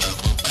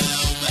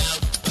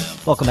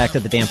 Welcome back to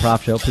the Dan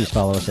Proft Show. Please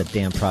follow us at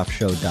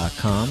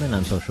danproftshow.com and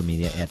on social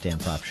media at Dan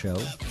Proft Show.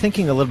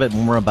 Thinking a little bit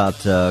more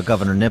about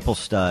Governor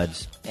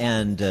Nipplestuds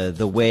and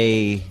the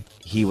way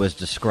he was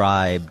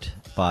described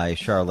by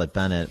Charlotte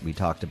Bennett, we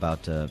talked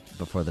about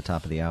before the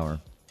top of the hour.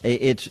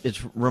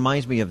 It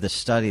reminds me of the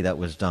study that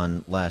was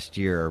done last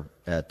year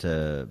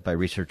by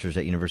researchers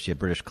at University of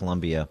British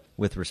Columbia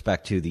with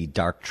respect to the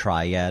dark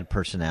triad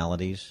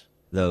personalities,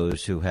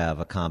 those who have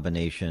a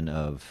combination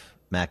of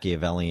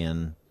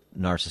Machiavellian,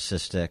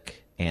 narcissistic,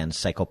 and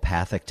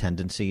psychopathic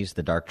tendencies,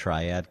 the dark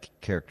triad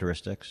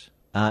characteristics.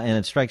 And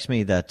it strikes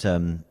me that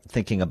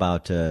thinking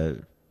about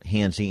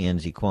Hansi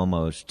Anzi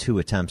Cuomo's 2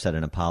 attempts at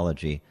an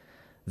apology,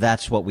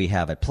 that's what we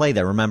have at play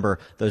there. Remember,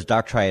 those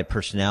dark triad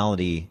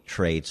personality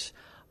traits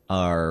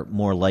are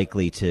more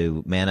likely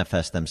to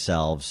manifest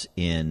themselves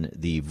in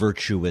the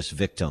virtuous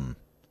victim.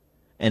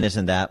 And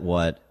isn't that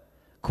what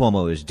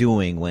Cuomo is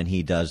doing when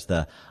he does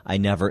the I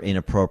never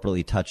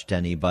inappropriately touched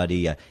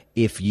anybody?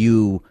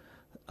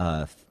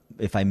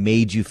 If I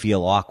made you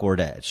feel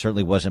awkward, it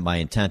certainly wasn't my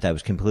intent. I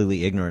was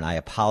completely ignorant. I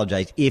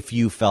apologize if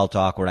you felt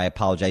awkward. I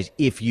apologize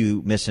if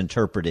you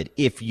misinterpreted,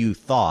 if you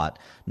thought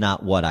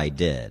not what I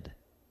did.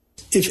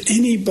 If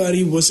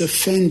anybody was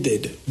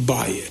offended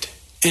by it,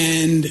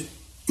 and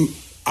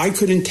I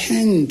could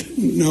intend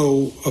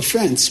no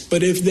offense,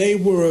 but if they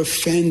were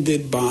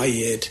offended by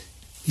it,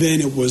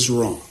 then it was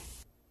wrong.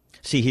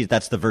 See,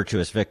 that's the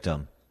virtuous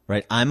victim.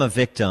 Right, I'm a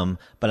victim,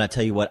 but I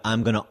tell you what,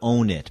 I'm going to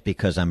own it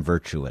because I'm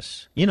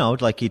virtuous. You know,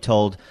 like he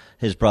told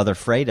his brother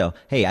Fredo,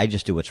 hey, I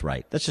just do what's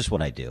right. That's just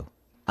what I do.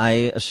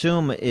 I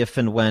assume if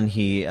and when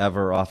he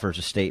ever offers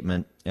a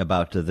statement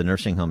about the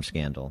nursing home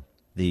scandal,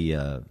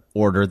 the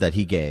order that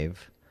he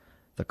gave,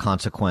 the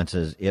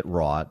consequences it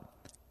wrought,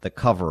 the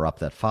cover-up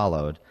that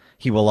followed,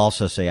 he will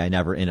also say, I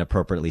never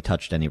inappropriately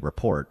touched any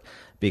report,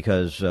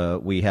 because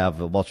we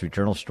have a Wall Street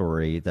Journal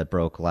story that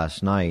broke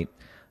last night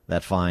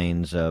that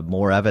finds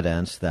more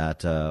evidence that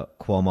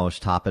Cuomo's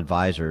top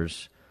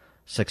advisors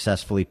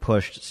successfully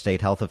pushed state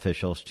health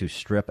officials to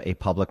strip a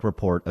public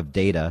report of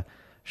data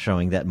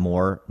showing that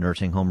more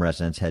nursing home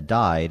residents had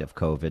died of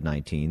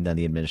COVID-19 than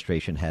the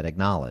administration had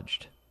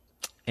acknowledged.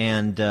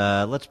 And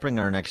let's bring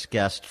our next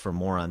guest for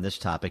more on this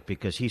topic,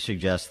 because he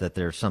suggests that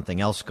there's something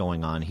else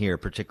going on here,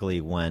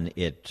 particularly when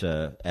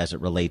as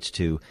it relates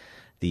to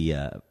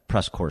the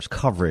press corps'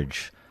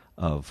 coverage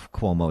of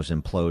Cuomo's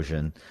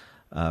implosion.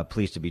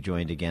 Pleased to be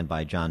joined again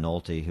by John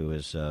Nolte, who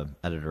is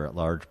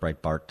editor-at-large,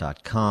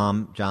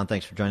 Breitbart.com. John,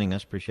 thanks for joining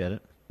us. Appreciate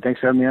it. Thanks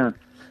for having me on.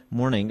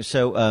 Morning.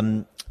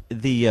 So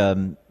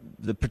the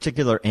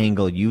particular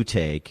angle you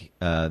take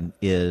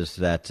is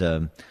that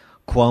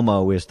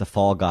Cuomo is the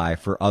fall guy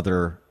for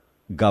other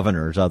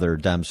governors, other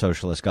Dem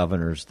socialist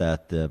governors,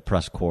 that the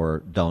press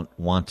corps don't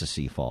want to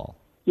see fall.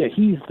 Yeah,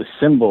 he's the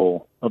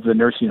symbol of the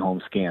nursing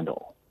home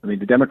scandal. I mean,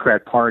 the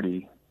Democrat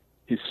Party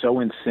is so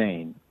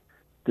insane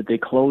that they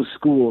close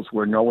schools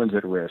where no one's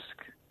at risk,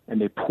 and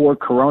they pour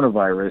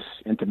coronavirus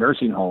into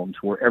nursing homes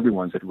where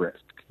everyone's at risk.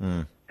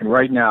 And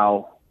right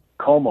now,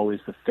 Cuomo is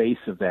the face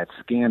of that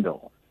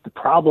scandal. The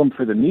problem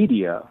for the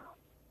media,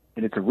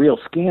 and it's a real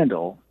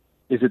scandal,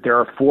 is that there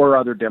are 4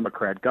 other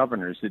Democrat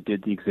governors that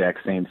did the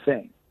exact same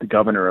thing. The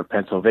governor of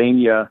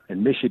Pennsylvania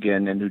and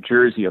Michigan and New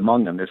Jersey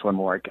among them. There's one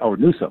more,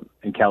 Newsom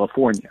in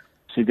California.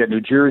 So you've got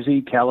New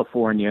Jersey,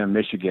 California,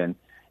 Michigan,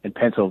 and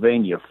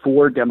Pennsylvania,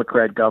 4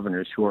 Democrat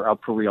governors who are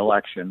up for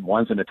re-election.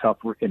 One's in a tough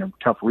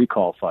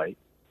recall fight.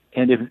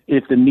 And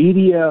if the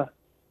media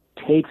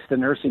takes the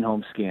nursing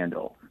home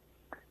scandal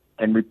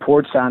and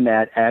reports on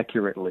that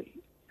accurately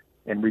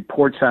and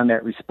reports on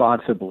that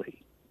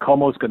responsibly,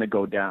 Cuomo's going to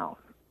go down,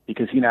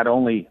 because he not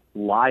only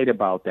lied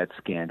about that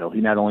scandal, he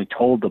not only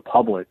told the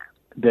public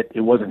that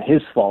it wasn't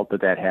his fault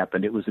that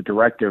happened, it was a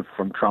directive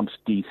from Trump's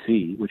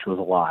D.C., which was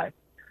a lie.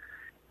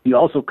 He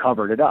also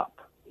covered it up.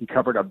 He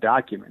covered up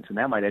documents, and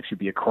that might actually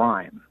be a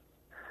crime.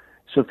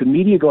 So if the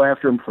media go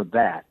after him for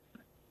that,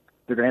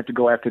 they're going to have to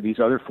go after these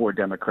other 4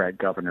 Democrat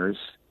governors,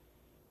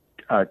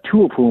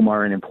 2 of whom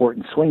are in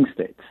important swing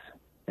states.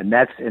 And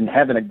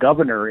having a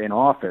governor in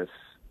office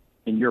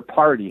in your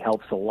party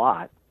helps a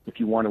lot if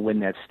you want to win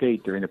that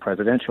state during the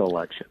presidential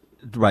election.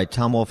 Right.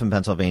 Tom Wolf in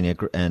Pennsylvania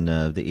and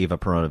the Eva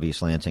Perón of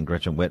East Lansing,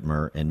 Gretchen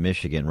Whitmer in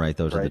Michigan, right?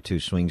 Those are the 2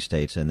 swing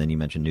states. And then you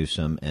mentioned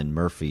Newsom and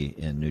Murphy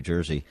in New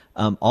Jersey.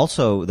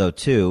 Also, though,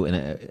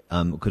 too,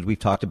 because we've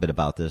talked a bit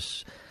about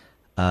this,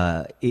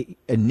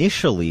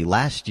 initially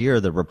last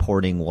year the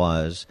reporting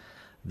was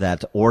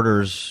that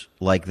orders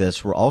like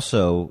this were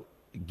also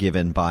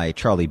given by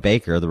Charlie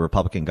Baker, the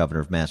Republican governor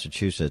of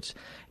Massachusetts.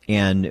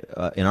 And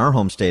in our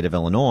home state of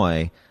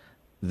Illinois,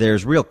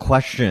 there's real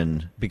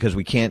question, because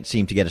we can't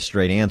seem to get a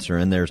straight answer,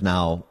 and there's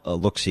now a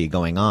look-see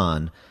going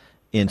on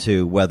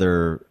into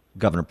whether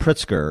Governor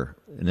Pritzker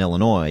in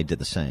Illinois did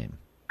the same.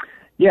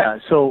 Yeah,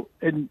 so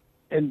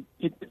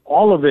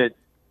all of it,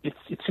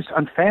 it's just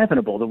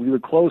unfathomable that we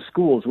would close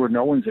schools where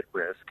no one's at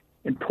risk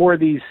and pour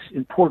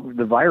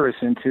the virus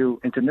into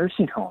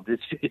nursing homes.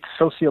 It's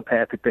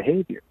sociopathic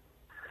behavior.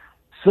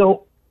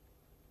 So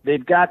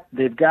they've got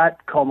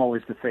Cuomo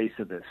as the face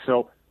of this.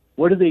 So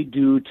what do they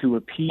do to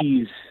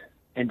appease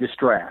and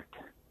distract?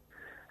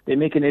 They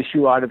make an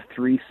issue out of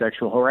 3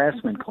 sexual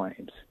harassment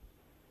claims.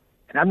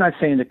 And I'm not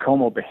saying that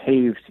Cuomo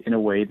behaved in a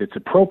way that's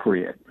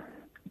appropriate,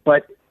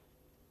 but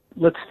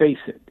let's face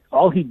it.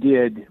 All he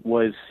did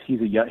was he's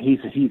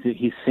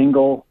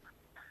single.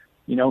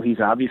 You know,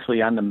 he's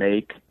obviously on the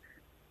make.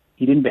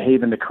 He didn't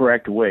behave in the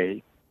correct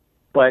way.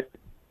 But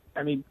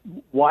I mean,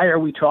 why are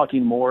we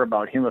talking more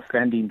about him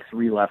offending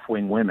 3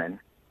 left-wing women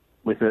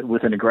with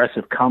an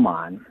aggressive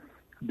come-on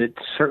that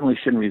certainly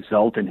shouldn't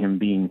result in him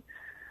being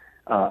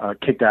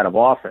kicked out of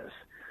office?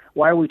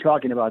 Why are we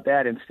talking about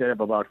that instead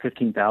of about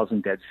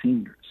 15,000 dead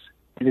seniors?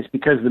 And it's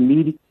because the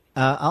media...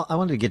 I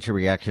wanted to get your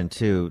reaction,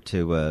 too,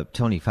 to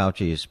Tony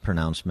Fauci's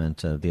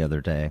pronouncement the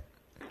other day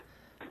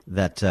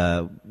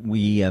that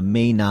we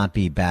may not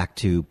be back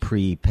to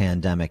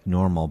pre-pandemic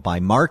normal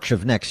by March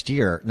of next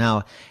year.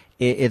 Now,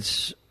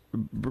 it's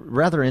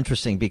rather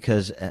interesting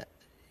because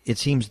it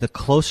seems the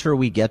closer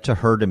we get to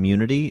herd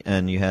immunity,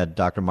 and you had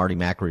Dr. Marty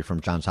Makary from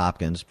Johns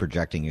Hopkins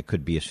projecting it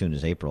could be as soon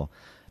as April,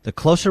 the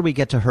closer we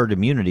get to herd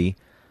immunity,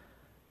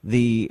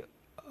 the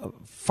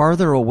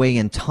farther away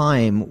in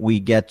time we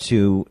get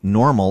to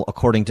normal,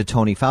 according to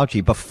Tony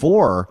Fauci.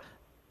 Before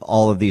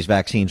all of these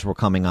vaccines were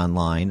coming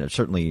online,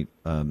 certainly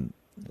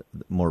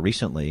more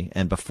recently,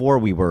 and before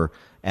we were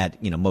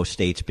at, most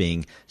states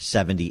being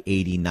 70,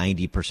 80,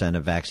 90%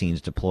 of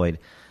vaccines deployed,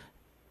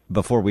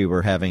 before we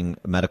were having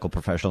medical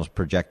professionals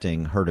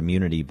projecting herd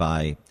immunity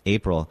by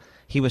April,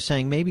 he was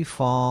saying maybe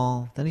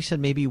fall, then he said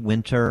maybe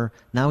winter,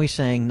 now he's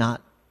saying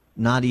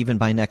not even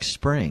by next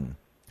spring.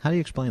 How do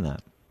you explain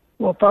that?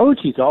 Well,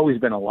 Fauci's always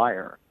been a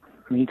liar.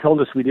 I mean, he told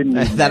us we didn't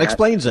need that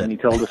explains it. And he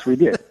told us we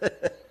did.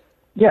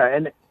 Yeah,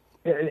 and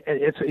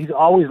he's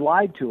always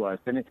lied to us.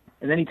 And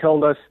then he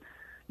told us,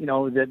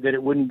 that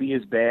it wouldn't be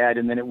as bad,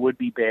 and then it would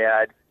be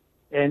bad.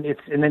 And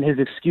then his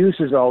excuse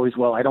is always,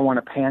 well, I don't want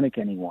to panic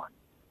anyone.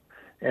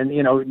 And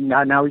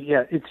now,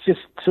 it's just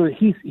so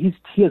he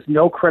has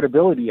no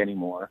credibility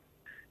anymore,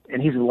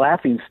 and he's a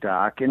laughing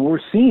stock. And we're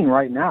seeing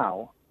right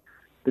now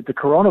that the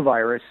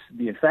coronavirus,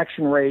 the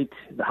infection rate,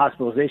 the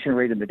hospitalization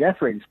rate, and the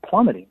death rate is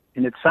plummeting.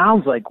 And it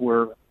sounds like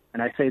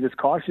and I say this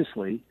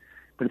cautiously,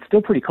 but it's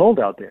still pretty cold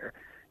out there.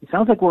 It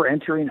sounds like we're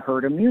entering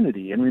herd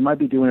immunity, and we might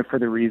be doing it for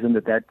the reason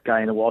that guy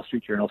in the Wall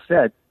Street Journal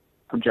said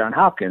from Johns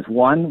Hopkins.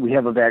 1, we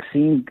have a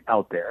vaccine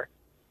out there.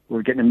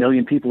 We're getting 1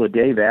 million people a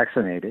day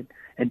vaccinated.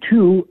 And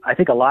 2, I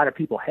think a lot of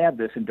people have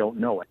this and don't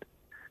know it.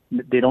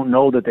 They don't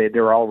know that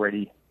they're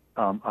already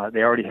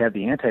they already have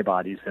the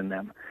antibodies in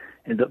them.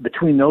 And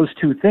between those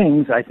 2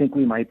 things, I think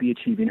we might be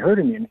achieving herd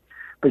immunity.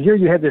 But here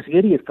you have this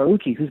idiot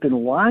Fauci who's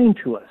been lying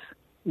to us,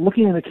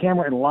 looking in the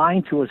camera and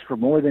lying to us for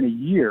more than a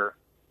year.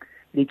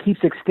 He keeps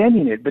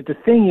extending it. But the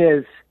thing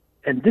is,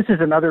 and this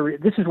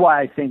is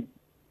why I think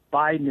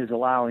Biden is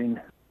allowing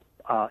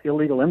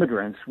illegal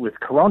immigrants with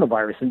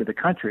coronavirus into the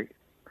country.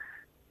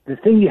 The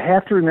thing you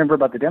have to remember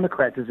about the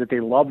Democrats is that they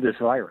love this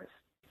virus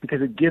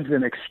because it gives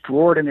them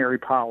extraordinary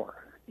power.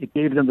 It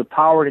gave them the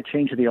power to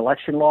change the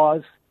election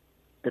laws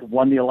that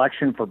won the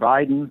election for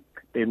Biden.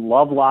 They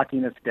love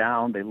locking us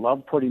down. They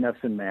love putting us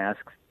in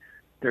masks.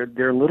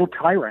 They're little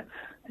tyrants,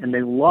 and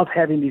they love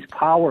having these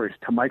powers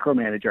to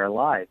micromanage our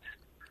lives.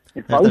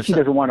 And Fauci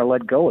doesn't want to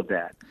let go of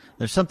that.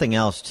 There's something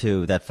else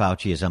too that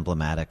Fauci is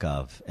emblematic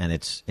of, and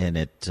it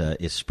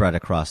is spread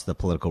across the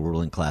political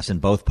ruling class in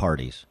both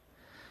parties,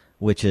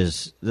 which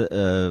is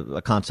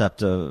a concept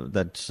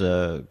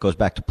that goes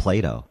back to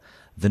Plato,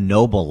 the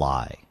noble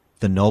lie,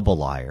 the noble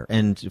liar.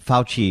 And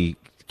Fauci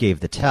gave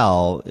the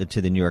tell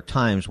to the New York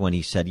Times when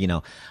he said,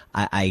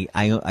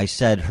 I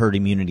said herd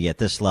immunity at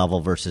this level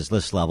versus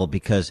this level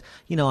because,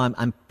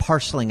 I'm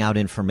parceling out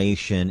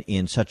information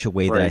in such a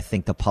way that I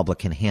think the public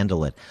can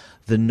handle it.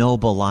 The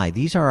noble lie.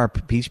 These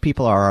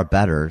people are our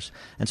betters.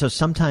 And so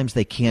sometimes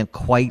they can't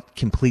quite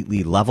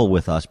completely level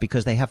with us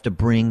because they have to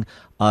bring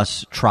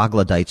us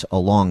troglodytes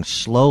along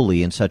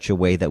slowly in such a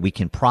way that we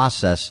can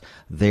process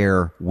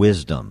their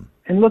wisdom.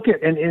 And look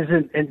at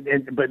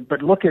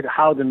but look at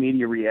how the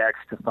media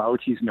reacts to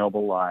Fauci's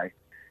noble lie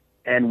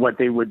and what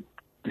they would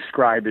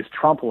describe as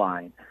Trump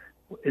lying.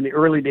 In the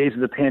early days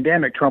of the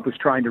pandemic, Trump was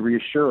trying to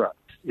reassure us.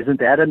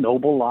 Isn't that a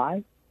noble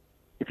lie?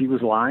 If he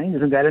was lying,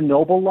 isn't that a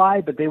noble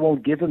lie? But they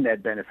won't give him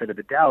that benefit of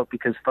the doubt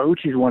because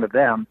Fauci's one of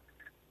them,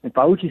 and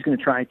Fauci's going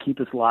to try and keep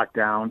us locked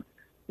down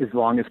as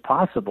long as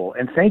possible.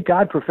 And thank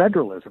God for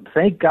federalism.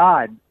 Thank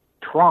God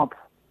Trump.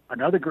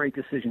 Another great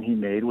decision he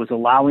made was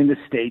allowing the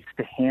states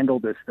to handle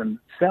this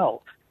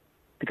themselves.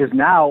 Because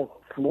now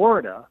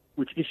Florida,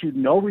 which issued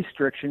no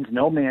restrictions,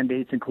 no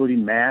mandates,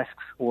 including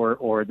masks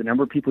or the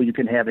number of people you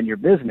can have in your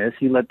business,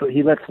 he let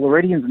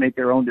Floridians make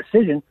their own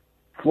decision.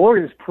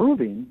 Florida is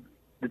proving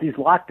that these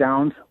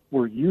lockdowns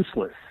were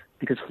useless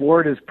because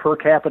Florida's per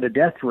capita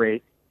death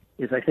rate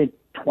is, I think,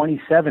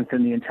 27th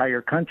in the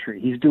entire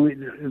country.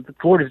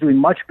 Florida's doing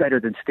much better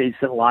than states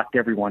that locked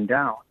everyone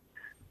down.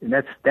 And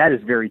that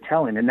is very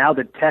telling. And now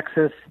that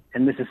Texas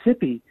and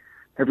Mississippi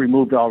have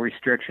removed all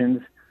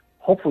restrictions,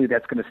 hopefully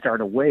that's going to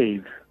start a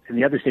wave. And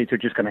the other states are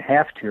just going to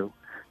have to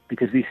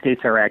because these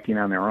states are acting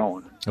on their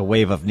own. A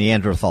wave of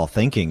Neanderthal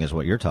thinking is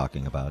what you're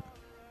talking about.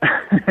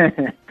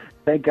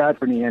 Thank God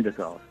for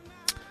Neanderthals.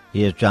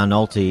 He is John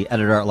Nolte,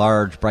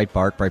 editor-at-large,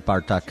 Breitbart,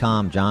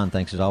 Breitbart.com. John,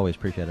 thanks as always.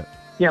 Appreciate it.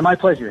 Yeah, my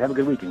pleasure. Have a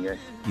good weekend, guys.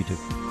 You too.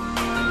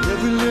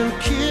 Every little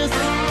kiss,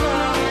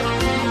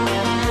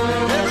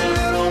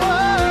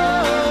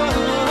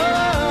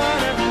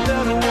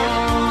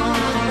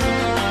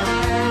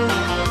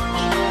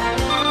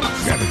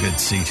 Grab a good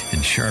seat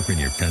and sharpen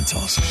your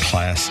pencils.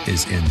 Class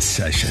is in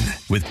session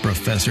with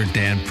Professor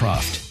Dan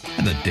Proft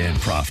and the Dan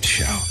Proft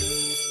Show.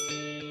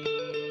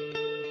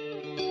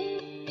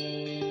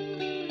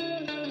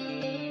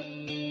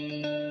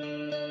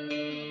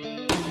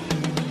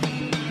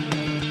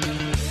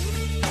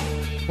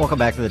 Welcome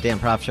back to the Dan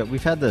Proft Show.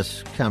 We've had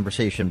this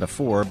conversation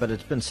before, but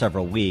it's been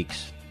several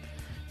weeks.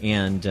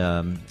 And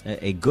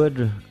a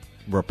good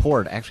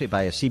report, actually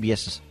by a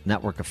CBS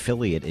network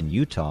affiliate in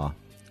Utah,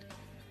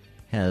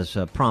 has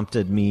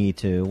prompted me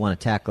to want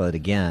to tackle it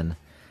again.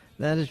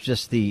 That is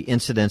just the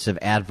incidence of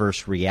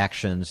adverse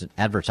reactions,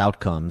 adverse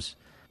outcomes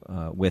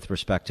with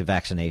respect to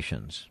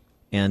vaccinations.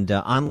 And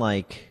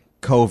unlike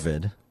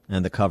COVID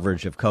and the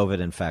coverage of COVID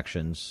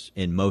infections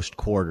in most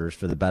quarters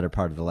for the better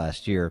part of the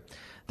last year,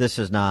 this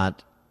is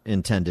not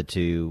intended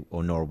to,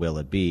 or nor will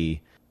it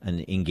be,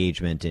 an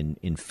engagement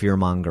in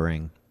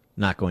fear-mongering,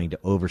 not going to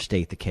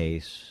overstate the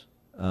case.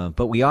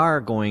 But we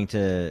are going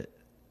to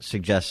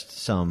suggest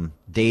some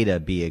data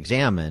be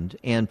examined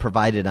and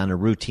provided on a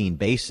routine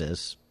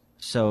basis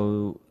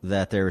so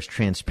that there is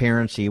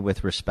transparency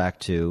with respect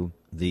to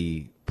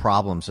the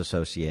problems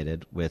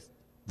associated with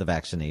the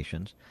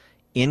vaccinations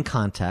in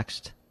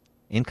context,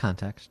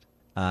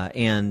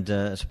 and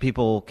so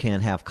people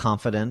can have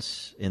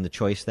confidence in the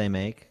choice they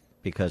make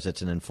because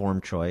it's an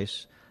informed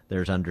choice.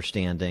 There's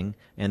understanding,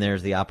 and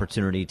there's the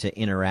opportunity to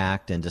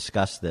interact and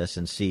discuss this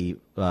and see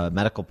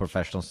medical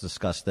professionals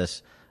discuss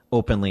this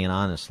openly and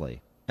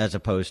honestly, as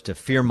opposed to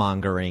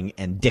fear-mongering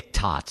and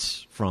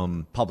diktats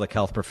from public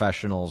health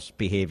professionals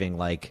behaving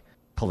like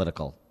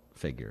political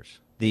figures.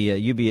 The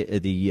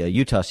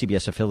Utah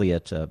CBS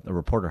affiliate,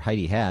 reporter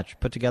Heidi Hatch,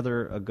 put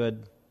together a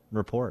good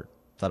report.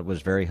 Thought it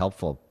was very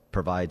helpful.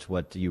 Provides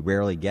what you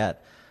rarely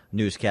get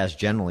newscasts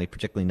generally,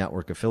 particularly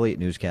network affiliate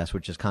newscasts,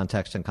 which is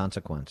context and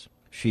consequence.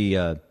 She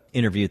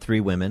interviewed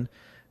 3 women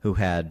who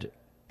had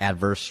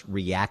adverse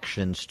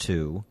reactions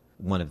to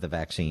one of the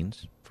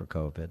vaccines for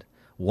COVID.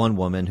 One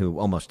woman who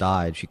almost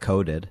died, she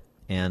coded,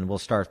 and we'll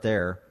start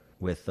there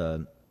with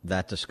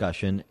that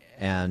discussion.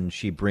 And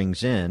she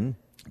brings in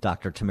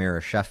Dr.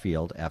 Tamara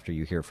Sheffield after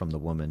you hear from the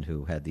woman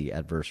who had the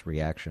adverse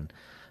reaction.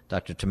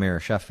 Dr. Tamara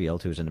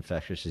Sheffield, who's an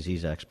infectious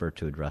disease expert,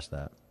 to address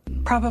that.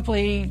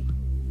 Probably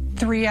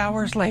 3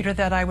 hours later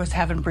that I was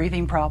having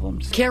breathing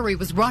problems. Carrie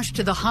was rushed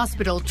to the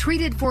hospital,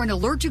 treated for an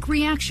allergic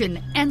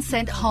reaction, and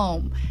sent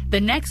home.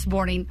 The next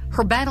morning,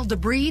 her battle to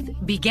breathe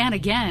began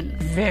again.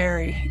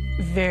 Very,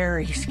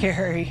 very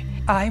scary.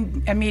 I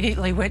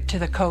immediately went to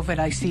the COVID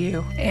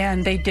ICU,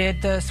 and they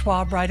did the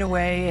swab right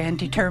away and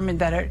determined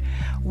that it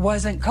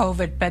wasn't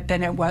COVID, but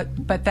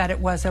that it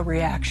was a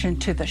reaction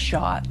to the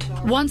shot.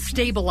 Once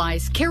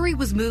stabilized, Carrie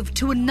was moved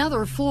to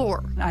another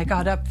floor. I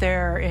got up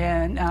there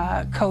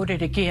and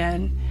coded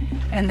again,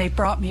 and they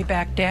brought me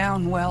back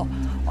down. Well,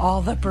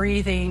 all the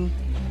breathing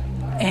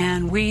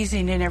and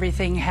wheezing and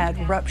everything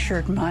had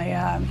ruptured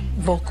my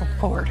vocal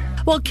cord.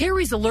 While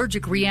Carrie's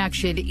allergic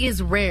reaction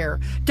is rare,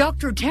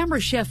 Dr.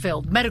 Tamara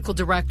Sheffield, medical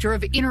director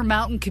of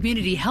Intermountain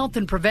Community Health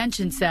and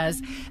Prevention,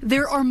 says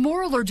there are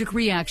more allergic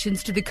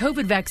reactions to the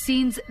COVID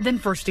vaccines than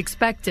first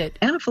expected.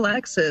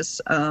 Anaphylaxis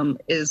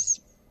is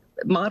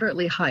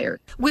moderately higher,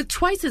 with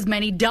twice as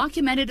many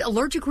documented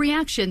allergic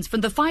reactions from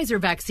the Pfizer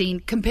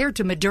vaccine compared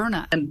to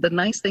Moderna. And the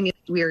nice thing is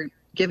we are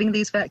giving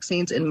these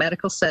vaccines in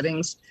medical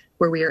settings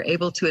where we are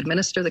able to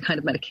administer the kind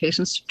of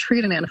medications to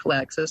treat an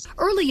anaphylaxis.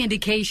 Early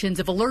indications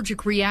of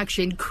allergic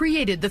reaction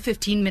created the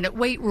 15-minute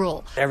wait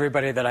rule.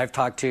 Everybody that I've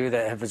talked to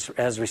that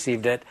has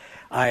received it,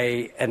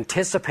 I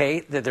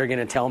anticipate that they're going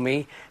to tell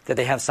me that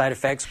they have side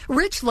effects.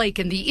 Rich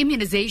Lakin, the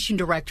immunization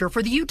director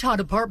for the Utah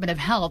Department of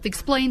Health,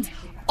 explains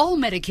all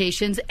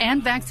medications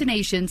and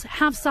vaccinations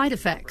have side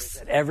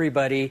effects.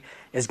 Everybody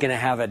is going to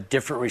have a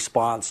different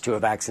response to a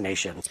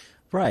vaccination.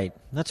 Right.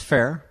 That's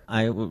fair.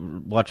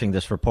 Watching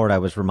this report, I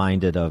was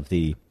reminded of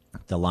the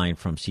line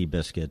from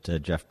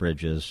Seabiscuit, Jeff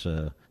Bridges,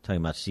 talking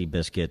about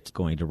Seabiscuit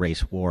going to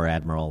race War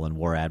Admiral, and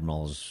War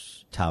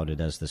Admiral's touted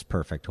as this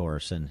perfect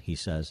horse. And he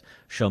says,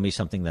 show me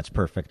something that's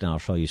perfect, and I'll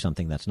show you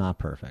something that's not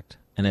perfect.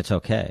 And it's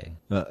okay.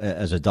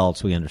 As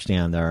adults, we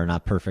understand there are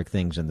not perfect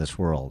things in this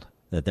world,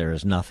 that there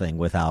is nothing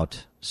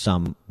without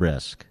some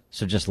risk.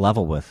 So just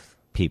level with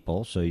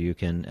people so you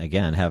can,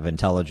 again, have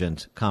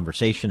intelligent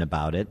conversation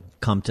about it,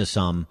 come to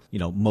some,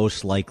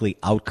 most likely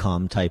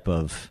outcome type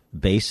of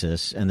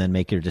basis, and then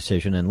make your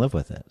decision and live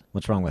with it.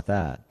 What's wrong with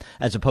that?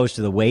 As opposed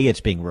to the way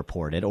it's being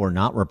reported or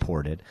not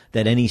reported,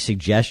 that any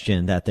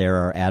suggestion that there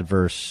are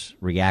adverse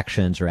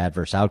reactions or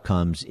adverse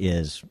outcomes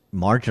is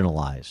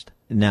marginalized.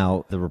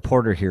 Now, the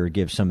reporter here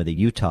gives some of the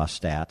Utah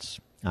stats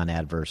on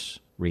adverse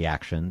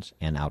reactions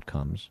and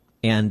outcomes.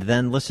 And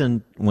then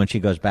listen, when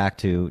she goes back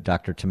to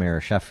Dr.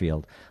 Tamara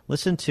Sheffield,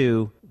 listen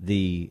to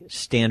the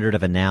standard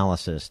of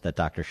analysis that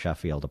Dr.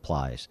 Sheffield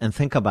applies. And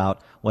think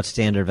about what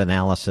standard of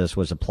analysis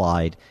was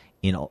applied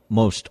in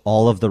most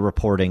all of the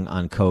reporting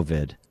on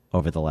COVID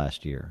over the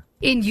last year.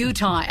 In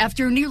Utah,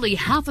 after nearly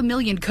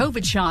 500,000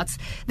 COVID shots,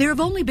 there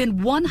have only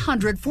been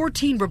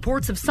 114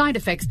 reports of side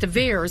effects to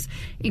VAERS,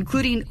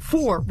 including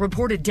 4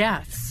 reported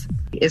deaths.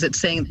 Is it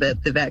saying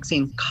that the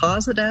vaccine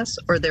caused the deaths,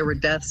 or there were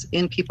deaths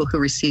in people who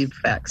received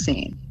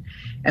vaccine?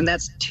 And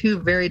that's 2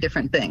 very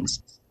different things.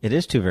 It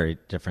is 2 very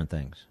different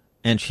things.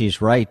 And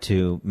she's right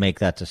to make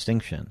that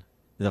distinction.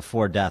 The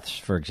 4 deaths,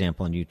 for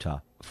example, in Utah,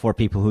 4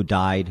 people who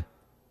died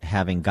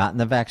having gotten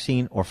the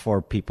vaccine, or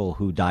 4 people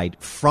who died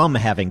from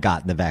having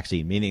gotten the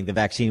vaccine, meaning the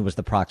vaccine was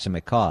the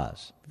proximate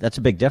cause. That's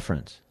a big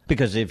difference.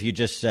 Because if you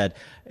just said,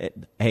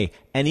 hey,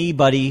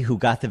 anybody who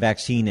got the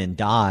vaccine and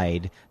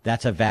died,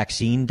 that's a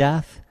vaccine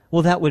death,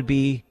 well, that would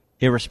be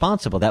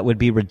irresponsible. That would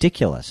be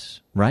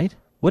ridiculous, right?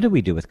 What did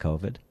we do with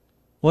COVID?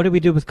 What did we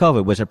do with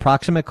COVID? Was it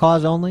proximate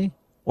cause only?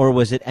 Or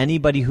was it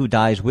anybody who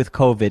dies with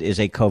COVID is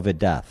a COVID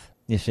death?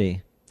 You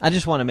see, I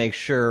just want to make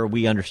sure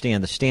we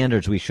understand the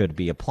standards we should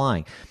be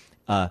applying.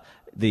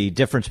 The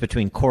difference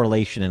between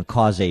correlation and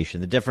causation.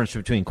 The difference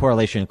between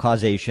correlation and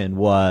causation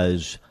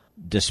was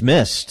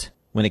dismissed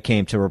when it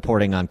came to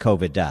reporting on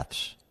COVID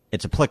deaths.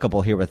 It's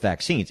applicable here with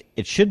vaccines.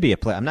 It should be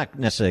applicable. I'm not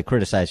necessarily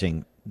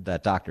criticizing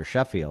that Dr.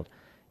 Sheffield.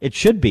 It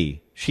should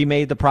be. She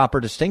made the proper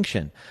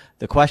distinction.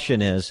 The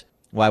question is,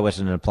 why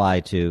wasn't it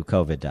applied to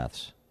COVID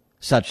deaths?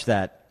 Such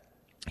that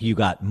you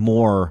got a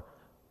more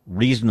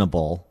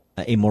reasonable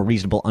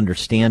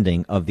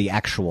understanding of the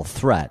actual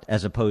threat,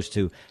 as opposed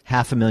to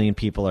 500,000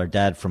 people are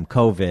dead from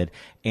COVID,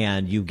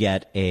 and you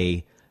get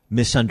a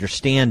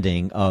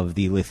misunderstanding of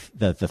the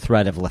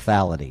threat of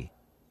lethality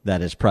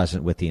that is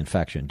present with the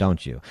infection,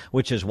 don't you?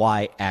 Which is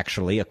why,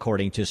 actually,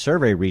 according to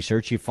survey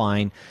research, you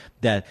find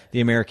that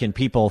the American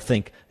people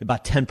think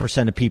about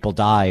 10% of people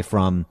die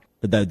from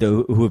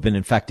who have been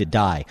infected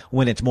die,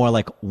 when it's more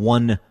like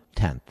 0.1%,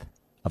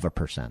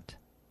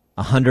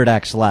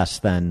 100x less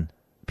than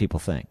people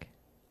think.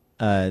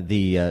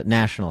 The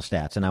national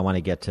stats, and I want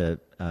to get to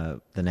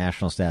the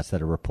national stats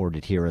that are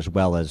reported here, as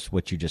well as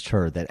what you just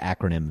heard, that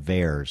acronym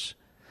VAERS,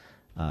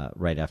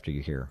 right after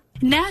you hear.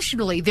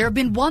 Nationally, there have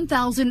been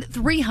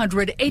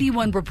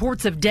 1,381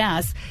 reports of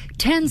deaths,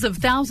 tens of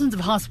thousands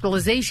of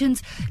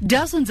hospitalizations,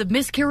 dozens of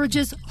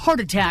miscarriages, heart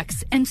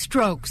attacks, and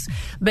strokes.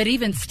 But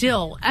even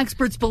still,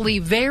 experts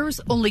believe VAERS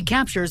only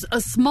captures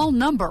a small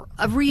number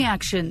of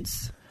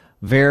reactions.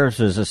 VAERS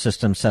is a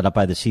system set up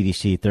by the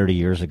CDC 30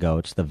 years ago.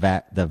 It's the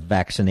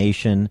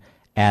Vaccination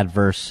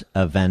Adverse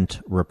Event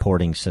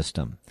Reporting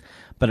System.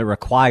 But it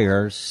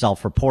requires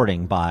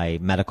self-reporting by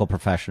medical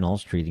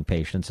professionals treating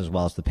patients as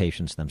well as the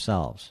patients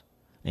themselves.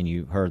 And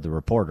you heard the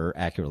reporter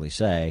accurately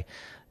say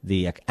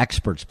the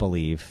experts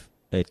believe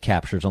it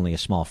captures only a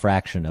small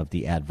fraction of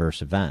the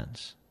adverse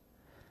events,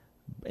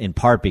 in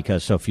part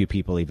because so few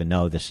people even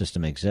know the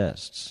system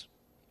exists.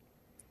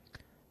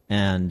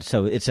 And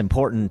so it's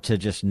important to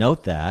just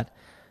note that.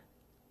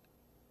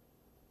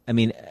 I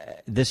mean,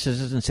 this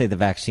doesn't say the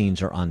vaccines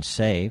are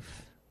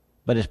unsafe,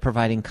 but it's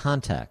providing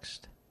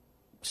context.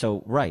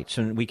 So, right,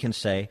 so we can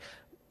say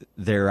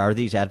there are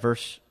these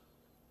adverse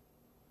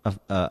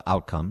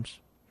outcomes.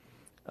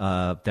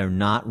 They're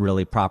not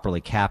really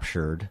properly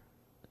captured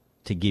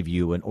to give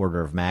you an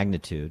order of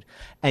magnitude.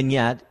 And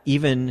yet,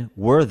 even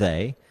were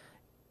they,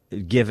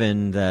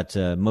 given that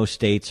most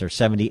states are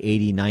 70,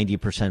 80,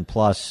 90%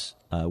 plus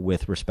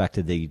with respect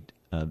to the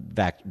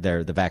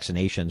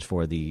vaccinations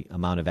for the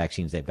amount of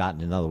vaccines they've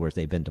gotten. In other words,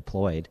 they've been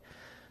deployed.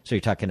 So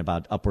you're talking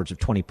about upwards of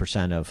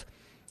 20% of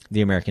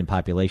the American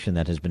population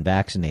that has been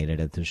vaccinated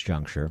at this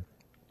juncture.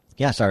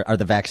 Yes, are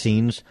the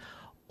vaccines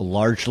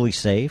largely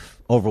safe,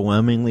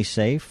 overwhelmingly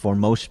safe for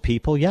most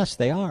people? Yes,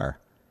 they are.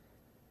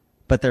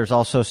 But there's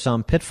also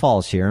some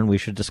pitfalls here, and we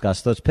should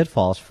discuss those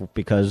pitfalls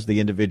because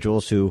the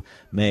individuals who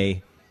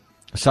may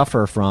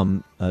suffer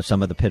from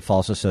some of the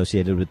pitfalls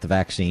associated with the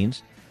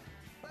vaccines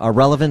are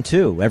relevant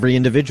too. Every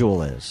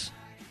individual is.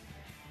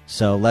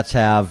 So let's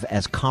have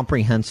as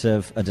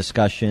comprehensive a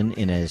discussion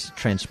in as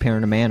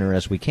transparent a manner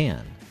as we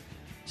can.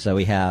 So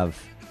we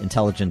have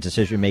intelligent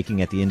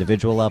decision-making at the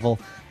individual level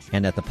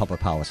and at the public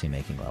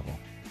policy-making level.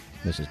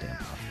 This is Dan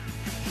Proft.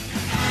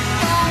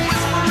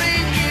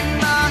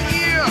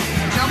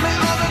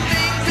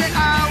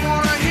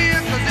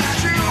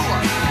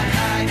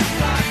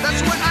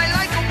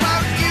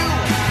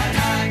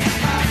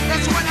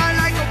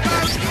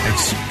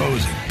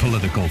 Exposing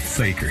political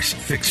fakers,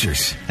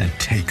 fixers, and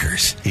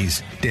takers.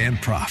 He's Dan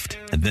Proft,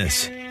 and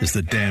this is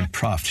the Dan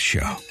Proft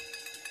Show.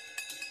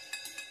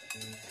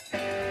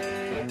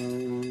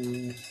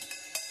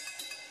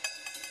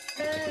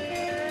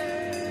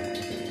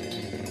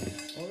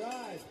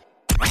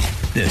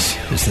 This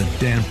is the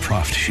Dan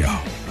Proft Show.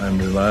 I'm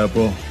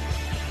reliable,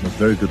 I'm a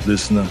very good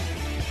listener,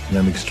 and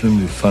I'm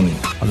extremely funny.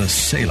 On the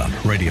Salem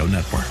Radio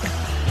Network.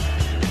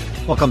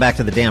 Welcome back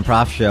to the Dan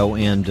Proft Show,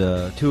 and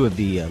two of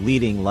the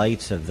leading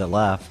lights of the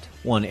left,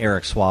 one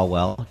Eric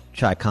Swalwell,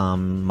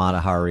 Chaikham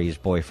Matahari's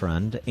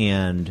boyfriend,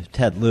 and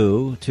Ted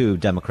Lieu, two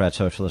Democrat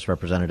Socialist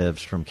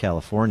representatives from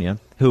California,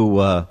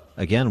 who,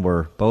 again,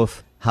 were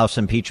both House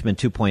Impeachment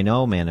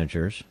 2.0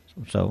 managers.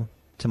 So,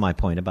 to my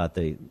point about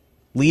the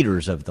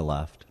leaders of the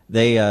left,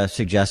 they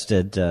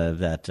suggested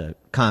that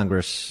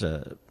Congress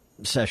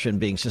session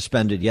being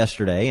suspended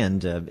yesterday,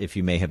 and if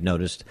you may have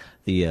noticed,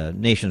 the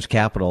nation's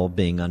capital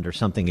being under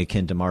something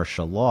akin to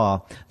martial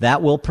law,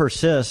 that will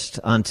persist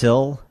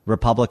until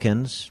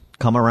Republicans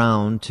come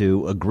around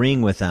to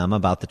agreeing with them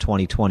about the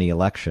 2020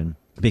 election,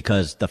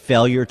 because the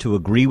failure to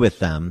agree with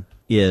them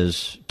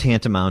is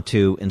tantamount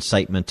to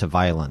incitement to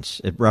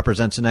violence. It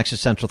represents an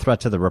existential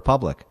threat to the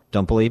Republic.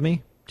 Don't believe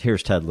me?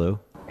 Here's Ted Lieu.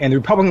 And the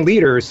Republican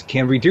leaders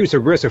can reduce the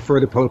risk of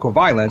further political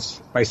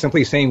violence by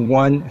simply saying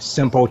one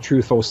simple,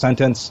 truthful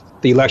sentence: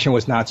 the election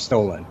was not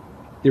stolen.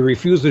 The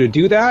refusal to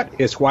do that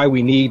is why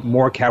we need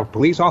more Capitol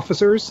Police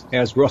officers,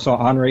 as Russell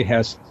Honore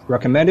has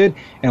recommended,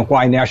 and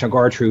why National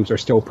Guard troops are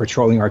still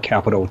patrolling our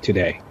Capitol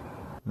today.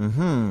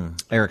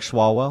 Eric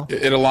Swalwell?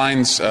 It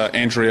aligns,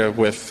 Andrea,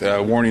 with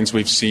warnings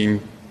we've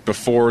seen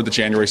before the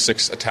January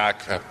 6th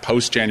attack,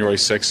 post-January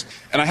 6th.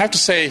 And I have to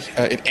say,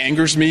 it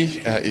angers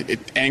me. It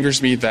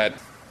angers me that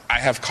I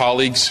have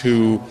colleagues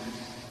who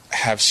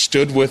have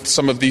stood with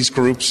some of these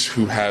groups,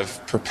 who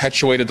have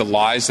perpetuated the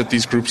lies that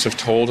these groups have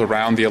told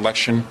around the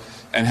election,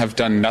 and have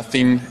done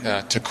nothing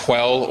to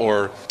quell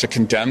or to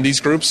condemn these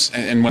groups.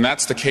 And when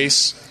that's the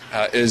case,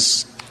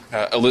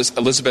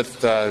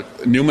 Elizabeth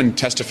Newman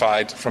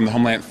testified from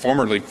the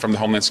formerly from the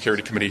Homeland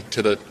Security Committee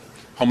to the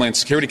Homeland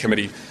Security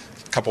Committee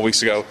a couple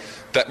weeks ago,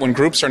 that when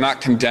groups are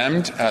not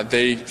condemned,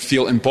 they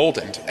feel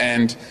emboldened.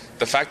 And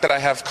the fact that I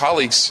have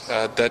colleagues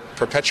that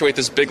perpetuate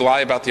this big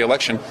lie about the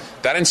election,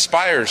 that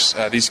inspires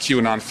these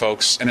QAnon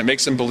folks, and it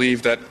makes them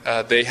believe that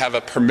they have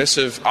a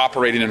permissive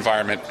operating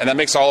environment, and that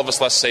makes all of us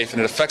less safe,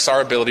 and it affects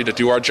our ability to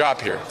do our job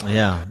here.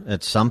 Yeah,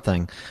 it's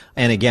something.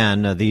 And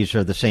again, these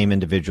are the same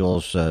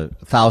individuals,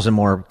 1,000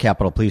 more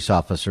Capitol Police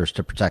officers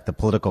to protect the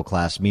political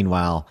class.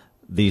 Meanwhile,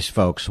 these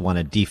folks want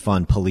to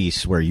defund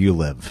police where you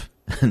live.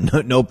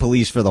 No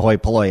police for the hoi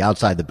polloi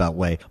outside the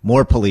Beltway.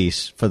 More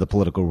police for the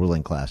political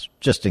ruling class,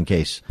 just in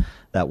case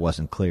that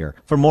wasn't clear.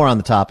 For more on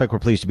the topic, we're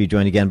pleased to be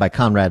joined again by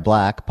Conrad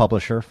Black,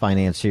 publisher,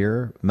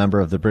 financier, member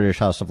of the British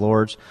House of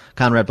Lords.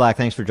 Conrad Black,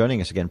 thanks for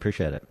joining us again.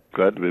 Appreciate it.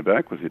 Glad to be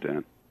back with you,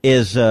 Dan.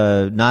 Is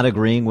not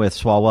agreeing with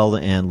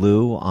Swalwell and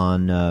Lieu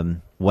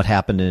on what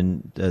happened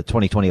in the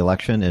 2020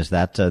 election, is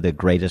that the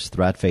greatest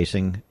threat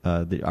facing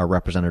our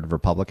representative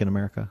Republic in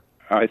America?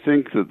 I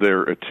think that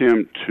their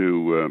attempt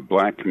to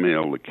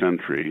blackmail the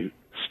country,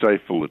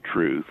 stifle the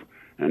truth,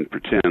 and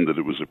pretend that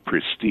it was a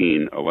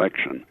pristine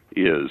election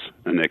is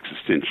an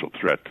existential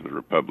threat to the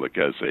Republic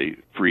as a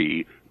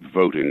free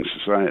voting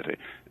society.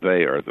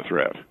 They are the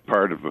threat.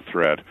 Part of the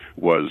threat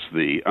was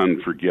the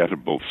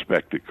unforgettable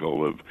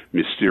spectacle of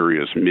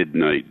mysterious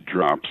midnight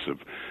drops of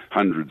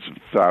hundreds of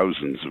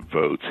thousands of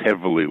votes,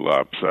 heavily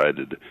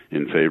lopsided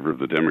in favor of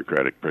the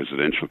Democratic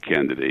presidential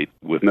candidate,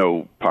 with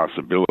no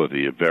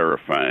possibility of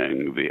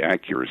verifying the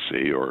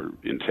accuracy or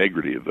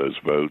integrity of those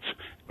votes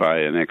by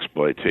an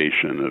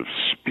exploitation of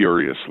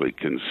spuriously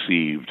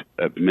conceived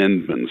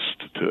amendments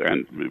to,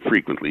 and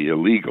frequently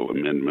illegal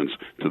amendments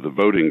to the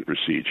voting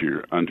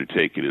procedure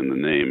undertaken in the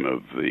name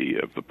of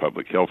the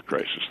public health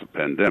crisis, the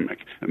pandemic.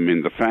 I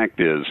mean, the fact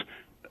is,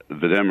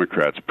 the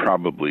Democrats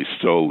probably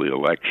stole the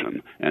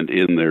election, and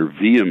in their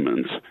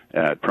vehemence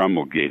at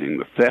promulgating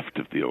the theft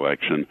of the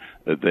election,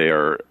 they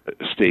are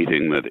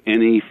stating that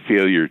any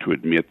failure to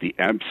admit the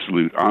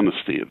absolute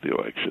honesty of the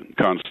election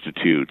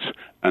constitutes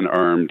an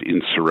armed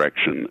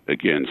insurrection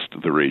against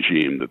the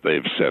regime that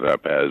they've set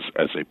up as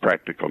a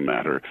practical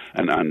matter,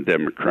 an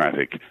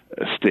undemocratic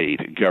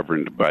state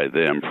governed by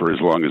them for as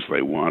long as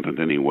they want and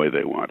any way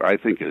they want. I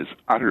think it is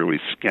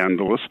utterly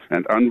scandalous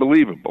and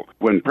unbelievable.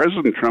 When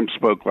President Trump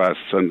spoke last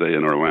Sunday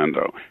in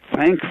Orlando,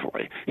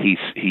 thankfully, he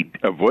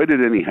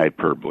avoided any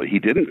hyperbole. He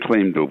didn't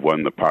claim to have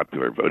won the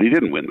popular vote. He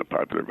didn't win the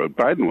popular vote.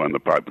 Biden won the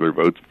popular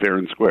vote fair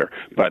and square.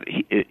 But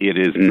it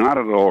is not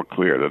at all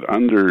clear that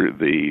under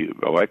the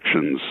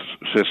elections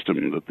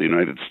system that the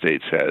United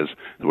States has,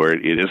 where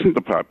it isn't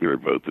the popular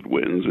vote that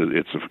wins,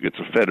 it's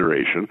a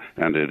federation,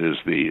 and it is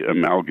the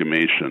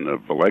amalgamation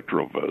of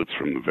electoral votes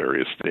from the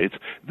various states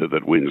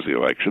that wins the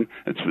election.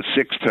 It's the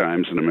 6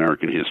 times in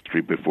American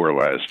history before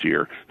last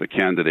year the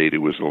candidate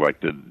who was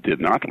elected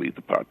did not lead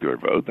the popular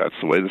vote. That's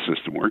the way the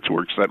system works. It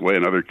works that way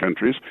in other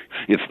countries.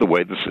 It's the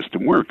way the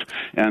system works.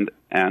 And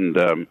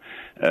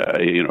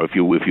if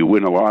you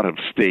win a lot of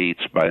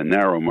states by a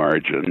narrow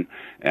margin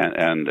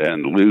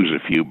and lose a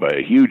few by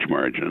a huge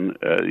margin,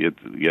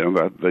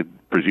 that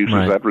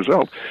produces that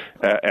result.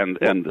 And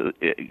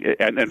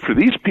for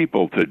these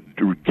people to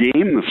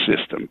game the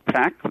system,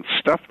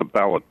 stuff the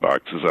ballot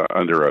boxes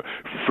under a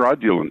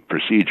fraudulent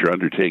procedure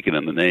undertaken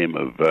in the name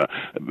of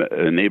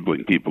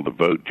enabling people to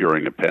vote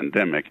during a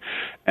pandemic,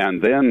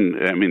 and then,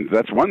 I mean,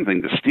 that's one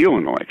thing to steal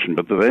an election,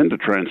 but then to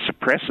try and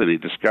suppress any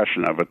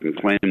discussion of it and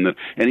claim that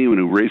anyone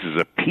who raises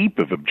a peep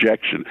of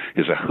objection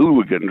is a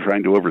hooligan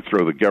trying to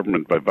overthrow the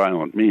government by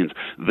violent means.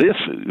 This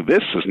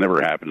has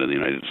never happened in the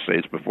United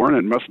States before, and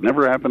it must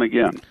never happen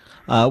again.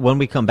 When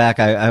we come back,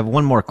 I have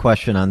one more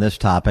question on this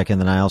topic,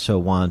 and then I also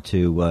want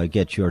to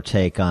get your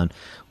take on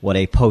what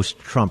a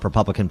post-Trump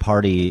Republican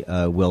Party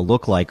will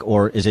look like,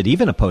 or is it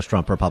even a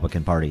post-Trump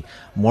Republican Party?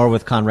 More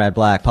with Conrad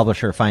Black,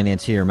 publisher,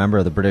 financier, member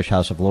of the British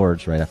House of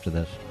Lords, right after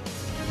this.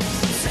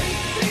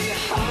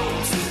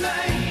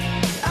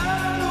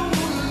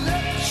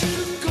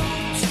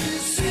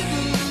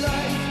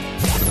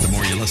 The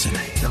more you listen,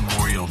 the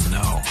more you'll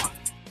know.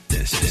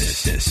 This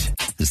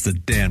is the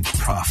Dan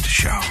Proft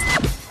Show.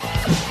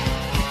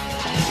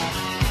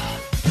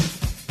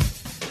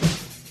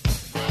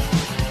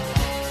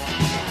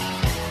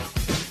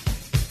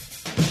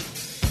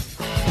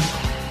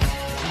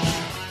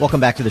 Welcome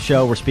back to the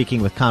show. We're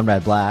speaking with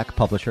Conrad Black,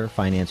 publisher,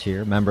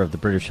 financier, member of the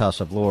British House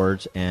of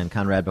Lords. And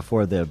Conrad,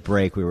 before the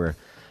break, we were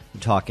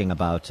talking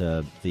about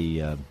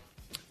the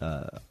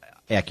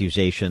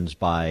accusations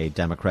by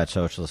Democrat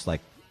socialists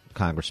like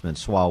Congressman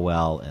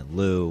Swalwell and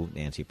Lieu,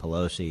 Nancy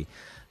Pelosi,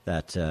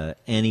 that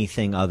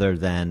anything other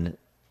than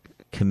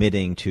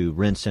committing to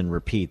rinse and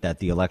repeat that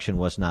the election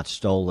was not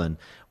stolen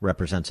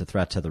represents a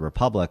threat to the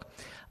Republic.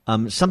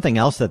 Something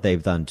else that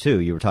they've done, too,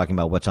 you were talking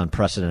about what's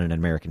unprecedented in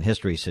American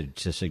history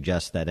to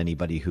suggest that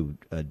anybody who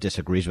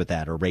disagrees with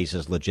that or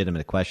raises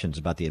legitimate questions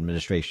about the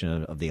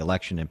administration of the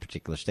election in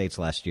particular states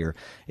last year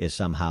is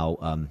somehow,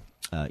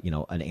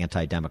 an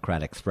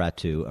anti-democratic threat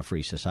to a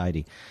free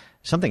society.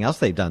 Something else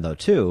they've done, though,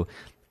 too,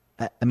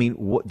 I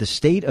mean, the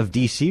state of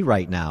D.C.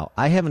 right now,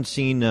 I haven't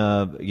seen,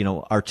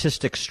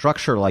 artistic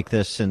structure like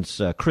this since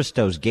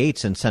Christo's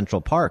Gates in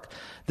Central Park.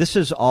 This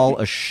is all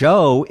a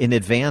show in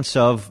advance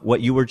of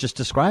what you were just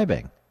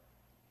describing.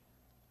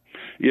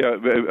 Yeah,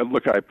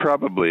 look, I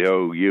probably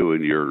owe you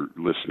and your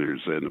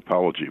listeners an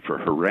apology for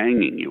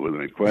haranguing you with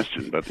a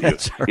question, but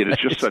it is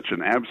just such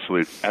an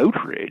absolute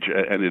outrage,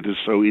 and it is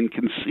so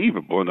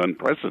inconceivable and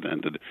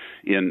unprecedented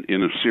in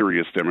a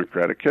serious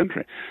democratic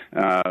country.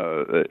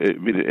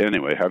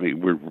 Anyway,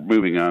 we're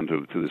moving on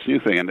to this new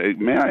thing, and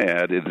may I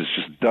add, it is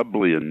just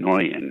doubly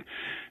annoying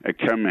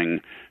coming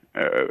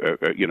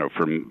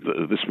from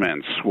this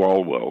man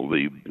Swalwell,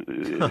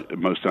 the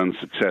most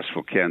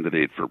unsuccessful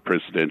candidate for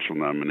presidential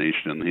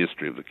nomination in the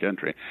history of the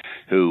country,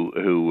 who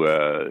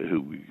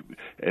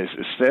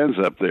stands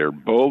up there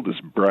bold as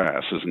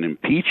brass as an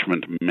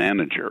impeachment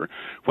manager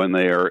when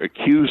they are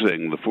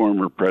accusing the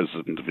former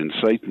president of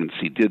incitements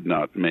he did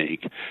not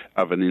make,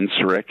 of an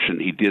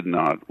insurrection he did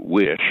not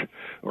wish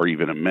or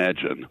even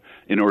imagine,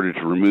 in order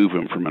to remove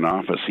him from an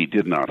office he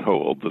did not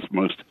hold. This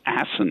most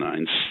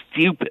asinine,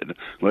 stupid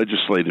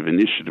legislative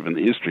legislative initiative in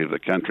the history of the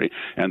country,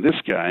 and this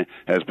guy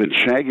has been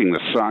shagging the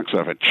socks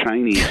off a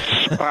Chinese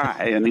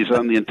spy, and he's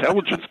on the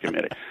Intelligence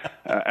Committee.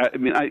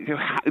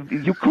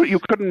 You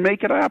couldn't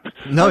make it up.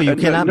 No, you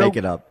cannot make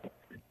it up.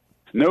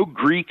 No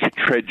Greek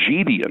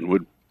tragedian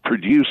would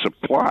produce a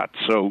plot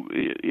so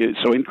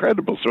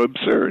incredible, so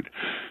absurd.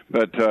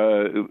 But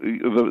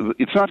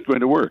it's not going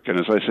to work. And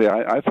as I say,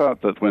 I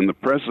thought that when the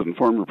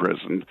former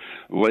president,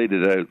 laid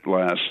it out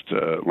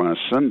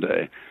last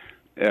Sunday,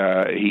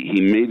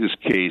 he made his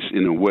case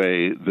in a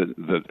way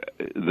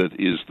that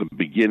is the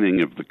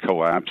beginning of the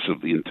collapse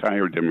of the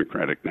entire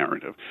Democratic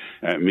narrative.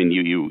 I mean,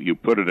 you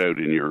put it out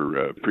in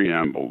your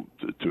preamble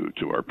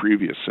to our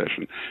previous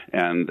session,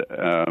 and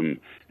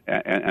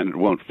it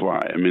won't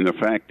fly. I mean, the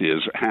fact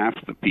is, half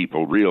the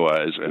people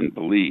realize and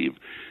believe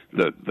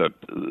that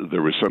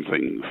there was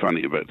something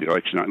funny about the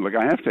election. Look,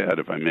 I have to add,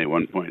 if I may,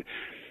 one point.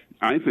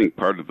 I think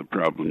part of the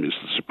problem is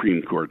the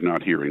Supreme Court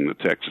not hearing the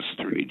Texas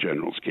Attorney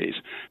General's case.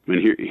 I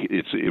mean,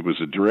 it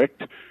was a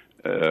direct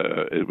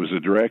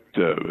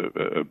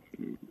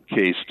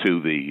case to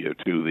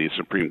the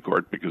Supreme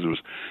Court because it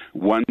was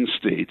one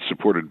state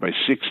supported by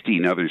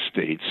 16 other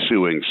states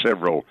suing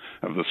several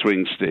of the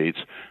swing states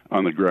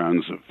on the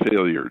grounds of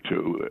failure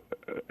to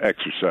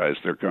exercise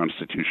their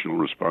constitutional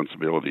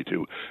responsibility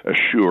to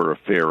assure a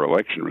fair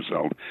election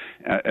result.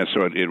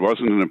 So it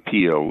wasn't an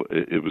appeal.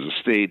 It was a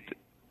state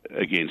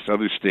against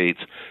other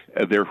states,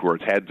 therefore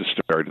it had to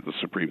start at the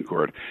Supreme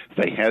Court.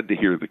 They had to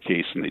hear the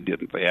case, and they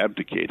didn't. They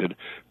abdicated,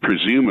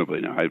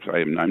 presumably. Now,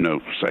 I'm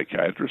no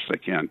psychiatrist. I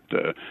can't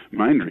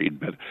mind read,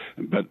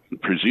 but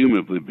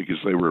presumably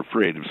because they were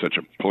afraid of such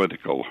a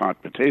political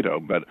hot potato.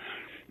 But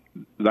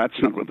that's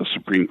not what the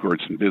Supreme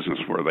Court's in business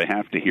for. They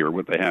have to hear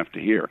what they have to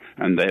hear,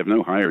 and they have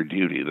no higher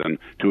duty than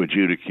to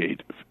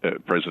adjudicate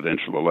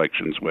presidential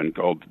elections when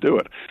called to do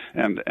it.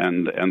 And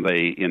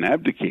they, in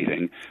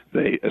abdicating,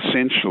 they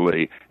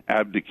essentially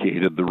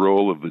abdicated the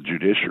role of the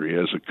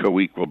judiciary as a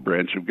co-equal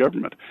branch of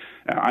government.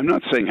 I'm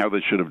not saying how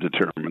they should have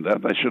determined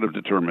that. They should have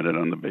determined it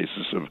on the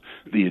basis of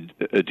the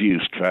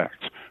adduced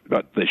facts,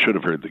 but they should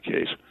have heard the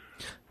case.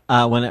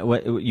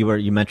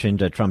 You mentioned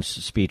Trump's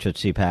speech at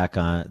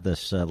CPAC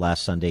this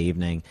last Sunday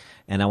evening,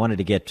 and I wanted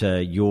to get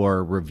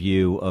your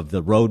review of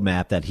the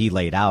roadmap that he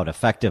laid out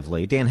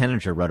effectively. Dan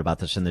Henninger wrote about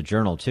this in the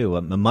Journal,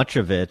 too. Much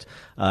of it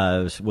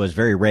was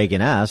very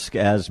Reagan-esque,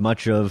 as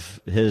much of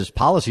his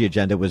policy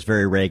agenda was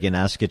very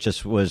Reagan-esque. It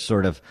just was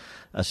sort of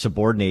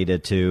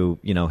subordinated to,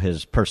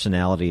 his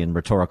personality and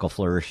rhetorical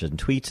flourish and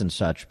tweets and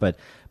such. But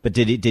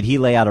did he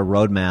lay out a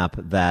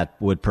roadmap that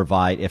would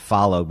provide, if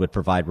followed, would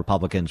provide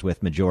Republicans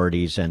with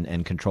majorities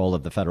and control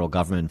of the federal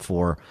government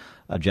for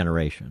a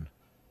generation?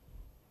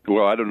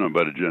 Well, I don't know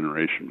about a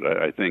generation,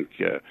 but I think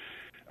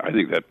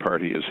that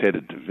party is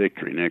headed to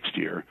victory next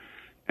year,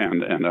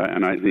 and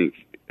I think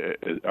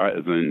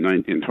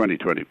in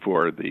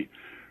 2024 the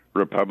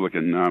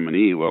Republican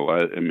nominee,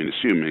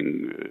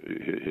 assuming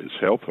his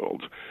health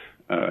holds.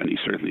 And he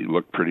certainly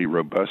looked pretty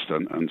robust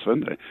on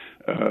Sunday.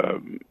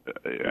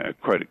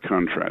 Quite a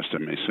contrast, I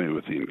may say,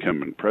 with the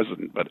incumbent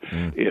president. But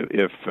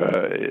if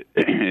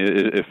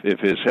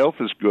his health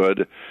is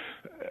good,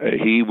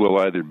 he will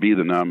either be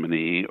the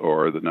nominee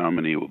or the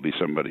nominee will be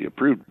somebody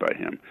approved by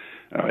him.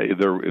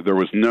 There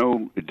was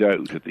no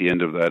doubt at the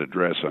end of that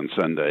address on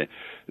Sunday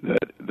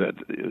that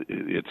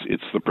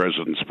it's the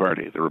president's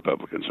party, the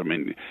Republicans. I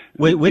mean,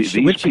 these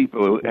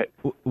people had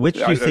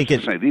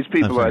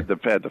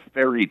the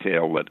fairy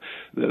tale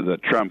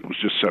that Trump was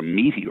just some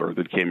meteor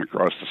that came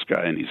across the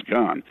sky and he's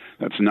gone.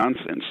 That's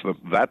nonsense.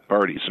 That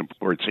party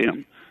supports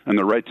him and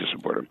the right to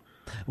support him.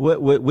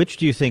 Which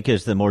do you think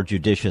is the more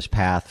judicious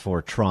path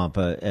for Trump,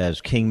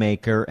 as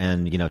kingmaker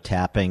and,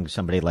 tapping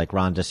somebody like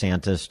Ron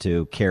DeSantis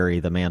to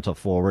carry the mantle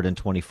forward in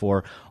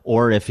 24,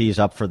 or if he's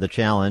up for the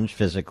challenge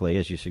physically,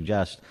 as you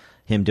suggest,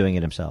 him doing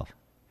it himself?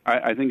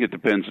 I think it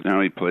depends on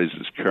how he plays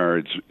his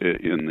cards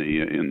in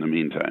the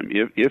meantime.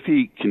 If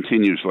he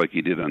continues like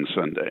he did on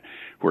Sunday,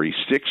 where he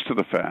sticks to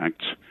the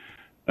facts,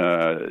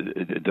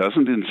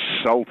 doesn't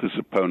insult his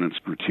opponents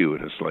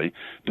gratuitously,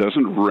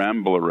 doesn't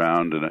ramble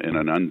around in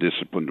an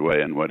undisciplined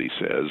way in what he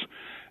says,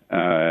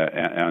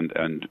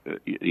 and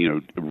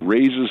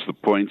raises the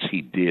points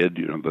he did,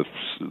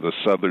 the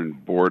southern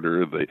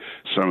border,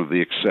 some of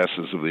the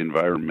excesses of the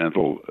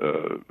environmental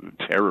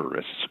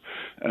terrorists,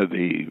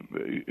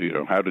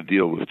 how to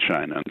deal with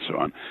China and so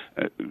on,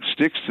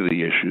 sticks to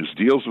the issues,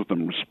 deals with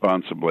them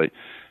responsibly,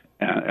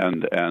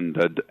 and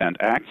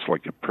acts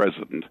like a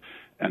president,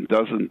 and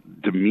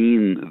doesn't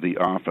demean the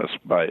office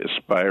by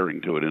aspiring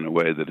to it in a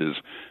way that is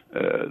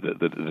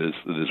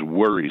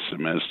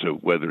worrisome as to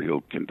whether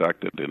he'll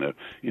conduct it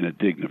in a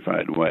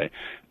dignified way.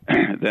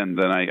 Then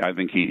I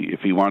think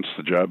if he wants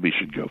the job, he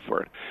should go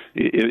for it.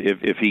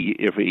 If he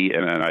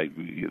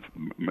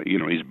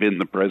he's been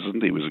the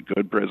president, he was a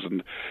good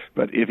president,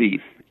 but if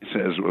he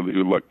says, well,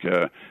 look,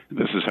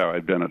 this is how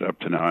I've done it up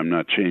to now, I'm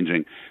not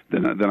changing,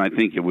 then I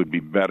think it would be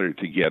better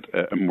to get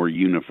a more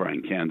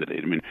unifying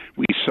candidate. I mean,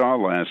 we saw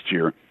last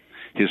year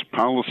His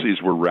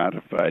policies were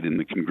ratified in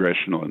the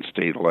congressional and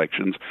state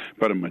elections,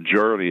 but a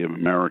majority of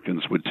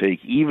Americans would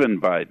take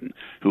even Biden,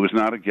 who is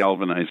not a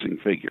galvanizing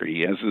figure.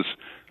 He has his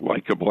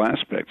likable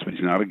aspects, but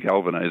he's not a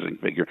galvanizing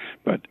figure.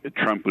 But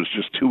Trump was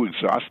just too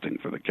exhausting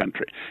for the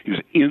country. He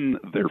was in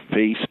their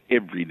face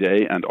every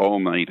day and all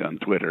night on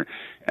Twitter.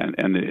 And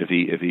if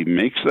he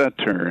makes that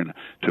turn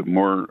to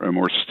a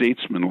more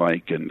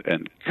statesmanlike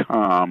and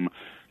calm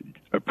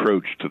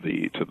approach to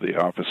the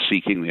office,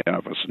 seeking the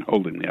office and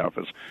holding the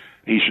office,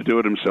 he should do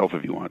it himself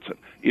if he wants it.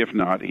 If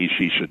not, he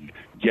should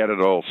get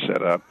it all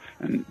set up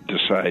and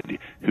decide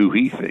who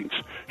he thinks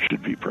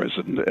should be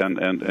president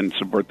and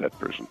support that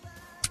person.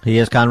 He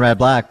is Conrad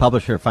Black,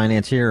 publisher,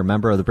 financier,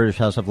 member of the British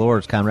House of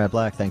Lords. Conrad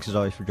Black, thanks as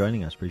always for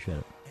joining us. Appreciate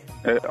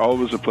it.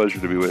 Always a pleasure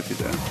to be with you,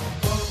 Dan.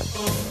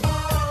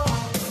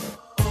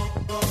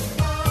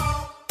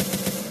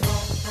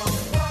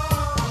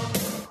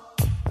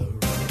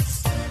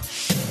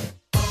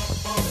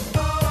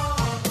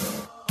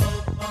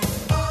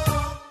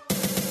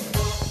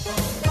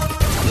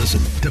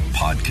 Listen to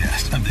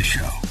podcast of the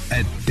show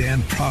at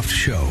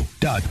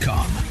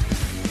danproftshow.com.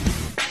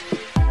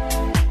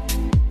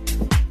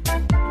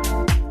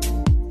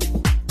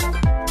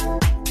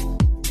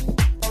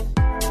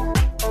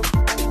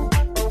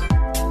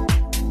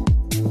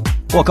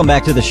 Welcome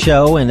back to the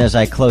show, and as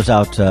I close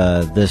out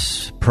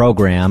this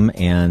program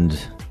and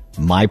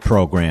my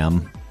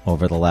program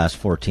over the last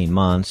 14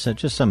 months,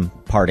 just some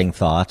parting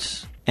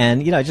thoughts.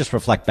 And, I just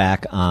reflect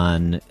back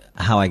on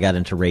how I got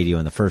into radio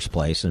in the first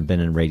place, and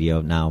been in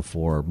radio now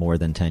for more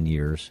than 10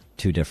 years,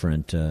 2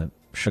 different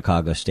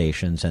Chicago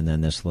stations, and then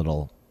this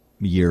little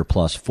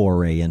year-plus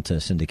foray into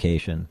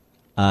syndication.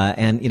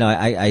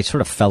 I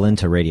sort of fell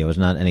into radio. It was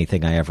not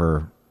anything I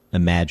ever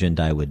imagined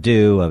I would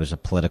do. I was a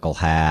political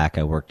hack.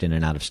 I worked in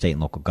and out of state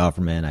and local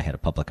government. I had a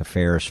public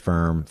affairs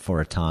firm for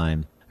a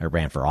time. I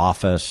ran for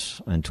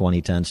office in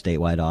 2010,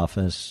 statewide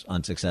office,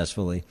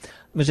 unsuccessfully.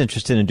 I was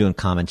interested in doing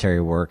commentary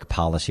work,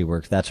 policy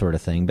work, that sort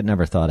of thing, but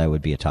never thought I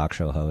would be a talk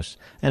show host.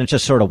 And it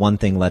just sort of one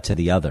thing led to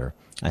the other.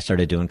 I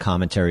started doing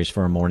commentaries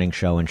for a morning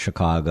show in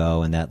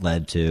Chicago, and that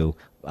led to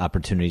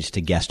opportunities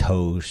to guest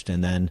host,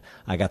 and then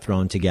I got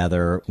thrown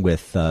together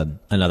with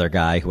another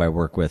guy who I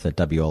work with at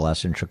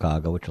WLS in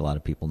Chicago, which a lot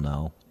of people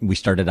know. We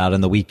started out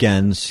on the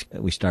weekends.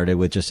 We started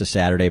with just a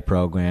Saturday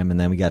program, and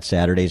then we got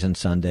Saturdays and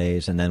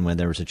Sundays, and then when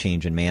there was a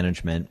change in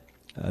management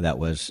that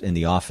was in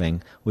the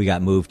offing, we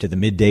got moved to the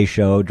midday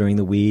show during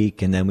the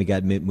week, and then we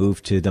got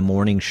moved to the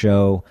morning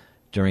show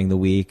during the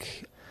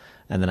week.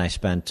 And then I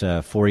spent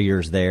 4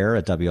 years there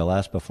at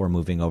WLS before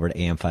moving over to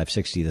AM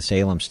 560, the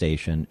Salem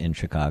station in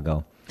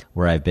Chicago,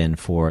 where I've been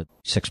for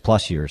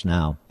 6+ years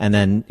now. And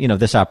then,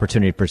 this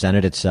opportunity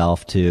presented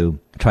itself to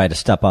try to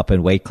step up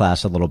in weight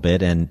class a little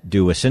bit and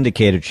do a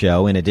syndicated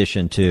show in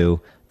addition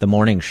to the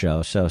morning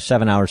show. So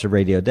 7 hours of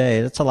radio a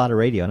day, that's a lot of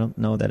radio. I don't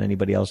know that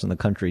anybody else in the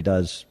country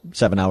does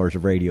 7 hours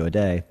of radio a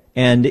day.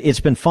 And it's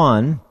been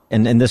fun.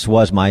 And this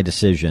was my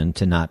decision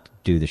to not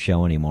do the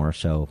show anymore.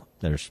 So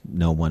there's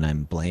no one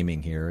I'm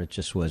blaming here.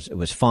 It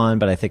was fun,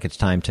 but I think it's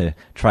time to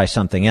try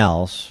something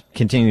else.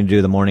 Continue to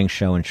do the morning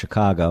show in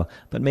Chicago,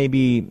 but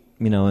maybe,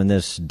 in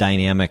this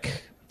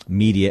dynamic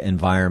media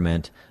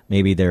environment,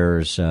 maybe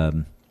there's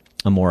a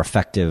more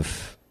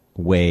effective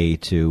way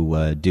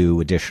to do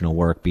additional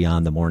work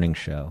beyond the morning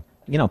show.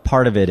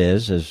 Part of it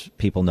is, as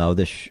people know,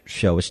 this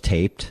show is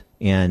taped,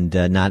 and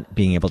not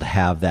being able to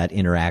have that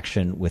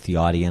interaction with the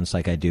audience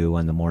like I do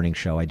on the morning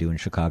show I do in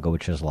Chicago,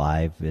 which is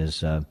live,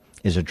 is a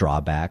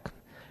drawback.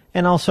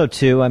 And also,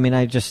 too, I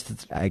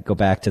go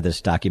back to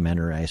this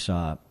documentary I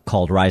saw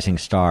called Rising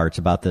Star. It's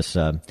about this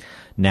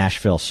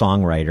Nashville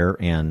songwriter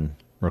and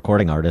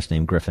recording artist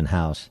named Griffin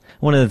House.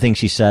 One of the things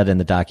he said in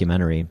the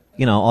documentary,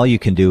 all you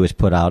can do is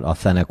put out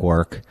authentic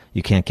work.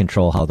 You can't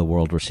control how the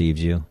world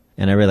receives you.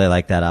 And I really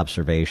like that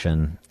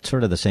observation.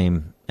 Sort of the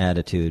same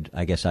attitude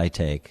I guess I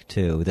take,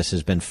 too. This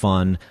has been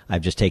fun.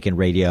 I've just taken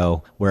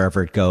radio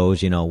wherever it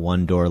goes.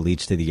 One door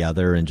leads to the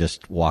other, and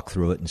just walk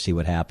through it and see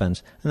what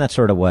happens. And that's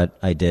sort of what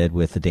I did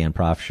with the Dan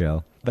Proft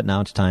Show. But now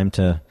it's time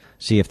to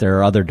see if there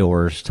are other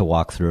doors to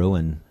walk through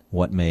and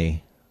what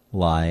may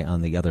lie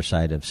on the other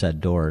side of said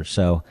doors.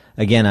 So,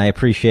 again, I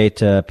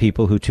appreciate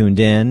people who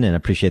tuned in, and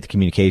appreciate the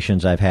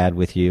communications I've had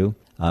with you.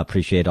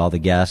 Appreciate all the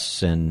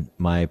guests and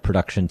my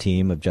production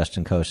team of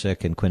Justin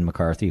Kosick and Quinn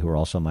McCarthy, who are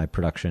also my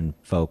production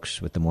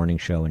folks with the morning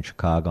show in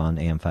Chicago on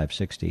AM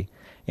 560.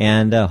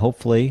 And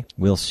hopefully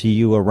we'll see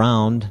you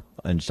around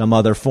in some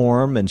other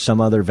form, in some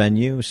other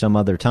venue, some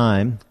other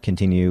time.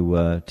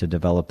 Continue to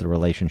develop the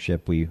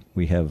relationship we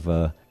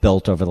have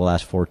built over the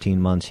last 14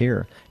 months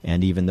here.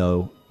 And even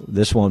though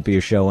this won't be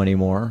a show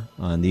anymore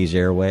on these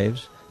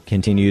airwaves,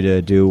 continue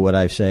to do what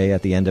I say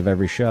at the end of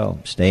every show.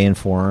 Stay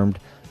informed,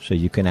 so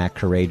you can act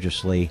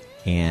courageously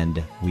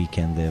and we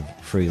can live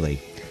freely.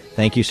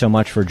 Thank you so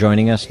much for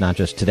joining us, not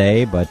just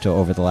today, but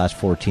over the last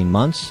 14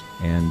 months.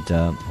 And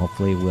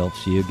hopefully we'll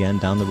see you again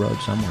down the road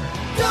somewhere.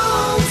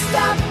 Don't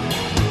stop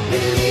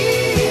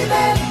believing.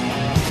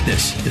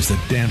 This is the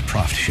Dan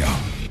Proft Show.